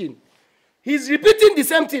refused speaking. He's repeating the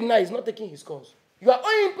same thing now. He's not taking his calls. You are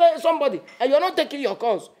owing somebody and you're not taking your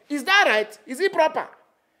calls. Is that right? Is it proper?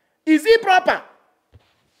 Is it proper?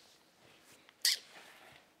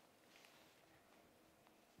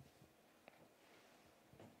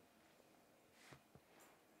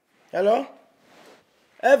 Hello?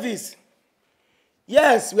 Elvis?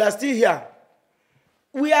 Yes, we are still here.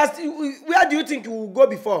 Where do you think we will go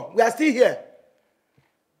before? We are still here.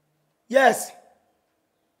 Yes.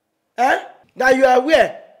 Eh? That you are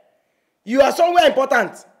where? You are somewhere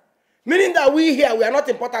important. Meaning that we here, we are not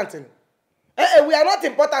important. We are not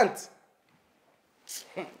important.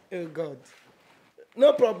 Oh God.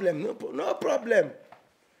 No problem. No problem.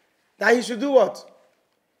 That he should do what?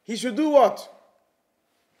 He should do what?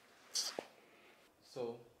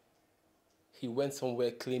 So, he went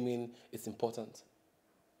somewhere claiming it's important.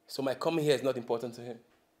 So my coming here is not important to him.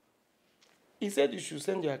 He said you should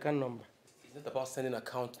send your account number. It's not about sending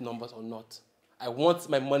account numbers or not. I want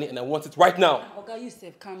my money and I want it right now. Oga,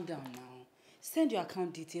 Yusuf, calm down now. Send your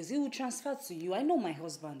account details. He will transfer to you. I know my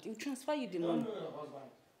husband. He will transfer you the money. You don't know your husband.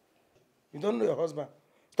 You don't know your husband.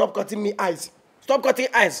 Stop cutting me eyes. Stop cutting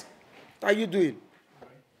eyes. What are you doing?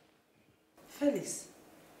 Felix,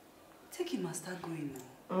 take him and start going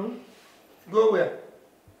now. Go where?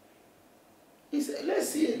 He said, let's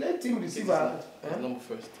see, let him receive our number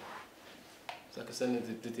first. So I can send him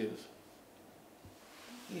the details.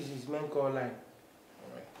 This is his main call line.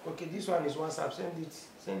 Alright. Okay, this one is WhatsApp. Send it.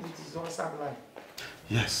 Send it to his WhatsApp line.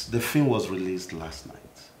 Yes, the film was released last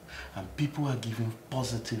night. And people are giving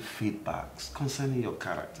positive feedbacks concerning your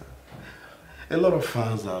character. A lot of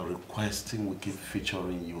fans are requesting we keep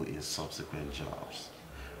featuring you in subsequent jobs.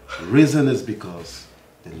 The reason is because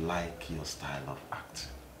they like your style of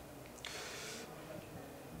acting.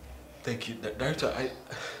 Thank you. Director,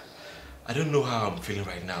 I don't know how I'm feeling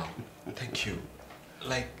right now. Thank you.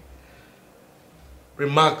 Like,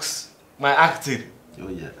 remarks, my acting. Oh,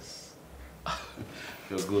 yes.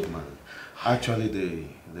 You're good, man. Actually,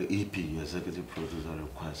 the EP, executive producer,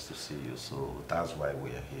 requests to see you, so that's why we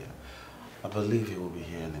are here. I believe he will be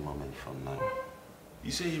here any moment from now. You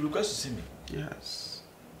say he requests to see me? Yes.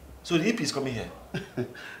 So the EP is coming here?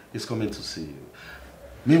 He's coming to see you.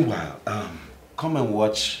 Meanwhile, come and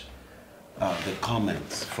watch the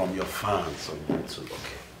comments from your fans on YouTube.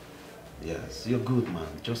 Okay. Yes, you're good, man.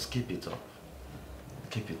 Just keep it up.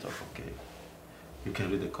 Keep it up, okay? You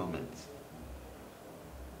can read the comments.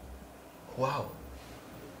 Wow.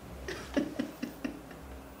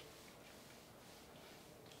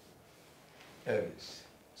 Elvis.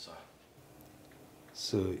 Sir.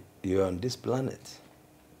 So you're on this planet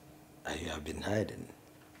and you have been hiding.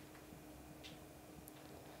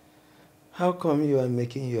 How come you are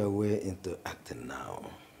making your way into acting now?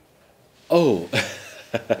 Oh,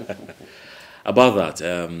 about that.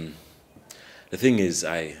 The thing is,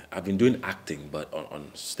 I've been doing acting, but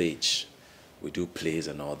on stage. We do plays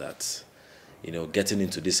and all that. You know, getting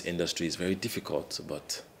into this industry is very difficult,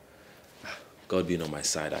 but God being on my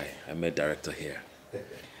side, I met director here.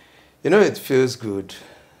 You know, it feels good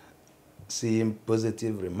seeing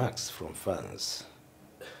positive remarks from fans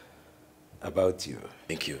about you.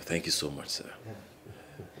 Thank you. Thank you so much, sir.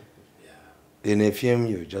 In a film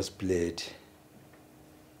you just played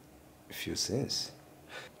a few scenes.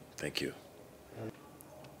 Thank you.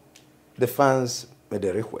 The fans made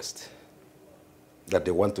a request that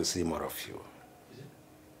they want to see more of you.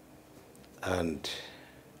 And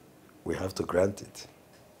we have to grant it.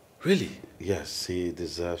 Really? Yes, he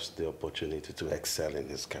deserves the opportunity to excel in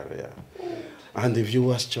his career. And the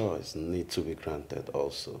viewer's choice needs to be granted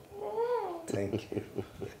also. Thank you.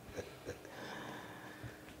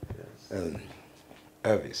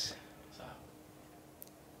 Elvis,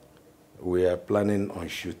 we are planning on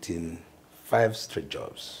shooting 5 street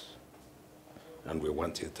jobs, and we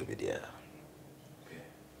want you to be there. Okay.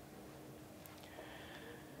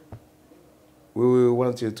 We will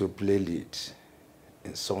want you to play lead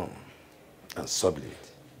in some and sub-lead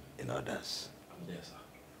in others. Yes, sir.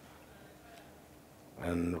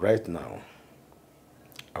 And right now,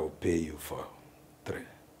 I will pay you for 3.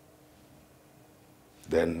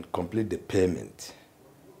 Then complete the payment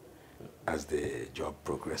as the job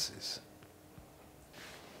progresses.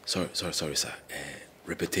 Sorry, sir.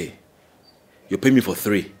 Repeat. You pay me for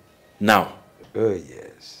 3 now. Oh,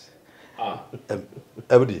 yes.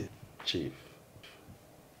 Everybody, Chief,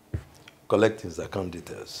 collect his account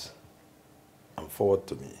details and forward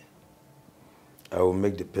to me. I will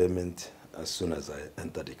make the payment as soon as I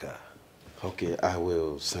enter the car. Okay, I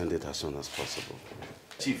will send it as soon as possible.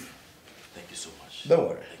 Chief, thank you so much. Don't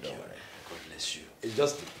worry. Thank you. God bless you. It's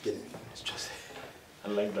just the beginning. It's just... I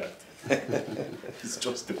like that. It's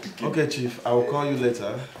just the beginning. Okay, Chief, I will call you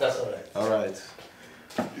later. That's all right. All right.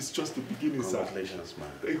 It's just the beginning, sir. Congratulations,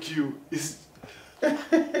 man. Thank you.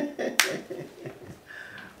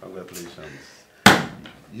 Congratulations.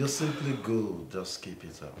 You're simply good. Just keep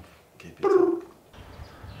it up. Keep it up.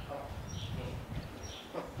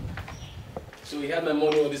 So he had my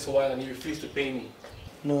money all this while and he refused to pay me.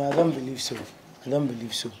 No, I don't believe so. I don't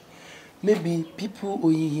believe so. Maybe people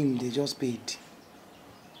owing him, they just paid.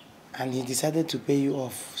 And he decided to pay you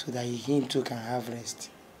off so that he too can have rest.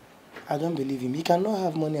 I don't believe him. He cannot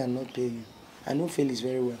have money and not pay you. I know Felix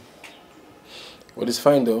very well. Well, it's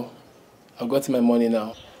fine though. I've got my money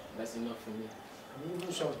now. That's enough for me. I'm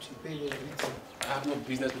even shocked you pay everything. I have no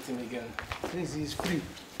business with him again. This is free.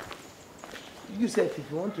 You said if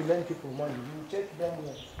you want to lend people money, you check them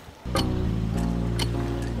well.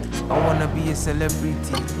 I wanna be a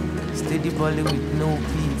celebrity, steady balling with no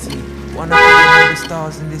PT. Wanna be one of the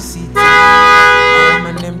stars in the city. I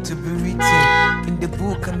want my name to be written in the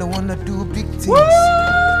book and I wanna do big things. Woo!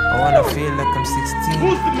 I wanna feel like I'm 16.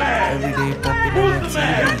 Who's the man? Every day popping on the TV.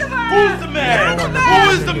 Who's the man? Who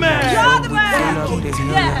is the man? You're the man.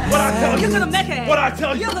 Yeah. What I tell you? You're gonna make it. What I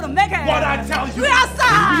tell you? You're gonna make it. What I tell you? We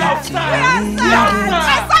outside. We outside. We outside.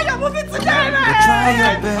 Outside, you're moving today, man. Try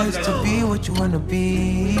your best to be what you wanna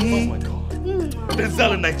be. Oh my God.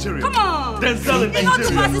 Denzel in Nigeria. Come on. Denzel in You know the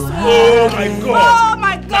Nigeria. masses want. Oh my God. Oh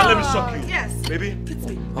my God. Now let me shock you. Yes. Baby.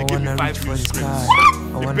 I wanna reach for the sky.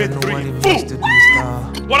 I wanna know what it means to be a star.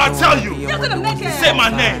 What I tell you? You're gonna make it. Say my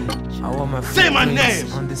name. I want my Say my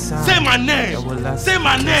name. on the side. Say my name. Say Say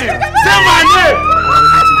my name. Say my name.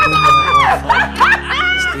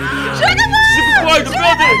 Boy in the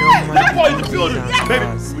building. That boy in the building. Baby.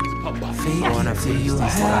 I wanna feel you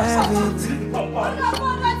have it.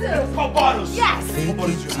 Pop bottles. Yes. Fake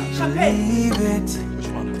it till you leave it.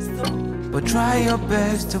 But try your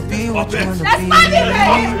best to be what you wanna Let's be. find it,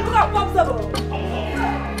 baby. Look how comfortable.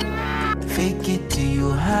 Fake it till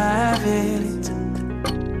you have it.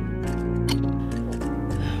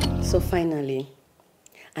 So finally,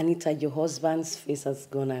 Anita, your husband's face has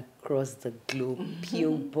gone across the globe,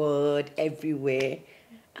 billboard everywhere.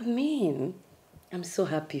 I mean, I'm so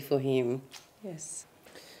happy for him. Yes.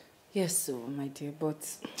 Yes, so, my dear, but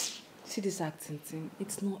see this acting thing,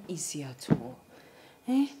 it's not easy at all.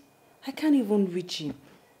 Eh? I can't even reach him.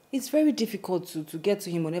 It's very difficult to get to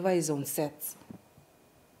him whenever he's on set.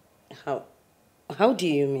 How? How do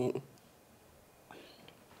you mean?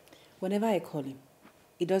 Whenever I call him,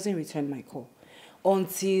 he doesn't return my call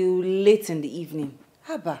until late in the evening.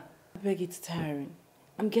 Haba, I beg, it's tiring.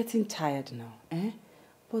 I'm getting tired now, eh?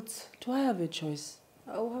 But do I have a choice?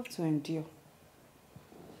 I'll have to endure.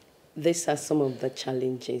 These are some of the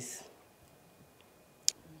challenges.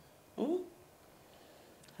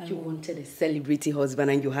 You wanted a celebrity husband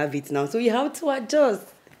and you have it now, so you have to adjust.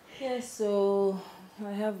 Yes, so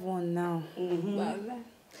I have one now.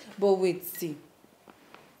 But wait, see.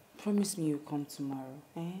 Promise me you'll come tomorrow.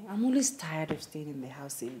 Eh? I'm always tired of staying in the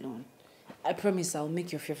house alone. I promise I'll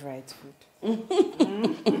make your favorite food.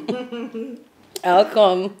 I'll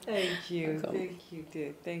come. Thank you. Thank you,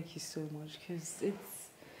 dear. Thank you so much. Because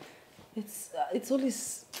it's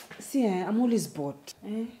always... See, I'm always bored.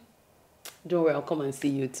 Eh? Don't worry, I'll come and see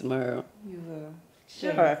you tomorrow. You will.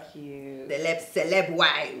 Sure. Thank you. Celeb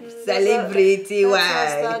wife. Celebrity wife.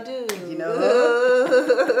 That's what I do. You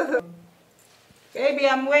know? Baby,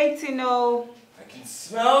 I'm waiting, oh. I can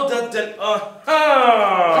smell that.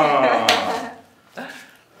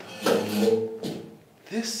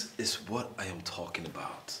 This is what I am talking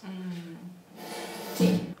about.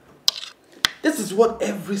 This is what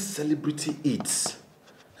every celebrity eats.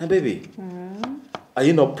 And baby, are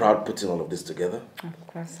you not proud putting all of this together? Of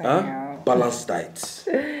course I am. Balanced diet.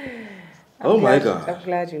 Oh my God. I'm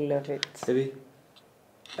glad you love it. Baby,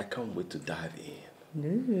 I can't wait to dive in.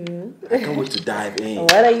 Ooh. I can't wait to dive in.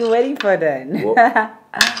 What are you waiting for then?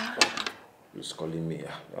 You're calling me.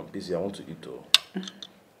 I'm busy. I want to eat though.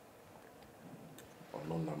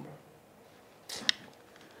 Unknown number.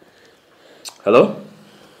 Hello?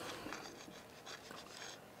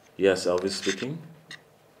 Yes, Elvis speaking.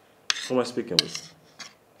 Who am I speaking with?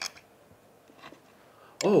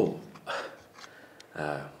 Oh.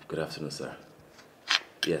 Good afternoon, sir.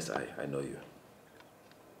 Yes, I know you.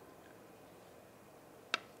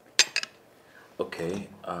 Okay.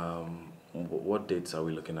 What dates are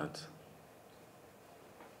we looking at?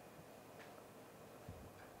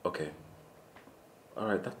 Okay. All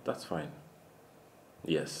right, that's fine.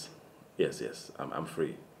 Yes. I'm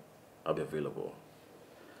free. I'll be available.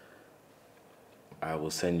 I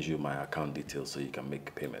will send you my account details so you can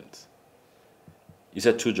make payment. You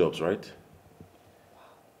said 2 jobs, right?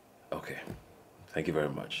 Okay. Thank you very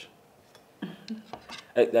much.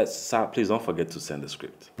 Hey, sir, please don't forget to send the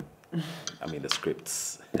script. I mean the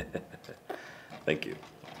scripts. Thank you.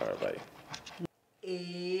 All right, bye.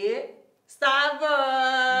 Starboy! You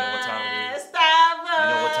know what time it is? Starboy! You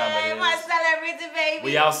know what time it is? My celebrity baby!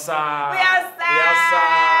 We outside! We outside! We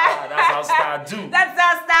outside! That's how Star do! That's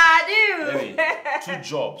how Star do! Baby, 2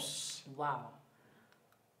 jobs. Wow.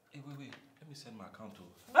 Hey, wait. Let me send my account to.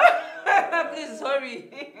 Please hurry.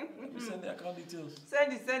 Let me send the account details.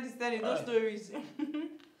 Send it. No stories.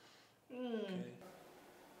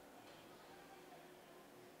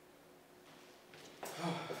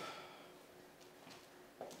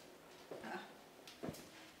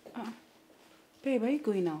 Babe, are you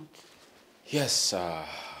going out? Yes,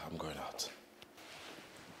 I'm going out.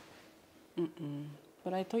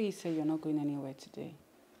 But I thought you said you're not going anywhere today.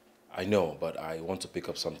 I know, but I want to pick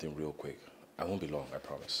up something real quick. I won't be long, I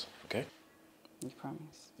promise. Okay? You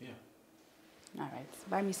promise? Yeah. All right.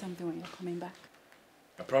 Buy me something when you're coming back.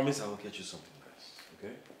 I promise I will get you something nice.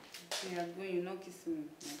 Okay? You're going, you not kiss me.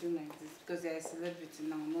 I do like this because you're a celebrity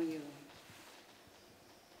now, not you.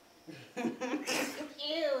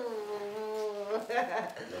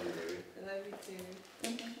 Love you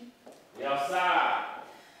too. We outside.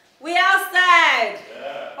 We outside.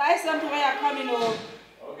 Yeah. Buy something when you're coming home.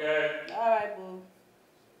 Okay. All right, boo.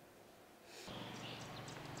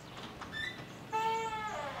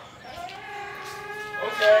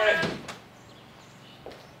 Okay.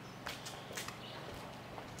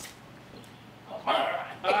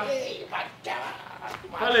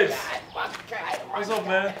 Felix, what's up,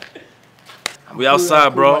 man? We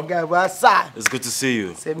outside, bro. My guy, we outside. It's good to see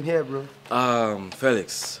you. Same here, bro.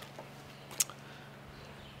 Felix.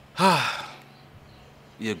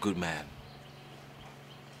 You're a good man.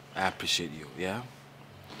 I appreciate you, yeah?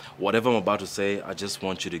 Whatever I'm about to say, I just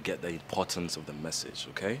want you to get the importance of the message,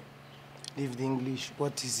 okay? Leave the English.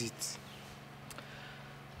 What is it?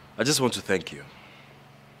 I just want to thank you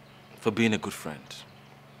for being a good friend,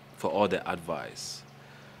 for all the advice,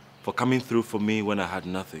 for coming through for me when I had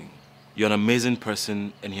nothing. You're an amazing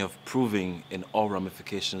person, and you have proven in all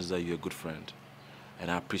ramifications that you're a good friend.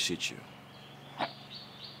 And I appreciate you.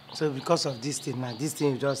 So because of this thing, now, this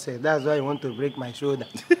thing you just said, that's why you want to break my shoulder.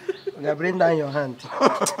 Okay, bring down your hand.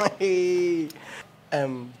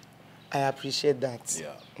 I appreciate that.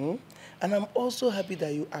 Yeah. And I'm also happy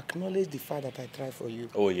that you acknowledge the fact that I try for you.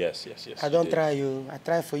 Oh, yes. I don't try you. I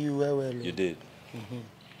try for you well. You did.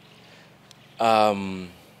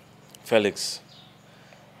 Felix,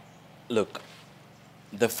 look,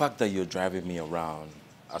 the fact that you're driving me around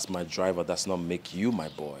as my driver does not make you my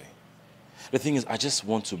boy. The thing is, I just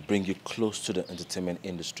want to bring you close to the entertainment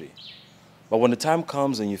industry. But when the time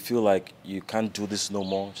comes and you feel like you can't do this no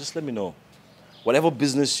more, just let me know. Whatever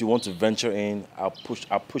business you want to venture in, I'll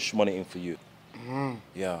push money in for you.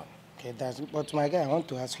 Yeah. Okay, but my guy, I want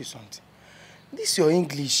to ask you something. This your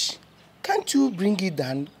English. Can't you bring it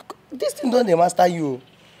down? This thing don't master you.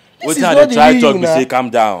 Wait till I try talk, be say, calm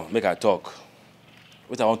down, make I talk.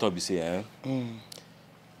 What I want to be say,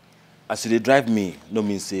 As they drive me, no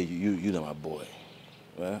mean say you know my boy.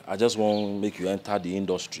 Well, I just want make you enter the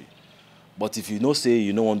industry. But if you know say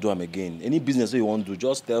you don't want to do them again, any business you want to do,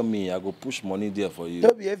 just tell me. I go push money there for you.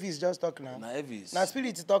 Don't be Evis, just talk now. Nah, Evis. Nah,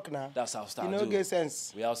 spirit talk now. That's how stars do. You know, get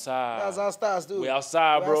sense. We outside. That's how stars do. We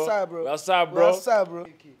outside, bro. We outside, bro. We outside, bro. We outside, bro.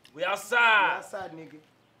 We outside. We outside, nigga.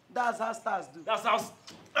 That's how stars do. That's how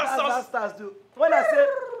stars do. When I say...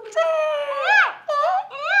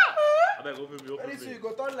 beg, open me. Very soon you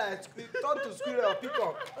go turn to squirrel or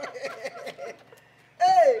peacock.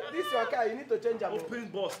 Hey, this is your car. You need to change your Open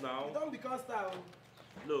boss now. You don't become star.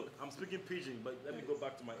 Look, I'm speaking pidgin, but let me go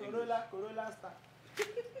back to my English. Corolla star.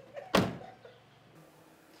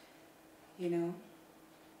 You know,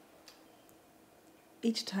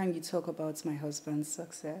 each time you talk about my husband's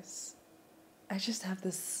success, I just have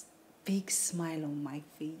this big smile on my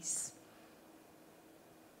face.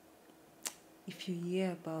 If you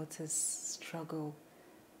hear about his struggle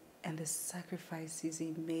and the sacrifices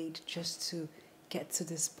he made just to get to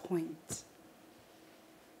this point,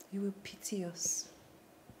 you will pity us.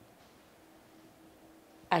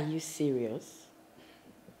 Are you serious?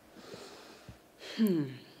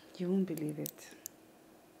 You won't believe it.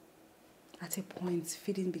 At a point,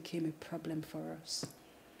 feeding became a problem for us.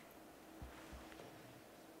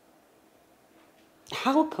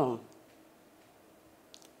 How come?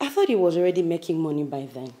 I thought he was already making money by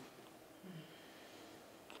then.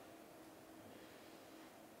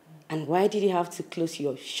 And why did you have to close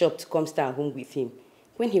your shop to come stay at home with him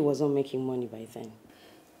when he was not making money by then?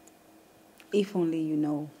 If only you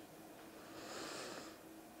know.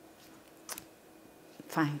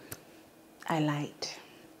 Fine. I lied.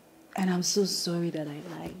 And I'm so sorry that I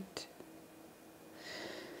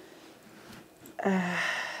lied.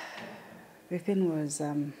 The thing was,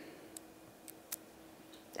 I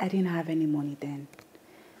didn't have any money then.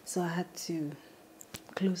 So I had to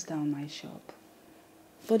close down my shop.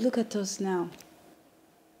 But look at us now.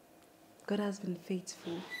 God has been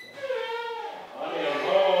faithful.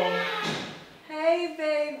 Hey,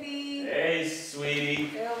 baby. Hey, sweetie.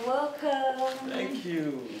 You're welcome. Thank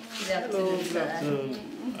you. Good afternoon, Good afternoon.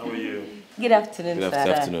 How are you? Good afternoon, Good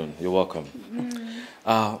Sarah. afternoon. You're welcome.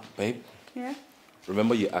 Babe. Yeah?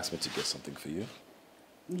 Remember you asked me to get something for you?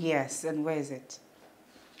 Yes, and where is it?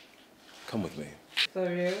 Come with me. For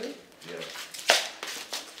real? Yeah.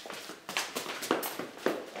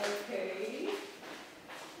 Okay.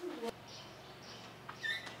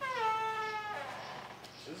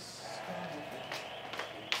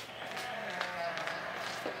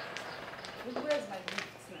 Where's my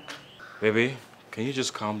gifts now? Baby, can you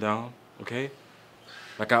just calm down, okay?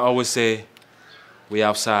 Like I always say, we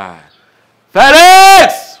outside.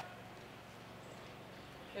 Felix!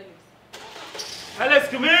 Felix,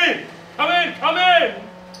 come in! Come in, come in!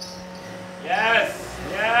 Yes,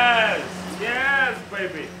 yes, yes,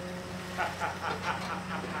 baby.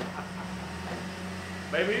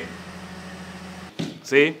 Baby?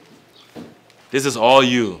 See? This is all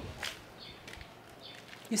you.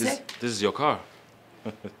 You say? This is your car.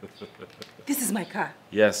 This is my car.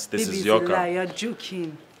 Yes, this Baby, is your it's a car. lie. You're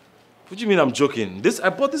joking. What do you mean I'm joking? I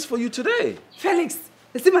bought this for you today. Felix,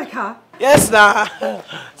 is it my car? Yes, nah.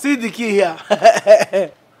 See the key here.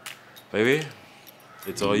 Baby,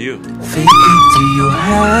 it's all you. Fake it till you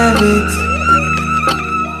have it.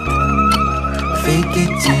 Fake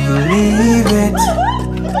it till you leave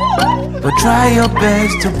it. But try your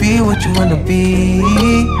best to be what you wanna be.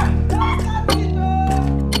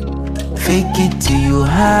 Fake it till you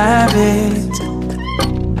have it.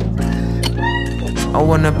 I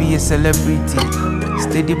wanna be a celebrity,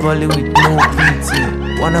 steady balling with no pity.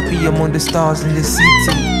 Wanna be among the stars in the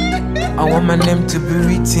city. I want my name to be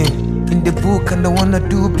written in the book and I wanna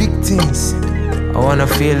do big things. I wanna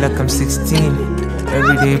feel like I'm 16,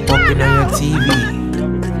 every day popping on your TV.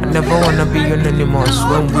 I never wanna be anonymous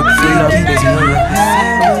when we feel up there's no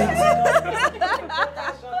habit.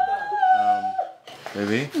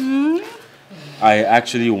 Baby, I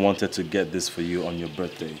actually wanted to get this for you on your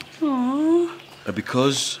birthday. Aww.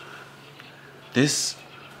 Because this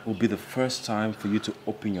will be the first time for you to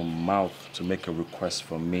open your mouth to make a request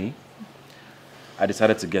from me. I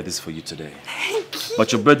decided to get this for you today. Thank you.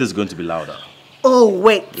 But your birthday is going to be louder. Oh,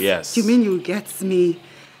 wait. Yes. You mean you get me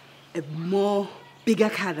a bigger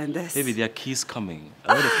car than this? Baby, there are keys coming.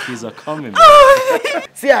 A lot of keys are coming.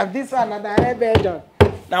 See, I'm this one and the rebellion.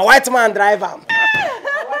 Now, white man drive am.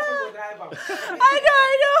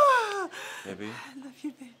 I know. Baby, I love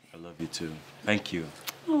you, baby. I love you too. Thank you.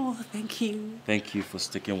 Oh, thank you. Thank you for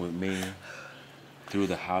sticking with me through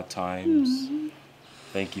the hard times.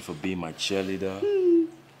 Thank you for being my cheerleader,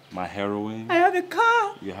 my heroine. I have a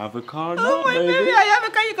car. You have a car Oh, now, my baby. baby, I have a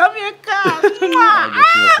car. You got me a car. I'll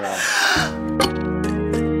get you a car.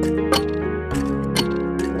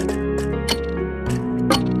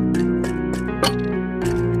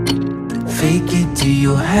 Fake it till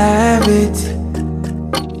you have it.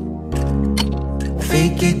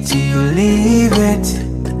 Fake it till you leave it.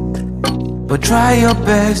 But try your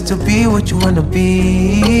best to be what you wanna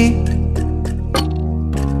be.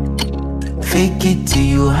 Fake it till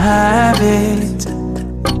you have it.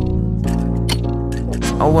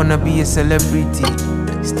 I wanna be a celebrity,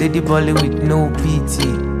 steady balling with no pity.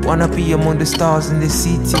 Wanna be among the stars in the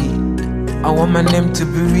city. I want my name to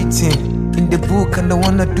be written in the book, and I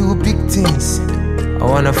wanna do big things. I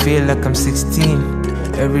wanna feel like I'm 16,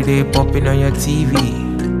 every day popping on your TV.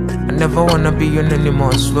 I never wanna be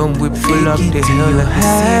anonymous when we pull up the hill and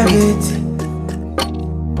have it.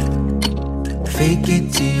 Fake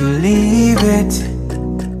it till you leave it,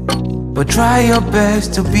 but try your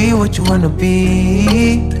best to be what you wanna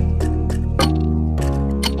be.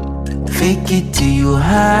 Fake it till you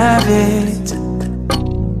have it.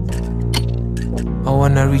 I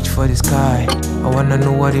wanna reach for the sky, I wanna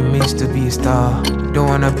know what it means to be a star. Don't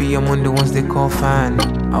wanna be among the ones they call fan.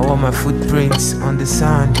 I want my footprints on the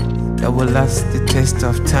sand that will last the test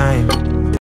of time.